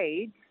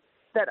trades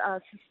that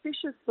are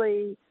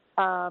suspiciously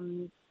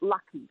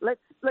lucky. Let's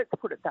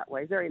put it that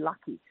way, very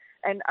lucky.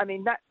 And I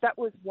mean that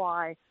was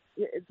why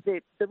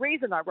the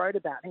reason I wrote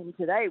about him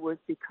today was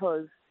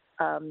because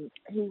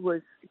he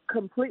was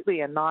completely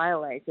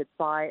annihilated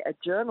by a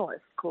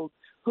journalist called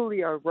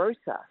Julio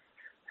Rosas,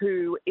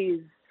 who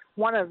is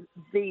one of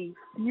the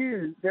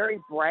few very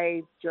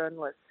brave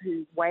journalists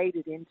who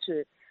waded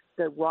into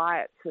the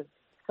riots of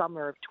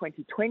summer of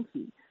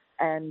 2020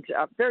 and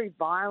very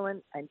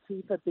violent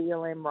Antifa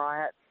BLM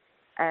riots.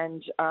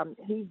 And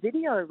he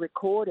video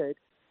recorded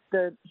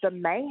the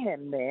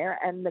mayhem there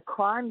and the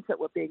crimes that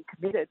were being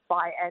committed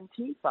by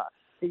Antifa.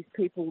 These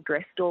people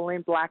dressed all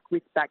in black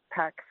with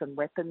backpacks and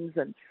weapons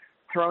and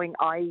throwing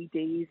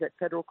IEDs at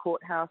federal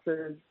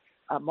courthouses,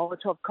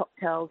 Molotov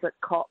cocktails at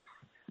cops,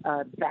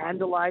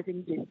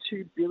 vandalizing, did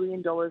 $2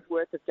 billion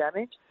worth of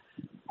damage.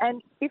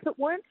 And if it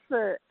weren't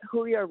for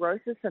Julio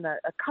Rosas and a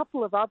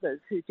couple of others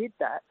who did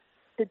that,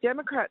 the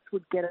Democrats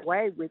would get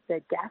away with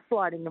their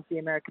gaslighting of the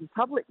American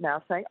public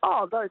now, saying,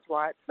 oh, those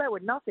riots, they were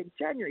nothing.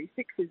 January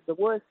 6th is the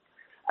worst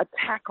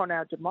attack on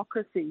our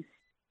democracy.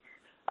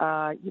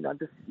 I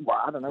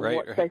don't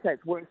know they say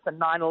it's worse than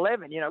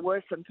 9/11,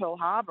 worse than Pearl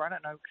Harbor. I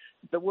don't know,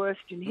 the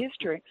worst in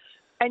history.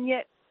 And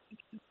yet,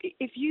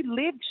 if you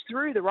lived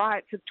through the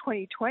riots of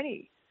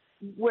 2020,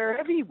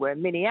 wherever you were,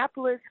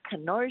 Minneapolis,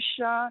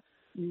 Kenosha,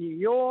 New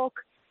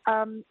York,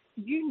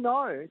 you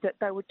know that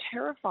they were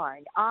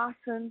terrifying.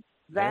 Arson,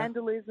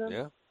 vandalism.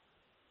 Yeah.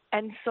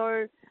 And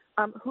so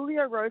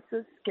Julio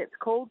Rosas gets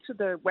called to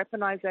the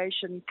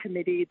weaponization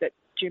committee that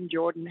Jim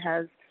Jordan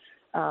has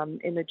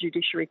in the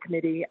Judiciary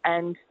Committee,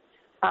 and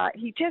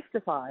he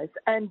testifies,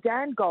 and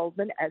Dan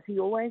Goldman, as he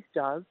always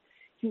does,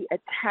 he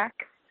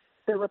attacks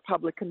the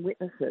Republican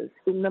witnesses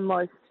in the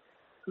most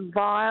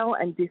vile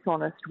and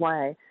dishonest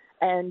way.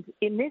 And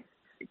in this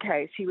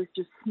case, he was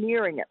just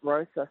sneering at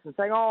Rosas and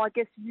saying, "Oh, I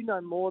guess you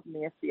know more than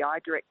the FBI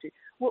director.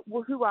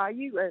 Well, who are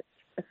you?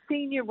 A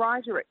senior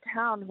writer at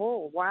Town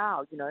Hall?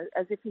 Wow,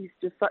 as if he's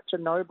just such a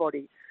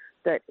nobody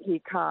that he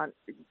can't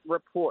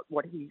report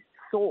what he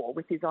saw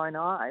with his own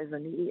eyes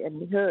and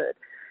he heard."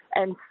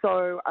 And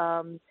so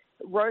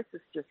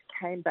Rosas just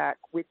came back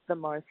with the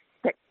most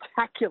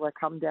spectacular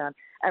come down.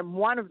 And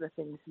one of the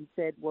things he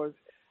said was,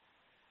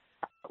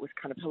 it was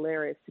kind of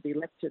hilarious to be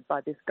lectured by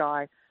this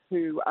guy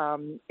who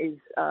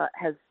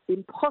has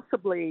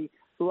impossibly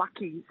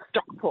lucky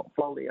stock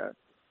portfolio.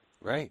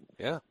 Right.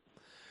 Yeah.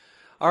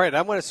 All right.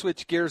 I want to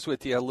switch gears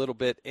with you a little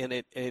bit, and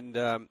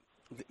I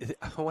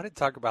want to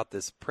talk about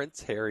this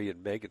Prince Harry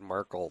and Meghan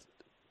Markle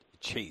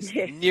chase,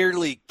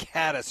 nearly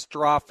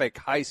catastrophic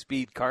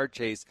high-speed car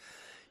chase.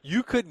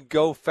 You couldn't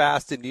go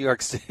fast in New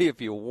York City if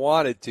you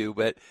wanted to,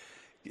 but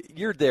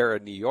you're there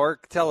in New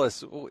York. Tell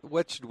us,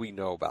 what should we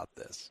know about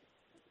this?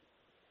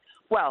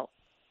 Well,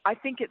 I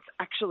think it's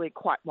actually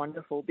quite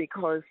wonderful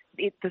because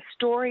the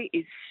story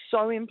is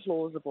so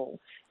implausible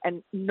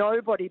and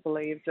nobody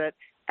believes it,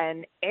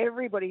 and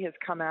everybody has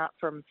come out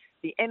from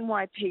the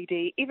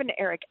NYPD. Even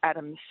Eric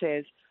Adams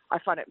says, "I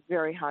find it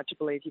very hard to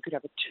believe you could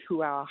have a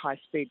 2-hour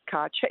high-speed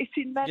car chase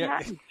in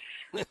Manhattan."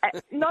 Yeah.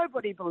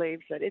 Nobody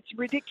believes it. It's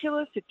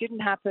ridiculous. It didn't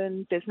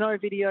happen. There's no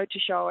video to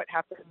show it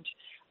happened.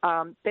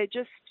 They're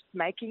just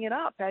making it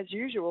up as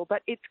usual,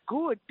 but it's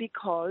good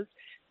because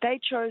they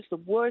chose the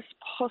worst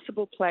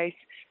possible place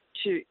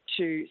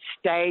to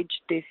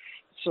stage this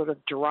sort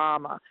of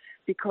drama,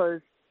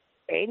 because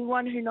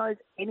anyone who knows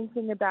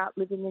anything about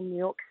living in New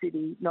York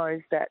City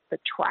knows that the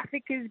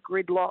traffic is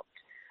gridlocked,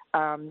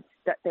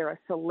 that there are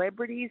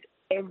celebrities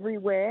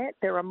everywhere.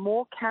 There are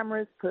more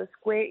cameras per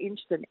square inch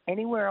than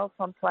anywhere else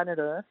on planet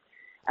Earth.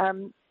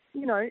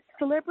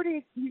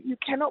 Celebrities, you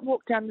cannot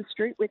walk down the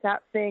street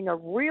without seeing a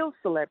real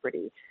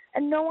celebrity,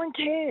 and no one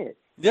cares.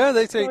 Yeah,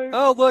 they say,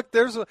 "Oh, look,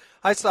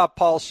 I saw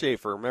Paul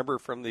Schaefer, remember,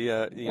 from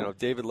the,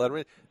 David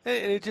Letterman?"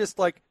 And it just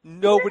like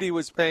nobody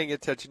was paying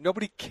attention.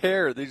 Nobody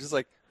cared. They just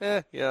like,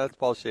 yeah, that's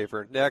Paul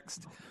Schaefer.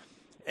 Next.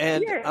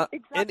 And,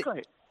 exactly.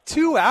 And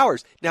 2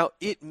 hours. Now,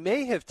 it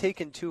may have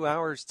taken 2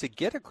 hours to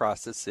get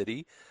across the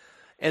city,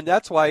 and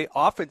that's why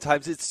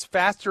oftentimes it's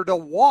faster to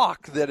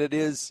walk than it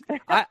is.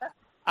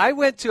 I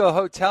went to a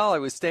hotel. I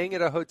was staying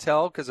at a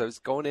hotel because I was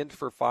going in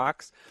for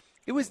Fox.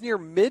 It was near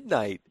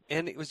midnight,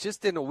 and it was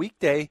just in a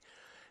weekday.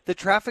 The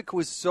traffic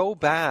was so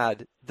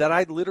bad that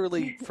I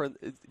literally,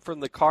 from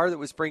the car that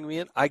was bringing me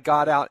in, I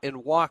got out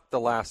and walked the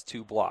last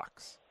 2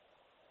 blocks.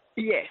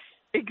 Yes,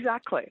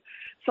 exactly.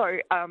 So,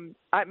 I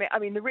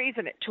mean, the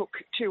reason it took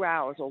 2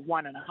 hours or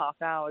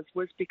 1.5 hours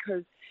was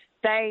because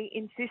they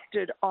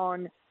insisted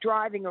on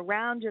driving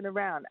around and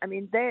around. I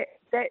mean, they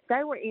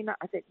were in,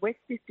 I think, West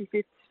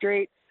 55th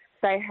Street.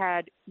 They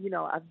had,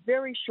 a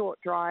very short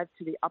drive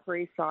to the Upper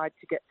East Side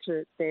to get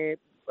to their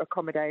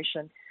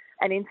accommodation.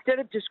 And instead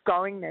of just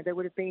going there, they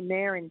would have been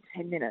there in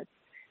 10 minutes.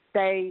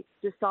 They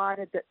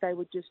decided that they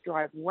would just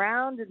drive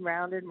round and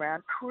round and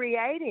round,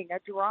 creating a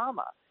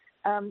drama.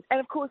 And,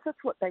 of course,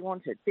 that's what they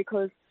wanted,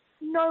 because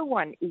no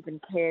one even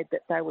cared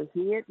that they were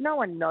here. No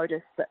one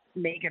noticed that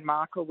Meghan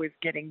Markle was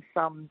getting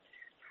some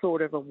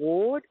sort of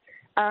award.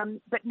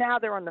 But now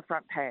they're on the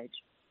front page.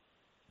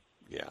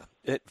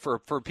 Yeah,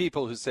 for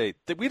people who say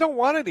that we don't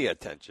want any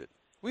attention.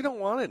 We don't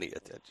want any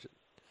attention.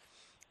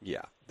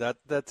 Yeah,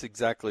 that's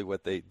exactly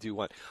what they do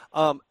want.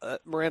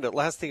 Miranda,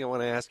 last thing I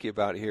want to ask you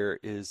about here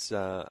is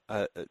now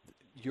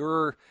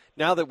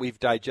that we've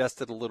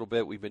digested a little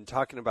bit, we've been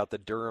talking about the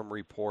Durham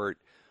report.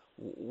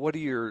 What are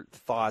your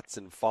thoughts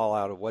and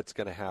fallout of what's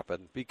going to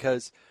happen?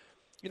 Because,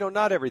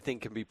 not everything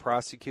can be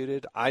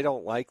prosecuted. I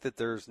don't like that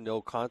there's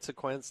no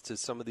consequence to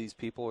some of these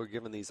people who are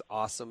given these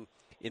awesome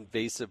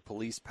invasive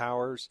police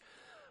powers.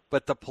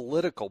 But the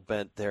political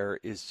bent there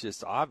is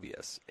just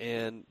obvious.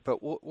 But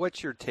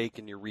what's your take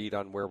and your read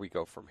on where we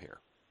go from here?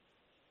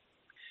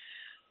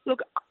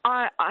 Look,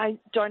 I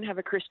don't have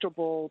a crystal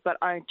ball, but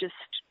I just,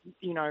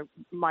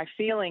 my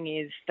feeling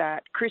is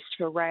that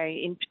Christopher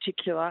Wray in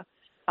particular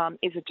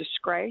is a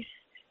disgrace.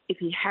 If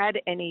he had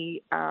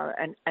any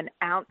an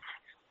ounce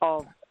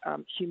of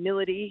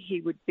humility, he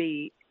would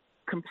be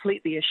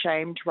completely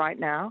ashamed right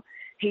now.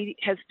 He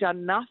has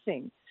done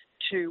nothing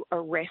to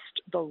arrest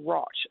the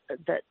rot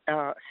that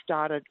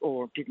started,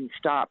 or didn't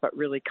start, but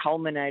really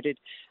culminated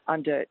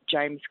under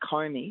James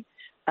Comey.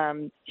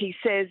 He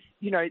says,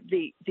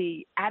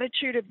 the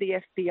attitude of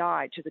the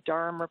FBI to the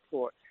Durham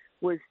report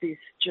was this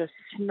just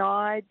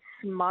snide,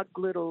 smug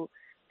little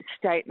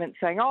statement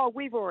saying, "Oh,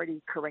 we've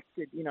already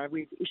corrected,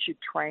 we've issued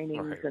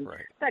trainings,"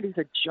 right. That is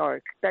a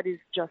joke. That is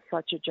just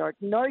such a joke.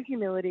 No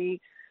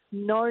humility,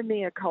 no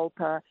mea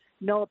culpa,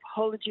 no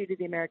apology to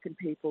the American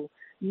people,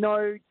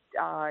 no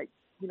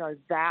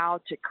vow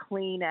to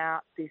clean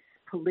out this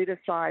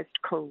politicized,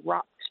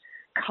 corrupt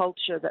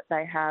culture that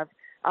they have.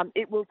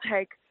 It will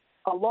take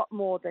a lot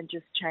more than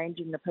just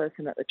changing the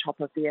person at the top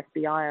of the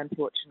FBI,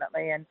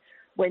 unfortunately. And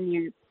when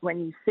you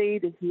see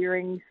the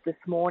hearings this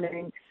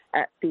morning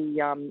at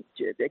the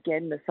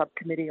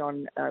subcommittee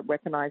on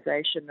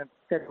weaponization of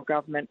federal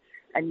government,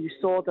 and you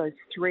saw those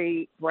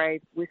three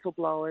brave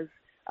whistleblowers,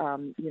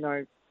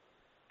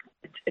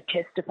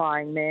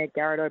 testifying there,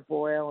 Garrett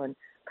O'Boyle and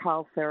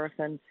Carl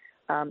Serafin.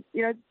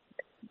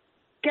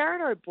 Garrett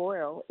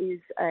O'Boyle is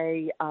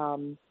a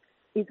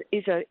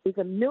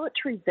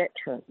military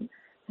veteran.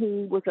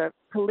 He was a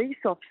police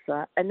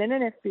officer and then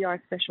an FBI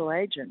special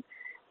agent,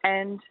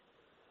 and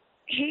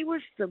he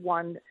was the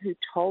one who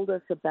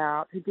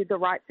did the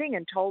right thing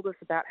and told us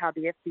about how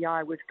the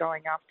FBI was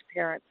going after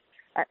parents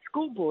at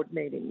school board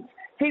meetings.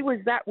 He was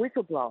that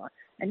whistleblower,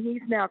 and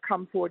he's now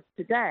come forward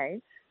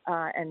today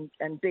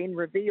and been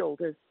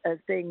revealed as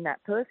being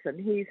that person.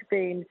 He's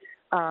been,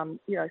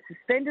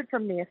 suspended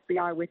from the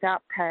FBI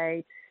without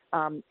pay.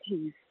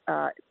 He's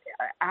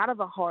out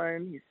of a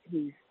home.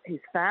 His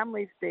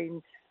family's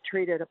been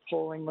treated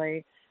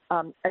appallingly.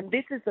 And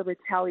this is the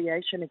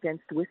retaliation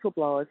against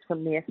whistleblowers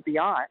from the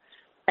FBI.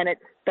 And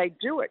they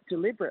do it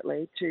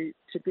deliberately to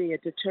be a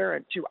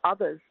deterrent to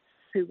others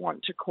who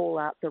want to call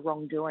out the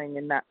wrongdoing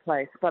in that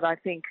place. But I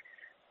think,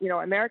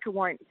 America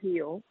won't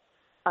heal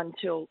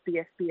until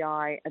the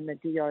FBI and the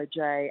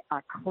DOJ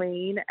are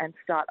clean and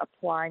start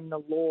applying the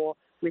law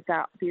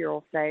without fear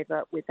or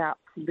favor, without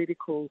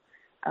political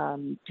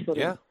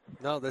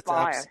that's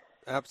bias.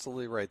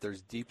 Absolutely right.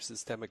 There's deep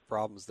systemic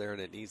problems there,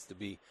 and it needs to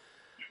be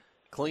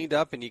cleaned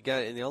up. And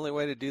the only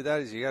way to do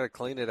that is you got to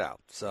clean it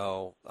out.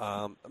 So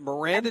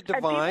Miranda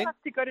Devine, and people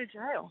have to go to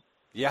jail.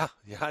 Yeah,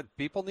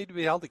 people need to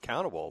be held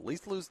accountable. At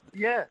least lose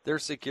their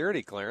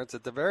security clearance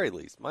at the very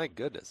least. My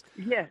goodness.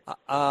 Yeah.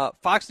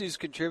 Fox News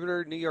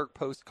contributor, New York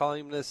Post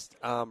columnist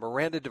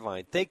Miranda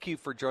Devine, thank you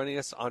for joining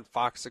us on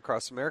Fox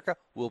Across America.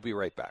 We'll be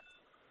right back.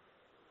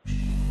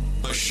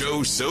 A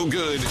show so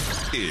good,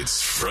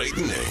 it's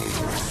frightening.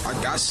 I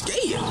got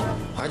scared.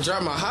 I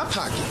dropped my hot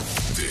pocket.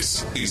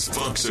 This is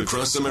Fox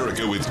Across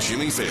America with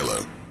Jimmy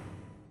Fallon.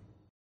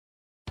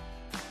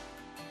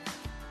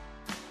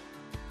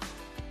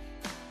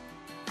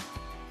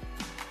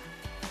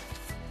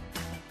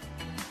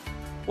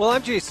 Well,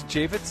 I'm Jason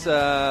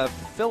Chaffetz,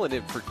 filling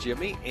in for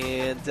Jimmy,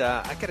 and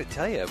I got to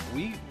tell you,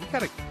 we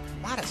got a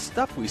lot of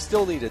stuff we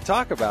still need to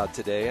talk about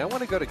today. I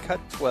want to go to Cut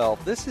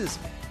 12. This is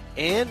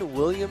Ann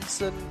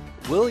Williams-Isom.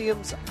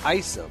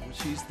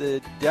 She's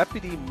the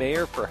Deputy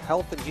Mayor for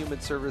Health and Human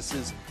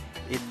Services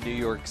in New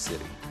York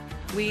City.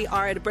 We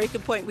are at a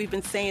breaking point. We've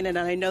been saying it, and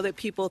I know that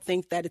people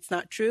think that it's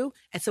not true.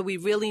 And so we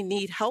really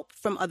need help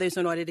from others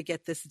in order to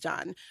get this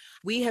done.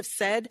 We have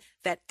said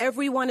that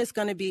everyone is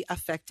going to be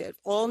affected,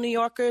 all New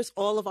Yorkers,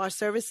 all of our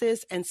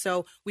services. And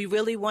so we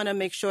really want to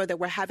make sure that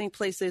we're having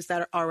places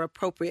that are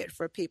appropriate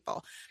for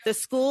people. The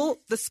school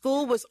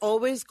was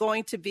always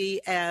going to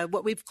be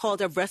what we've called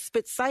a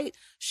respite site,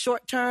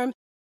 short term.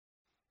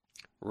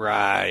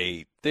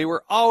 Right. They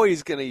were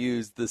always going to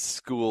use the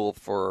school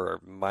for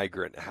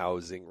migrant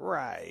housing.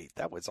 Right.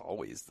 That was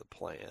always the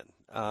plan.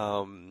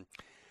 Well,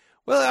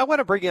 I want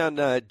to bring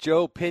on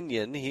Joe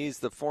Pinion. He's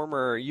the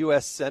former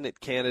U.S. Senate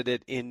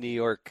candidate in New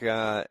York.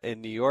 Joe,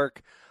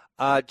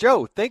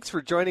 thanks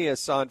for joining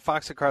us on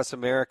Fox Across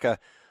America.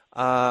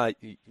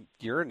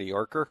 You're a New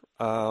Yorker.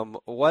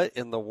 What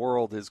in the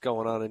world is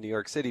going on in New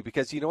York City?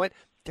 Because you know what?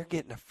 They're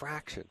getting a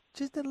fraction,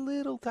 just a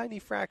little tiny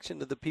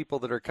fraction of the people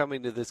that are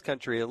coming to this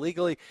country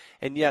illegally,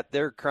 and yet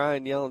they're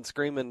crying, yelling,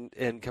 screaming,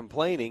 and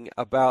complaining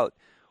about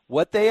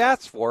what they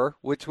asked for,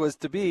 which was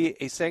to be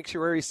a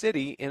sanctuary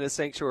city in a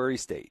sanctuary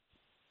state.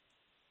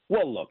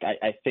 Well, look,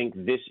 I think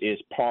this is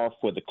par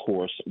for the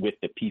course with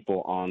the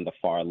people on the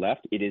far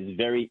left. It is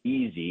very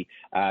easy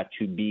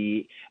to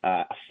be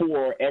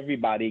for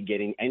everybody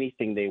getting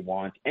anything they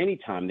want,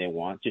 anytime they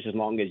want, just as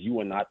long as you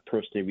are not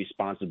personally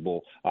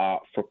responsible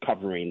for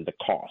covering the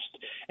cost.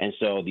 And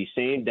so the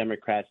same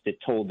Democrats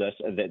that told us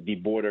that the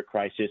border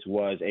crisis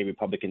was a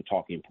Republican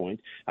talking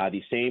point,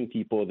 the same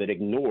people that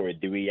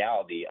ignored the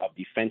reality of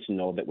the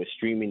fentanyl that was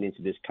streaming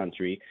into this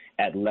country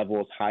at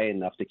levels high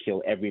enough to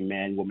kill every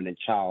man, woman, and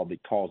child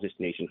that calls this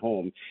nation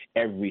home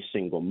every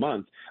single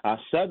month.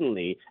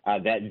 Suddenly,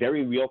 that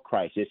very real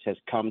crisis has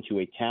come to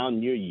a town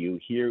near you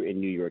here in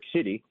New York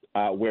City,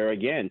 where,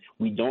 again,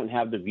 we don't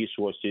have the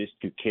resources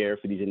to care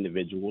for these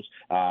individuals.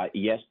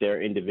 Yes, there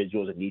are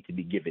individuals that need to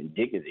be given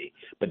dignity,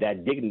 but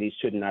that dignity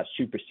should not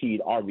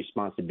supersede our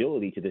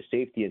responsibility to the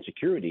safety and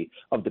security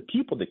of the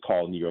people that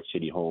call New York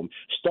City home,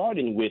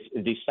 starting with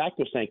the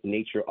sacrosanct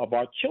nature of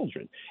our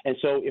children. And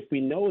so if we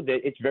know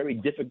that it's very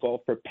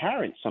difficult for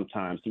parents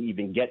sometimes to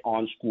even get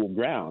on school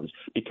grounds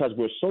because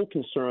we're so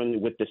concerned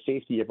with the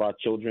safety of our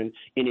children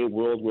in a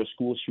world where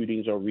school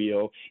shootings are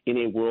real, in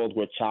a world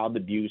where child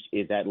abuse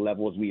is at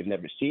levels we have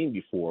never seen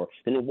before,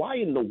 then why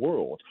in the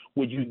world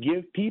would you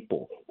give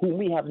people whom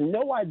we have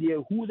no idea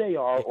who they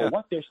are or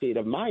what their state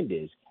of mind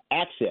is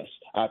access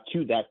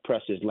to that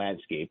precious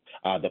landscape,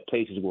 the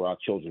places where our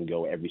children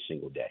go every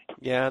single day?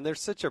 Yeah, and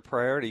there's such a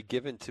priority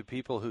given to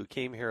people who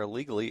came here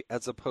illegally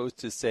as opposed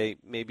to, say,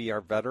 maybe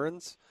our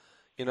veterans.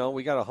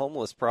 We got a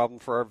homeless problem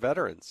for our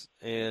veterans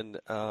and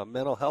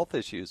mental health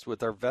issues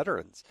with our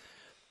veterans.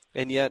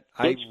 And yet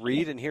I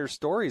read and hear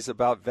stories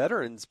about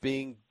veterans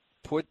being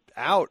put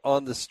out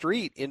on the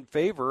street in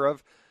favor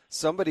of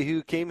somebody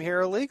who came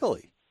here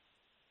illegally.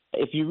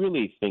 If you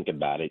really think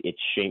about it, it's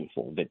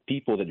shameful that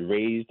people that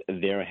raised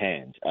their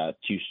hands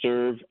to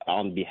serve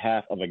on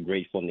behalf of a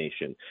grateful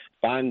nation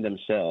find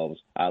themselves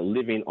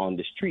living on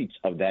the streets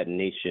of that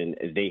nation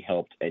they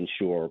helped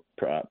ensure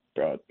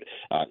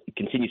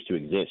continues to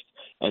exist.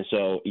 And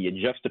so you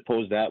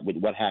juxtapose that with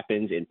what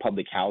happens in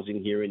public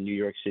housing here in New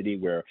York City,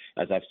 where,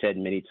 as I've said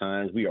many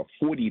times, we are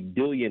 $40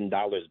 billion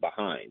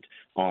behind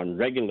on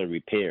regular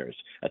repairs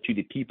to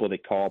the people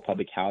that call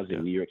public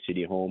housing New York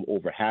City home,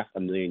 over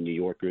 500,000 New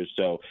Yorkers.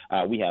 So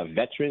we have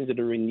veterans that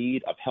are in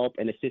need of help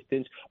and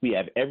assistance. We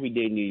have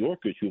everyday New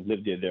Yorkers who've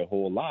lived there their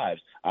whole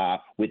lives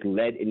with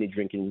lead in the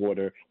drinking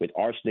water, with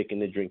arsenic in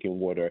the drinking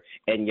water,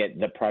 and yet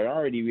the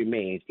priority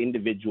remains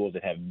individuals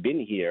that have been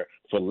here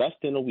for less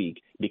than a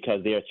week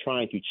because they are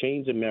trying to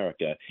change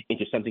America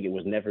into something it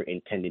was never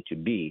intended to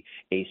be,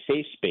 a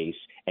safe space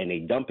and a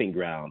dumping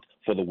ground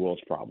for the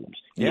world's problems.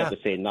 You have to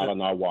say, not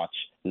on our watch,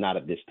 not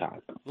at this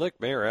time. Look,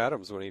 Mayor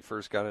Adams, when he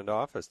first got into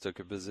office, took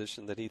a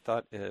position that he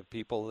thought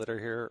people that are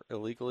here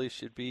illegally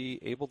should be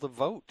able to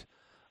vote.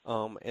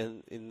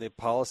 And in the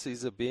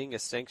policies of being a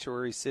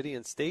sanctuary city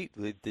and state,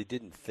 they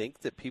didn't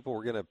think that people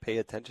were going to pay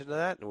attention to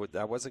that, and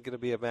that wasn't going to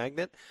be a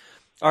magnet.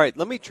 All right,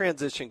 let me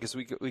transition because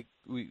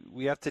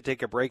we have to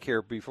take a break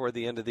here before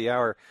the end of the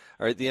hour,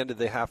 or at the end of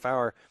the half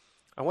hour.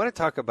 I want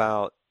to talk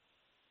about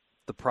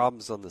the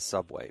problems on the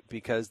subway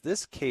because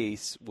this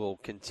case will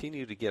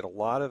continue to get a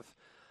lot of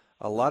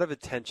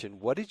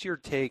attention. What is your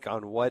take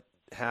on what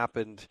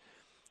happened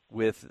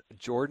with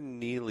Jordan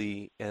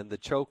Neely and the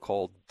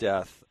chokehold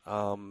death?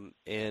 And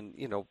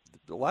a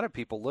lot of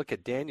people look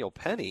at Daniel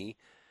Penny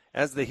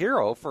as the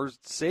hero for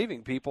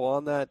saving people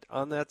on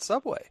that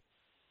subway.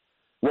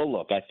 Well,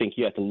 look, I think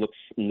you have to look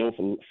no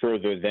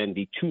further than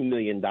the $2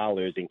 million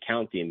in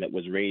counting that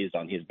was raised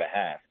on his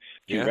behalf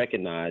to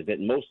recognize that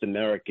most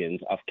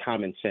Americans of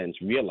common sense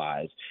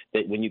realize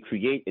that when you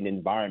create an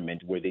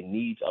environment where the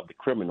needs of the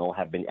criminal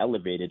have been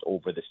elevated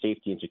over the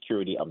safety and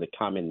security of the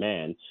common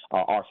man,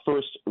 our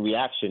first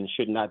reaction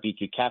should not be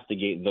to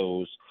castigate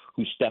those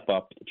who step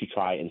up to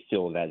try and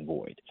fill that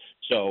void.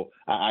 So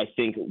I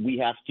think we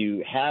have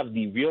to have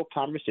the real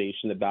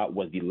conversation about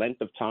was the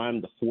length of time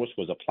the force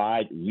was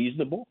applied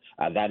reasonable.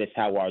 That is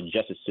how our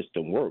justice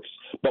system works.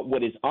 But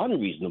what is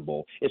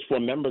unreasonable is for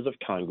members of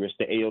Congress,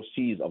 the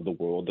AOCs of the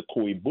world, the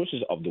Cori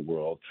Bushes of the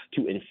world,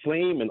 to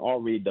inflame an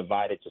already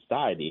divided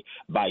society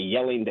by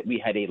yelling that we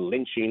had a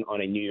lynching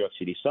on a New York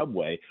City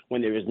subway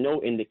when there is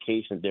no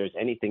indication that there is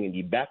anything in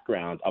the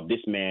background of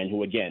this man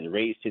who, again,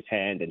 raised his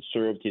hand and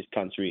served his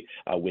country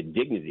with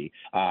dignity,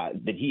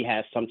 that he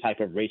has some type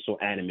of racial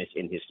animus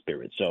in his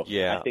spirit. So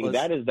I think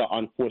that is the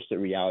unfortunate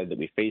reality that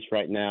we face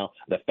right now.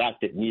 The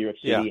fact that New York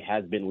City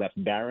has been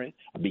left barren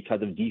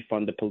because of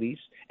defund the police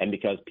and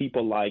because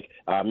people like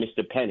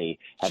Mr. Penny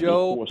have been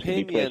forced to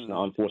be placed in an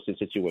unfortunate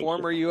situation.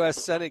 Former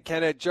U.S. Senate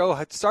candidate. Joe,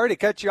 sorry to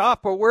cut you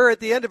off, but we're at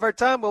the end of our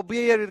time. We'll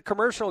be at a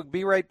commercial.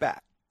 Be right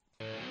back.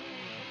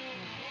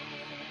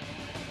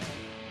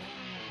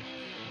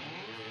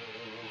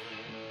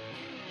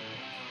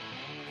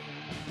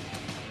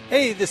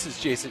 Hey, this is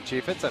Jason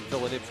Chaffetz. I'm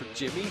filling in for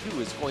Jimmy, who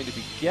is going to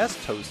be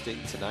guest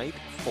hosting tonight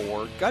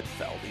for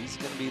Gutfeld. He's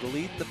going to be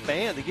leading the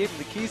band. They gave him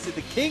the keys to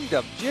the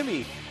kingdom.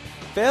 Jimmy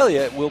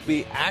Failure will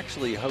be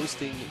actually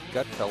hosting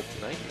Gutfeld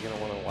tonight. You're going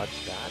to want to watch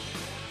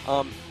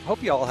that.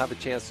 Hope you all have a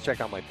chance to check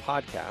out my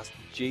podcast,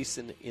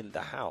 Jason in the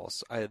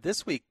House.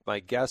 This week, my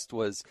guest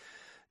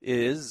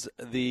is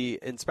the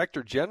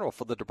Inspector General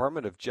for the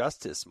Department of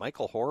Justice,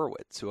 Michael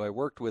Horowitz, who I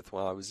worked with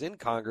while I was in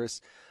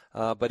Congress.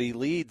 But he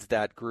leads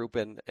that group,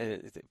 and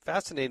it's a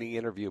fascinating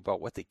interview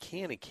about what they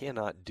can and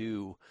cannot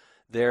do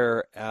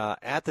there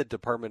at the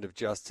Department of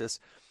Justice.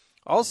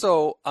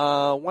 Also,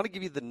 I want to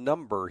give you the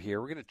number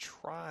here. We're going to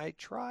try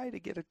to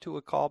get it to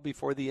a call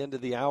before the end of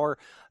the hour.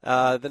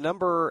 The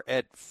number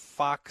at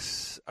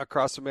Fox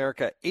Across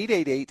America,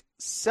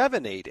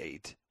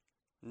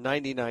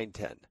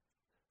 888-788-9910.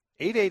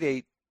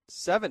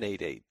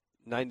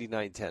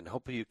 888-788-9910.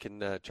 Hope you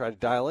can try to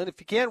dial in.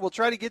 If you can, we'll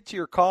try to get to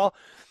your call.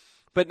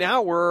 But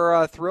now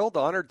we're thrilled,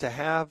 honored to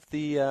have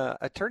the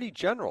Attorney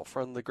General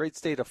from the great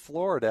state of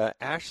Florida,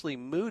 Ashley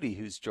Moody,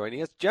 who's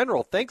joining us.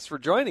 General, thanks for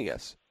joining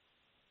us.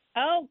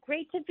 Oh,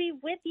 great to be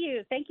with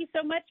you. Thank you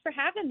so much for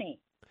having me.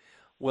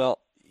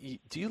 Well,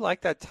 do you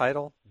like that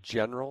title,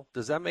 General?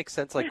 Does that make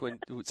sense? Like when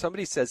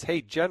somebody says,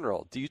 hey,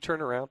 General, do you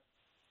turn around?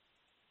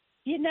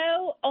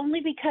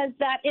 Only because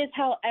that is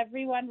how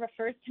everyone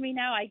refers to me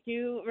now. I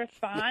do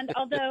respond,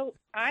 although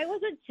I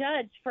was a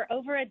judge for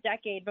over a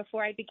decade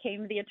before I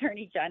became the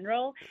Attorney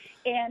General,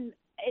 and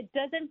it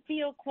doesn't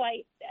feel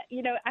quite,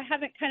 I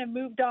haven't kind of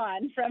moved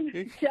on from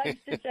judge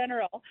to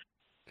general.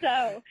 So,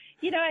 I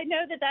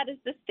know that is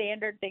the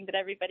standard thing that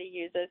everybody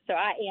uses, so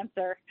I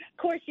answer. Of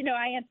course,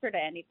 I answer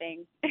to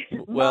anything.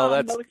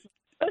 Well,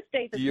 Most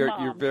days it's You're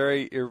Mom.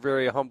 you're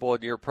very humble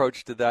in your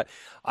approach to that.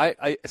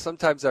 I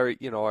sometimes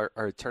our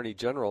Attorney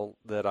General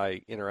that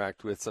I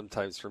interact with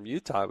sometimes from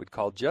Utah would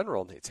call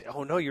General and they'd say,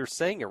 "Oh no, you're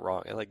saying it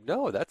wrong." And like,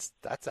 no, that's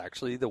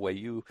actually the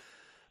way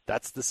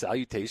that's the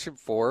salutation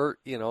for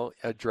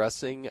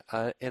addressing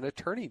an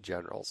Attorney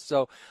General.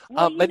 So,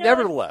 but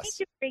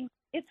nevertheless.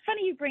 It's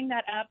funny you bring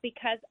that up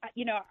because,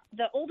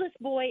 the oldest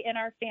boy in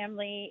our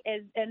family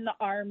is in the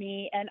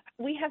Army, and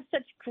we have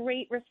such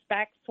great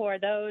respect for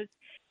those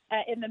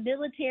in the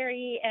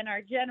military and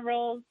our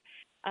generals.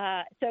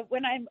 So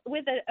when I'm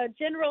with a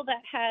general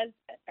that has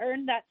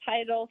earned that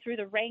title through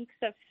the ranks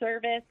of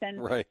service and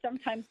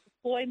sometimes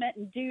deployment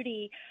and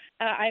duty,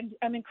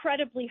 I'm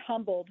incredibly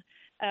humbled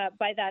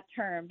by that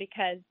term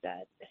because,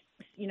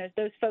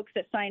 those folks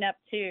that sign up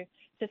to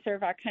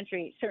serve our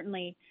country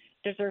certainly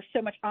deserve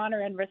so much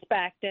honor and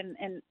respect,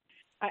 and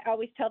I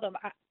always tell them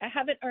I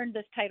haven't earned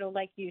this title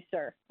like you,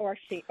 sir, or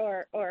she,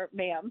 or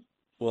ma'am.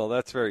 Well,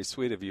 that's very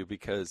sweet of you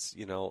because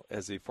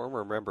as a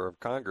former member of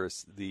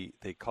Congress, they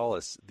call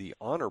us the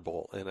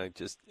honorable, and I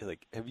just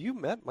have you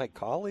met my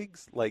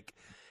colleagues?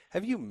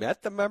 Have you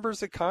met the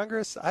members of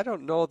Congress? I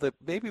don't know that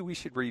maybe we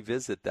should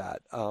revisit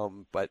that.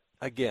 But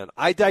again,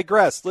 I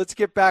digress. Let's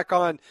get back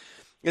on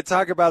and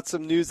talk about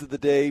some news of the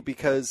day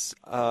because,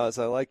 as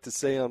I like to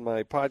say on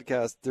my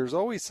podcast, there's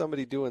always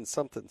somebody doing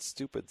something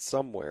stupid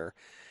somewhere.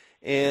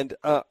 And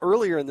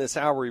earlier in this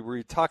hour, we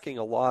were talking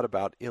a lot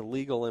about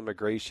illegal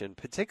immigration,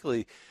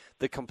 particularly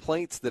the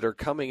complaints that are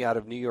coming out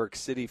of New York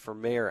City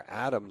from Mayor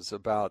Adams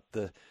about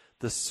the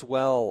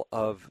swell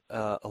of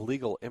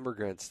illegal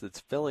immigrants that's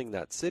filling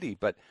that city.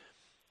 But,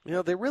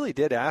 they really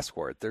did ask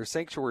for it. They're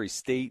sanctuary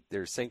state,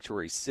 they're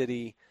sanctuary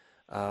city.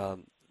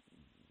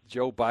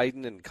 Joe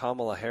Biden and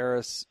Kamala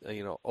Harris,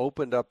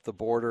 opened up the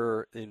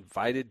border,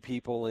 invited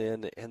people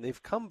in, and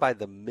they've come by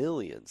the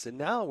millions. And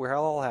now we're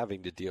all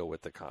having to deal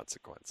with the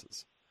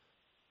consequences.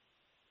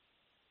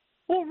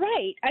 Well,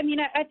 right. I mean,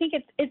 I think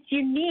it's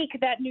unique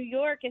that New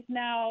York is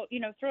now,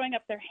 throwing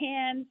up their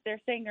hands.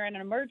 They're saying they're in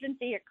an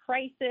emergency, a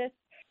crisis.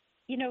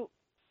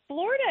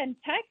 Florida and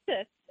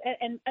Texas,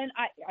 and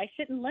I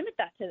shouldn't limit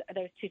that to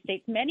those two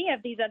states. Many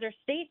of these other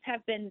states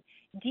have been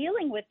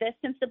dealing with this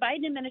since the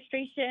Biden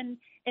administration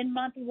in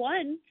month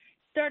one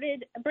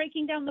started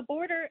breaking down the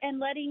border and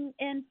letting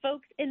in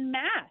folks in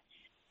mass.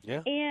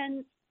 Yeah.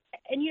 And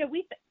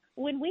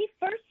when we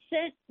first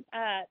sent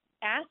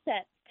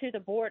assets to the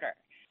border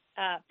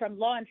from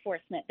law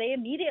enforcement, they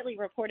immediately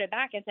reported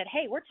back and said,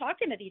 "Hey, we're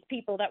talking to these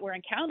people that we're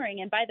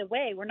encountering, and by the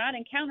way, we're not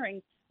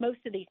encountering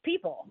most of these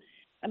people.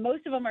 And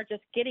most of them are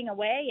just getting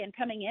away and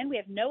coming in. We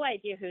have no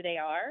idea who they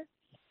are."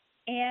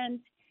 And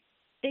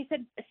they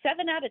said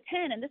 7 out of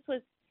 10, and this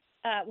was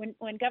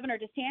when Governor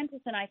DeSantis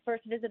and I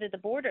first visited the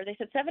border, they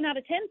said 7 out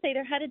of 10 say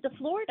they're headed to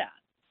Florida.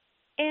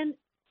 And,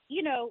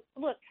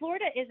 look,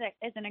 Florida is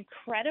an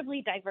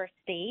incredibly diverse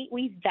state.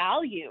 We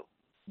value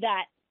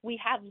that we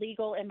have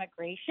legal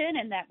immigration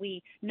and that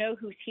we know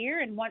who's here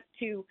and want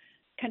to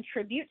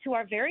contribute to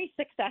our very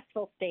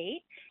successful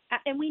state.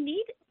 And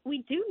we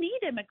do need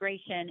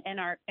immigration in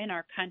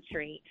our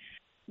country.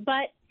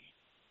 But,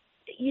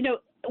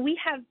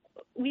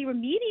 we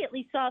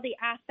immediately saw the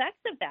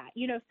effects of that.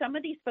 Some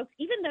of these folks,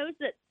 even those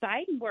that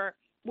Biden were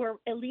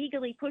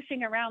illegally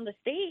pushing around the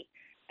state,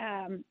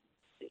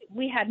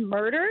 we had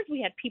murders,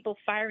 we had people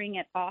firing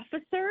at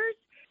officers.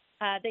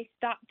 They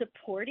stopped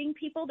deporting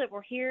people that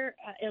were here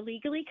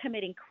illegally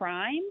committing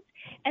crimes.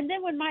 And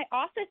then when my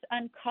office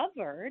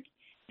uncovered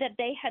that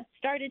they had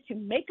started to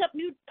make up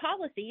new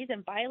policies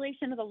in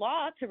violation of the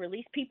law to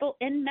release people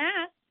en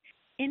masse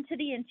into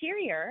the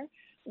interior,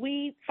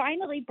 we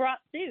finally brought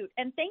suit.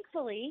 And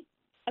thankfully,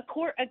 a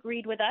court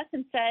agreed with us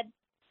and said,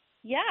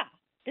 yeah,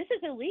 this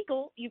is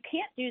illegal. You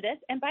can't do this.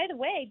 And by the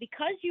way,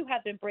 because you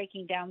have been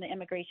breaking down the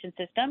immigration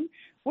system,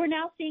 we're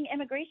now seeing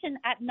immigration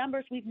at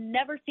numbers we've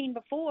never seen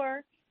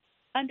before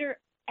under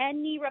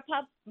any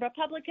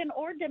Republican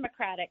or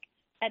Democratic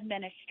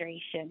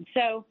administration.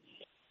 So,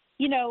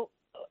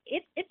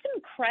 it's an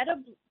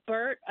incredible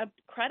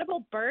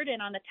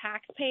burden on the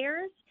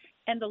taxpayers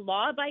and the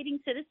law-abiding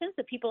citizens,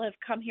 the people who have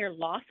come here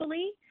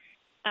lawfully,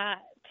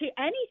 to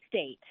any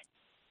state.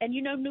 And,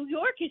 New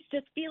York is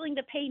just feeling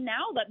the pain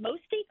now, but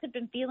most states have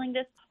been feeling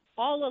this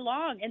all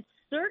along, and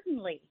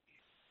certainly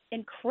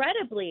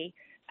incredibly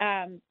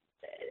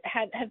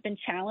have been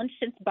challenged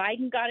since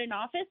Biden got in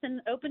office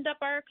and opened up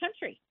our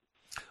country.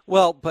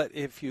 Well, but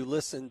if you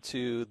listen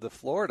to the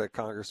Florida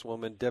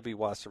Congresswoman, Debbie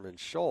Wasserman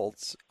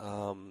Schultz,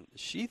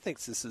 she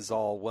thinks this is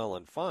all well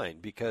and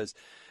fine because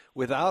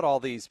without all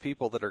these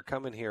people that are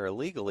coming here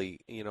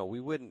illegally,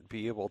 we wouldn't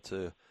be able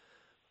to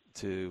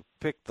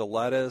pick the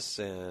lettuce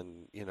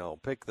and,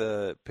 pick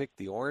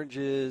the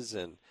oranges.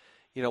 And,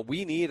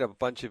 we need a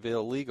bunch of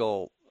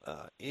illegal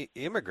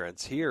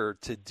immigrants here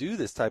to do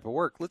this type of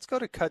work. Let's go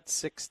to cut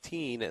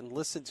 16 and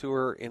listen to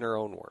her in her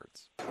own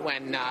words.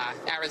 When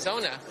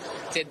Arizona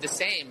did the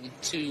same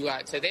to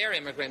their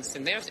immigrants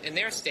in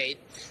their state,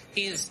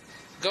 he's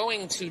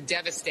going to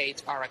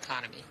devastate our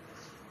economy.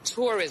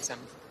 Tourism,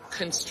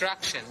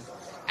 construction,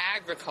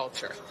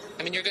 agriculture.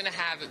 I mean, you're going to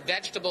have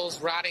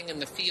vegetables rotting in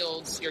the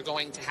fields. You're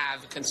going to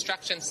have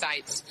construction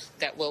sites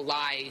that will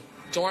lie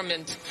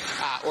dormant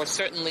or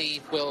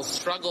certainly will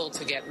struggle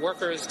to get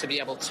workers to be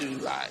able to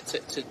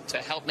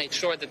help make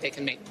sure that they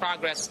can make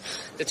progress.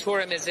 The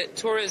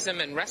tourism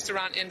and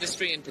restaurant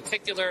industry in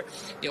particular,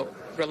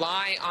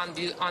 rely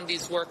on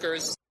these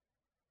workers.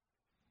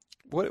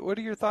 What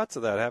are your thoughts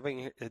of that?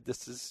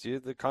 This is you,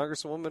 the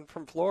Congresswoman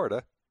from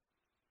Florida.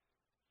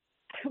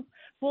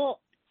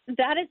 Well,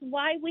 that is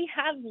why we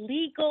have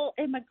legal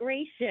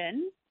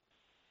immigration,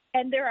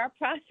 and there are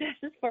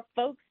processes for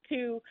folks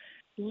to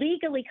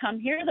legally come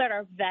here that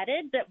are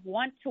vetted, that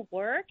want to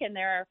work, and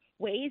there are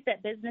ways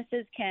that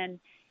businesses can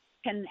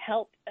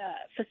help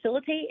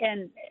facilitate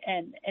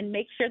and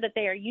make sure that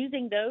they are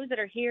using those that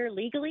are here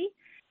legally.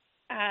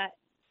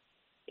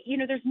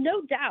 There's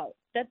no doubt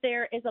that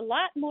there is a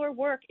lot more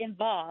work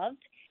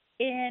involved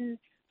in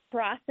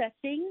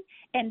processing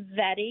and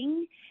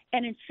vetting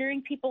and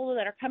ensuring people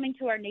that are coming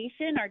to our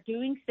nation are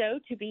doing so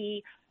to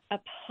be a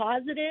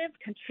positive,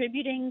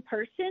 contributing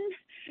person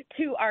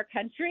to our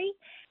country.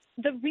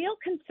 The real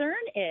concern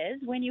is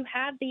when you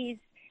have these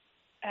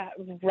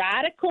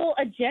radical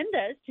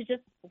agendas to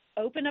just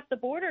open up the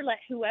border, let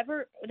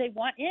whoever they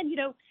want in.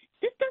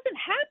 This doesn't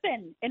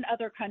happen in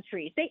other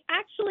countries. They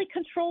actually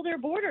control their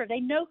border. They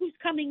know who's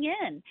coming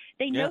in.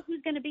 They know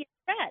who's going to be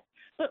a threat.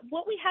 But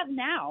what we have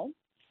now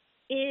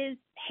is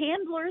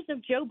handlers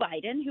of Joe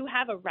Biden who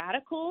have a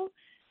radical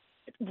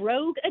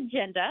rogue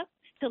agenda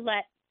to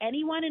let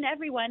anyone and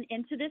everyone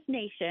into this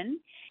nation.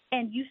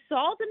 And you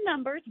saw the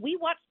numbers. We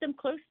watched them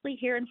closely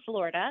here in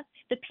Florida.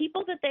 The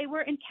people that they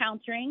were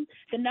encountering,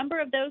 the number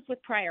of those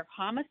with prior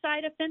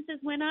homicide offenses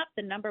went up.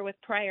 The number with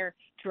prior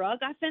drug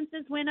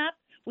offenses went up.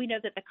 We know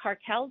that the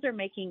cartels are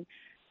making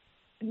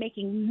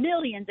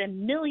millions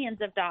and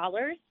millions of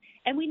dollars.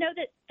 And we know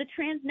that the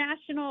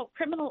transnational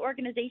criminal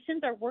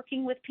organizations are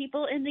working with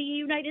people in the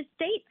United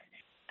States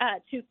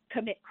to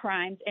commit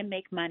crimes and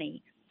make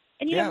money.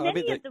 And,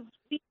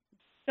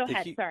 Go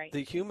ahead, sorry.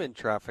 The human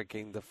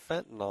trafficking, the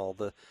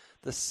fentanyl,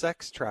 the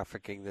sex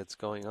trafficking that's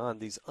going on,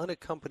 these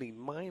unaccompanied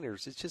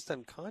minors, it's just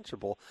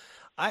unconscionable.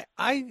 I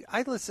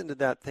listened to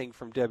that thing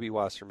from Debbie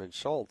Wasserman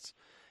Schultz,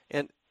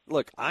 and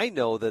look, I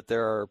know that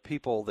there are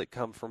people that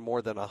come from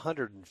more than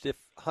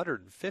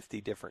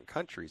 150 different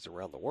countries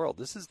around the world.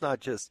 This is not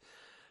just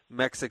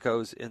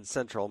Mexico's in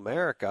Central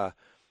America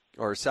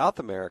or South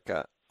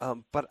America,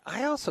 but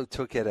I also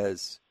took it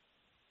as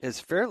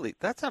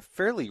that's a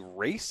fairly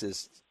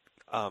racist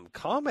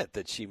comment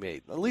that she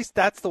made. At least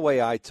that's the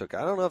way I took it.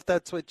 I don't know if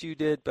that's what you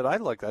did, but I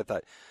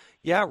thought,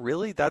 yeah,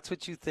 really? That's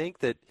what you think,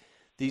 that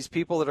these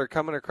people that are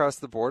coming across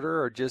the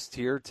border are just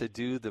here to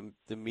do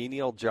the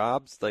menial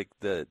jobs, like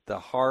the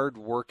hard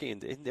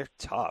working, and they're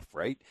tough,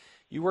 right?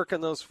 You work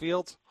in those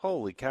fields,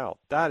 holy cow,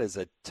 that is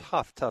a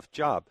tough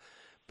job.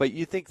 But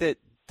you think that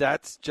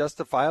that's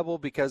justifiable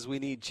because we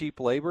need cheap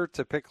labor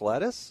to pick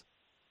lettuce?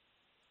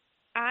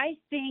 I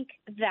think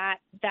that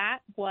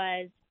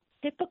was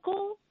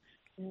typical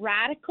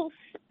radical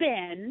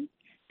spin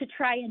to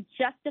try and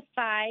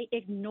justify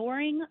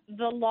ignoring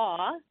the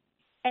law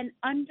and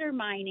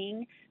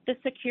undermining the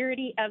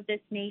security of this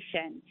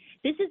nation.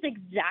 This is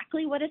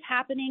exactly what is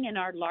happening in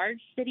our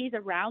large cities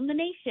around the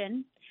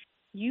nation.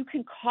 You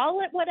can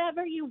call it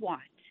whatever you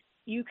want.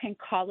 You can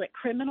call it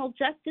criminal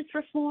justice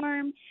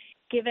reform,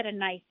 give it a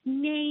nice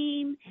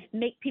name,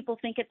 make people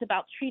think it's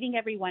about treating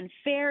everyone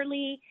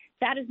fairly.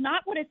 That is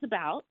not what it's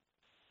about.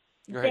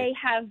 Right. They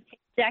have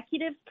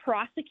executives,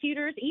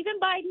 prosecutors, even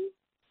Biden,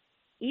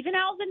 even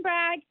Alvin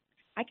Bragg.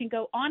 I can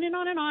go on and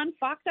on and on.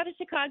 Fox out of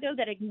Chicago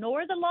that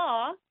ignore the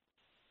law,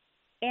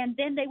 and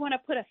then they want to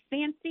put a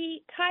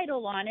fancy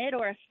title on it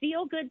or a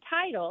feel-good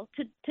title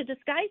to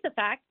disguise the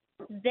fact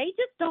they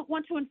just don't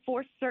want to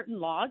enforce certain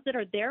laws that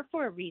are there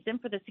for a reason,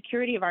 for the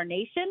security of our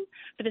nation,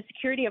 for the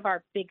security of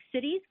our big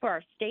cities, for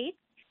our states.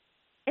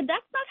 And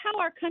that's not how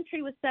our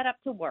country was set up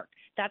to work.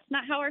 That's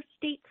not how our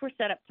states were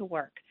set up to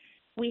work.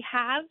 We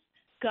have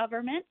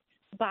governments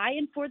by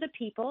and for the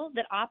people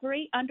that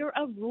operate under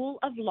a rule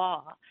of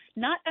law,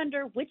 not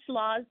under which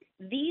laws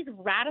these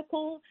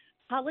radical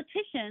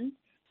politicians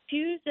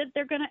choose that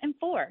they're going to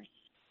enforce.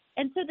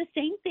 And so the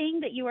same thing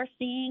that you are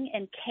seeing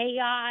in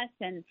chaos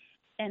and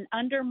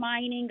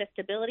undermining the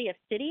stability of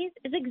cities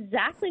is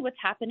exactly what's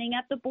happening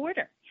at the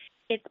border.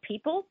 It's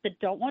people that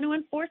don't want to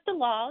enforce the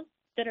laws,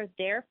 that are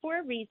there for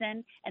a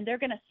reason, and they're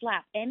going to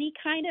slap any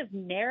kind of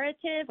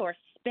narrative or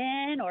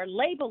spin or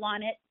label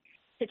on it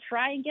to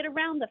try and get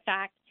around the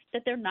fact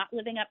that they're not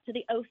living up to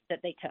the oath that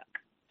they took.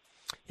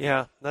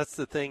 Yeah, that's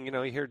the thing.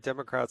 You hear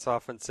Democrats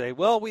often say,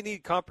 well, we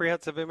need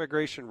comprehensive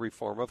immigration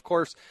reform. Of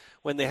course,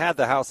 when they had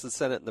the House, the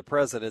Senate, and the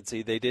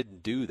presidency, they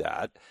didn't do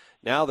that.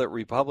 Now that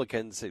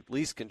Republicans at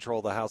least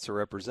control the House of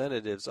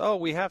Representatives,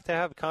 we have to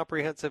have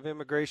comprehensive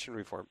immigration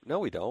reform. No,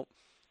 we don't.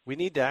 We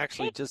need to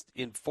actually just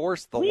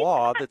enforce the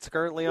law that's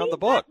currently on the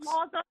books. Laws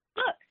on the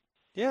books.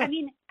 Yeah. I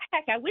mean,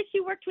 heck, I wish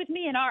you worked with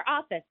me in our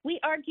office. We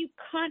argue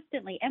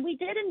constantly, and we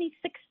did in these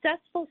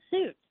successful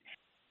suits.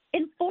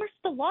 Enforce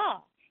the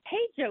law.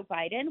 Hey, Joe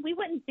Biden, we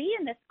wouldn't be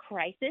in this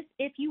crisis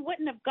if you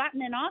wouldn't have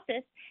gotten in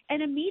office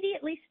and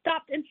immediately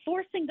stopped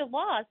enforcing the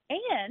laws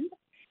and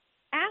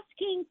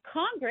asking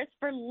Congress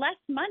for less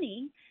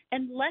money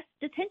and less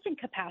detention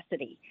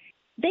capacity.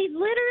 They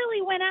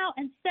literally went out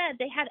and said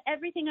they had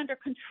everything under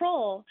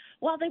control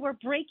while they were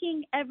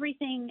breaking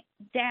everything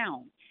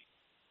down.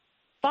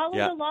 Follow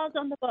the laws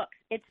on the books.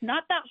 It's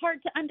not that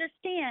hard to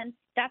understand.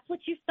 That's what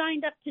you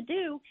signed up to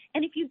do.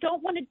 And if you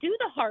don't want to do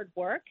the hard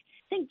work,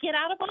 then get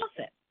out of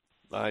office.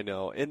 I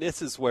know. And this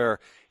is where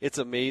it's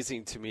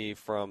amazing to me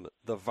from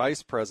the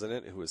vice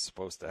president, who is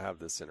supposed to have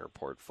this in her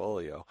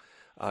portfolio,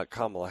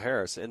 Kamala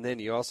Harris. And then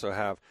you also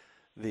have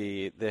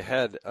the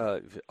head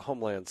of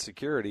Homeland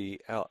Security,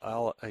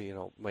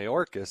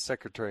 Mayorkas,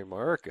 Secretary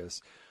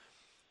Mayorkas.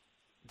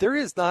 There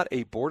is not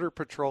a Border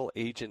Patrol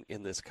agent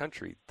in this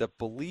country that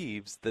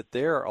believes that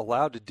they're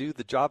allowed to do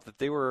the job that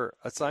they were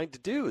assigned to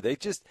do. They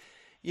just,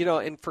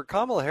 and for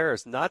Kamala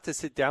Harris not to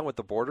sit down with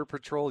the Border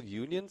Patrol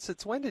unions,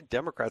 it's when did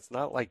Democrats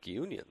not like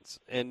unions?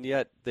 And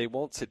yet they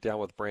won't sit down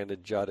with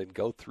Brandon Judd and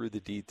go through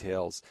the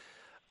details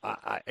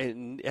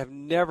and have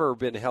never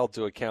been held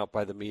to account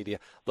by the media.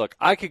 Look,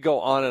 I could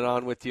go on and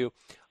on with you.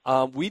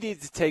 We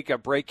need to take a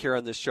break here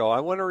on this show. I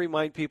want to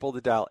remind people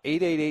to dial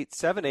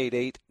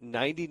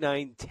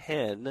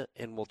 888-788-9910,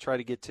 and we'll try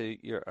to get to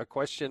a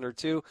question or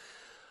two.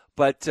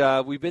 But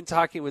we've been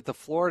talking with the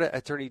Florida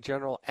Attorney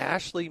General,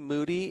 Ashley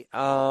Moody,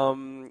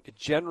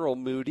 General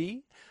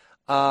Moody.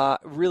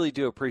 Really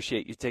do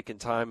appreciate you taking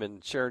time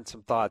and sharing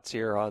some thoughts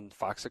here on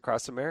Fox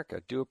Across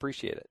America. Do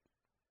appreciate it.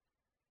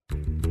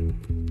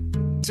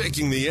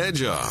 Taking the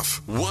edge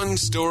off, one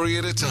story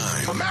at a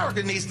time.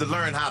 America needs to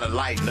learn how to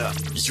lighten up.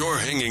 You're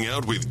hanging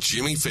out with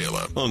Jimmy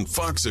Fallon on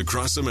Fox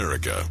Across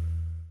America.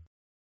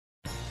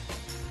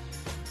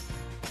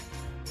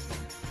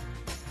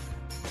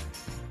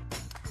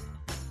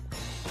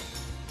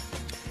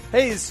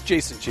 Hey, it's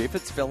Jason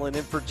Chaffetz filling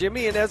in for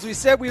Jimmy. And as we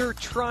said, we were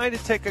trying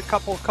to take a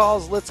couple of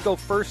calls. Let's go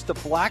first to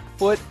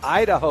Blackfoot,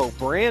 Idaho.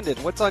 Brandon,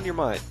 what's on your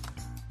mind?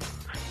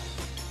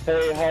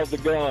 Hey, how's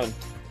it going?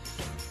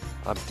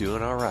 I'm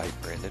doing all right,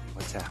 Brandon.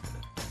 What's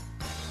happening?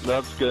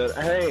 That's good.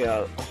 Hey,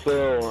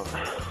 so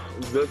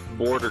this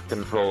border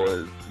control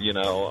is,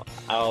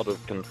 out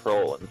of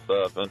control and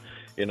stuff. And,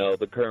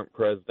 the current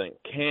president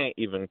can't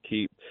even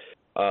keep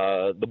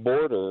the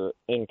border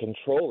in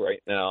control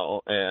right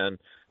now. And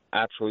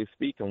actually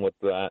speaking with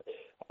that,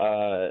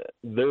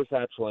 there's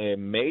actually a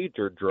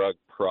major drug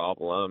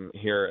problem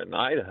here in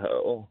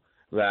Idaho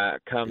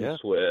that comes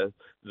with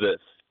this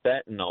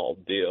fentanyl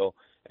deal.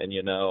 And,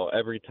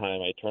 every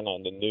time I turn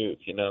on the news,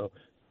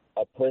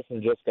 a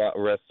person just got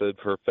arrested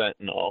for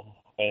fentanyl.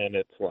 And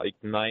it's like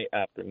night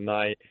after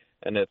night.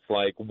 And it's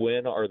like,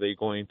 when are they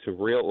going to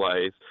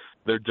realize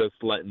they're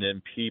just letting in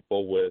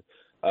people with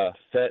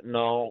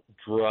fentanyl,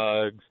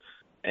 drugs,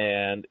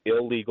 and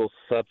illegal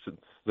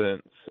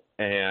substances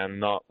and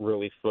not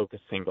really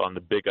focusing on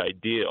the big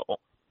ideal?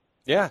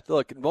 Yeah,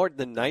 look, more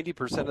than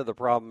 90% of the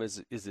problem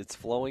is it's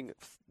flowing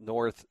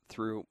north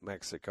through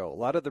Mexico. A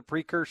lot of the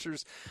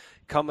precursors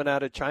coming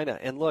out of China.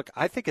 And look,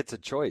 I think it's a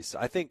choice.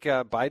 I think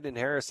Biden and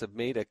Harris have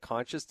made a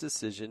conscious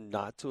decision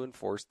not to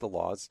enforce the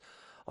laws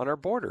on our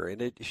border.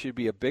 And it should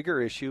be a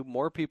bigger issue.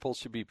 More people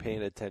should be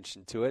paying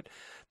attention to it.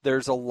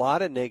 There's a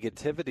lot of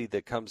negativity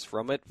that comes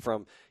from it,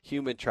 from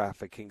human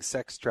trafficking,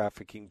 sex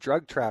trafficking,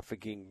 drug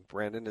trafficking,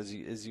 Brandon, as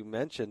you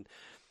mentioned.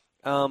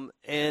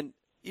 And,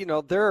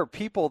 there are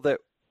people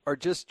that are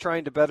just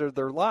trying to better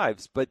their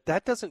lives, but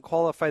that doesn't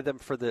qualify them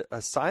for the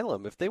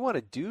asylum. If they want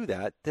to do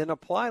that, then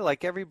apply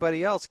like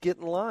everybody else, get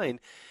in line,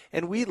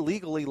 and we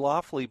legally,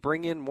 lawfully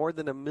bring in more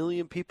than 1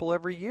 million people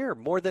every year,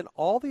 more than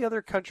all the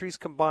other countries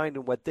combined.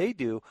 And what they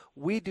do,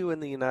 we do in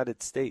the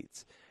United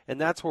States, and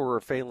that's where we're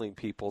failing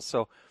people.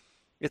 So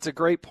it's a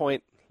great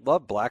point.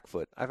 Love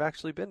Blackfoot. I've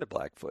actually been to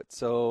Blackfoot.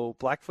 So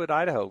Blackfoot,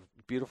 Idaho,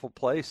 beautiful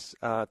place.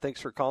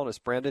 Thanks for calling us,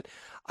 Brandon.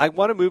 I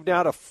want to move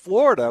now to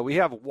Florida. We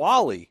have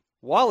Wally.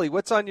 Wally,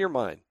 what's on your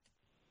mind?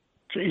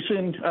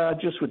 Jason,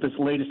 just with this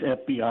latest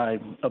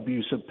FBI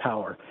abuse of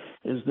power,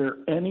 is there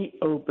any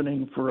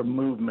opening for a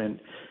movement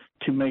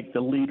to make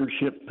the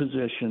leadership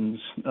positions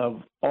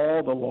of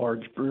all the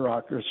large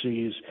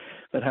bureaucracies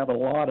that have a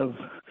lot of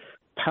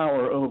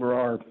power over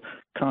our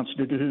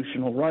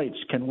constitutional rights?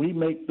 Can we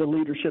make the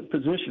leadership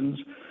positions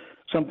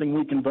something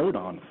we can vote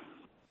on?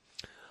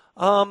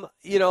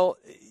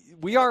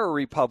 We are a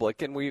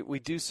republic, and we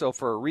do so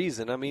for a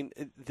reason. I mean,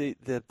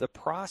 the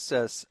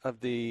process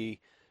of the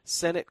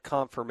Senate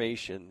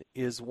confirmation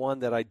is one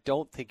that I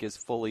don't think is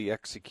fully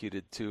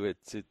executed to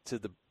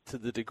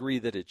the degree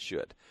that it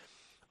should.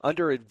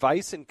 Under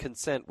advice and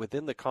consent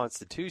within the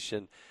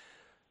Constitution,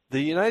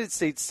 the United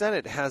States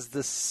Senate has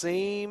the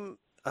same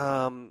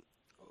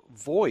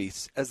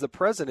voice as the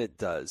president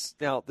does.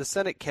 Now, the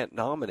Senate can't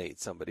nominate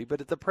somebody, but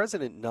if the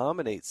president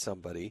nominates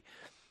somebody,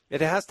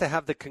 it has to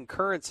have the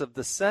concurrence of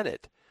the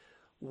Senate.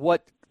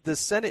 What the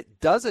Senate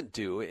doesn't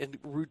do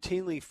and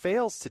routinely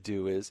fails to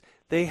do is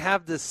they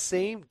have the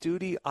same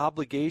duty,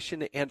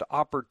 obligation, and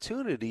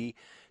opportunity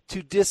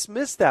to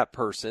dismiss that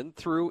person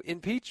through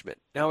impeachment.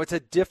 Now, it's a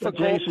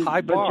difficult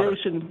high bar.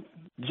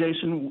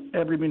 Jason,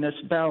 every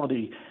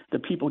municipality, the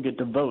people get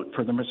to vote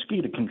for the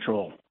mosquito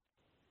control.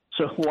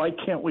 So why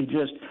can't we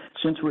just,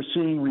 since we're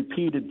seeing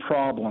repeated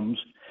problems,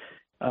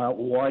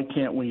 why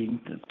can't we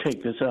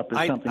take this up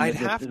as something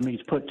that just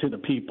needs put to the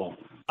people?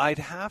 I'd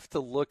have to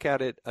look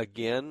at it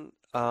again,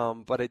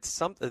 but it's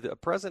something. The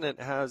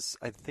president has,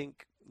 I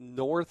think,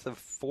 north of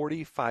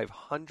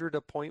 4,500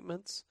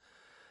 appointments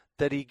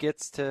that he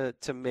gets to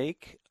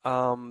make.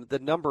 The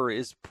number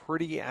is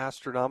pretty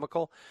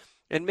astronomical.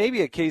 And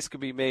maybe a case could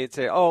be made,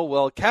 say, oh,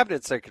 well,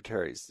 cabinet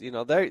secretaries,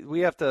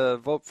 we have to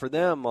vote for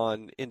them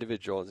on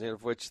individuals,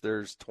 of which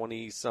there's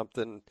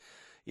 20-something,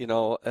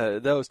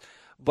 those.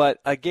 But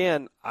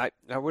again, I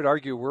would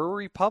argue we're a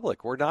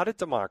republic. We're not a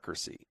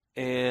democracy.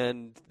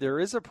 And there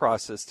is a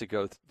process to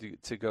go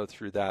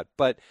through that.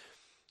 But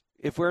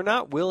if we're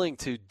not willing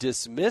to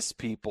dismiss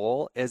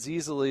people as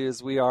easily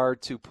as we are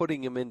to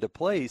putting them into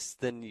place,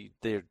 then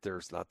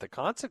there's not the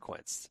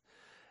consequence.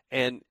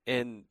 And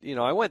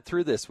I went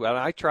through this when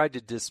I tried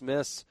to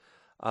dismiss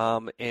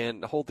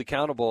and hold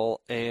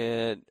accountable,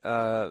 and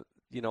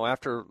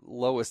after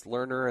Lois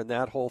Lerner and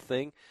that whole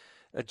thing,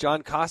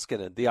 John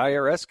Koskinen, the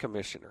IRS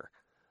commissioner,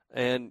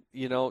 and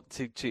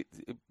to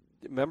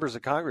members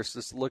of Congress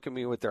just look at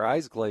me with their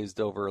eyes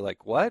glazed over,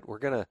 like, what? We're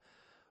gonna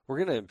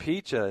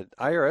impeach an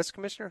IRS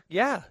commissioner?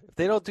 Yeah, if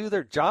they don't do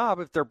their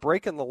job, if they're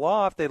breaking the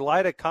law, if they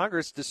lie to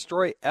Congress,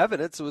 destroy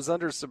evidence that was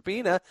under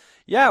subpoena,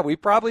 yeah, we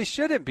probably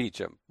should impeach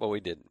him, but we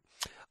didn't.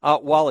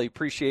 Wally,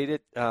 appreciate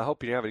it.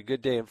 Hope you're having a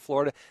good day in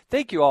Florida.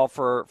 Thank you all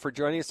for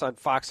joining us on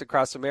Fox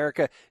Across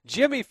America.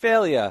 Jimmy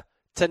Failla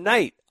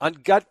tonight on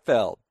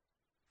Gutfeld.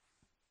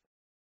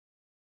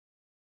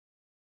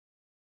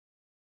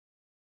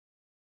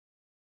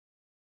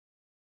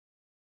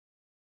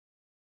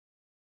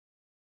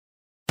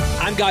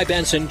 I'm Guy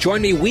Benson.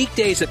 Join me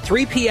weekdays at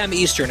 3 p.m.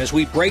 Eastern as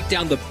we break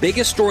down the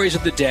biggest stories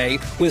of the day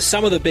with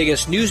some of the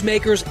biggest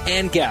newsmakers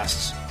and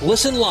guests.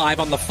 Listen live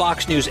on the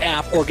Fox News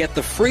app or get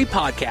the free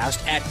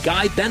podcast at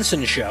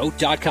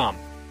GuyBensonShow.com.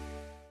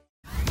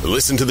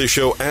 Listen to the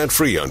show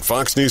ad-free on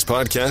Fox News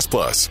Podcast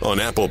Plus, on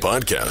Apple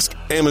Podcast,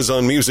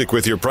 Amazon Music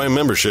with your Prime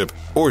membership,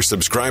 or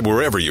subscribe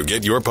wherever you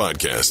get your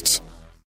podcasts.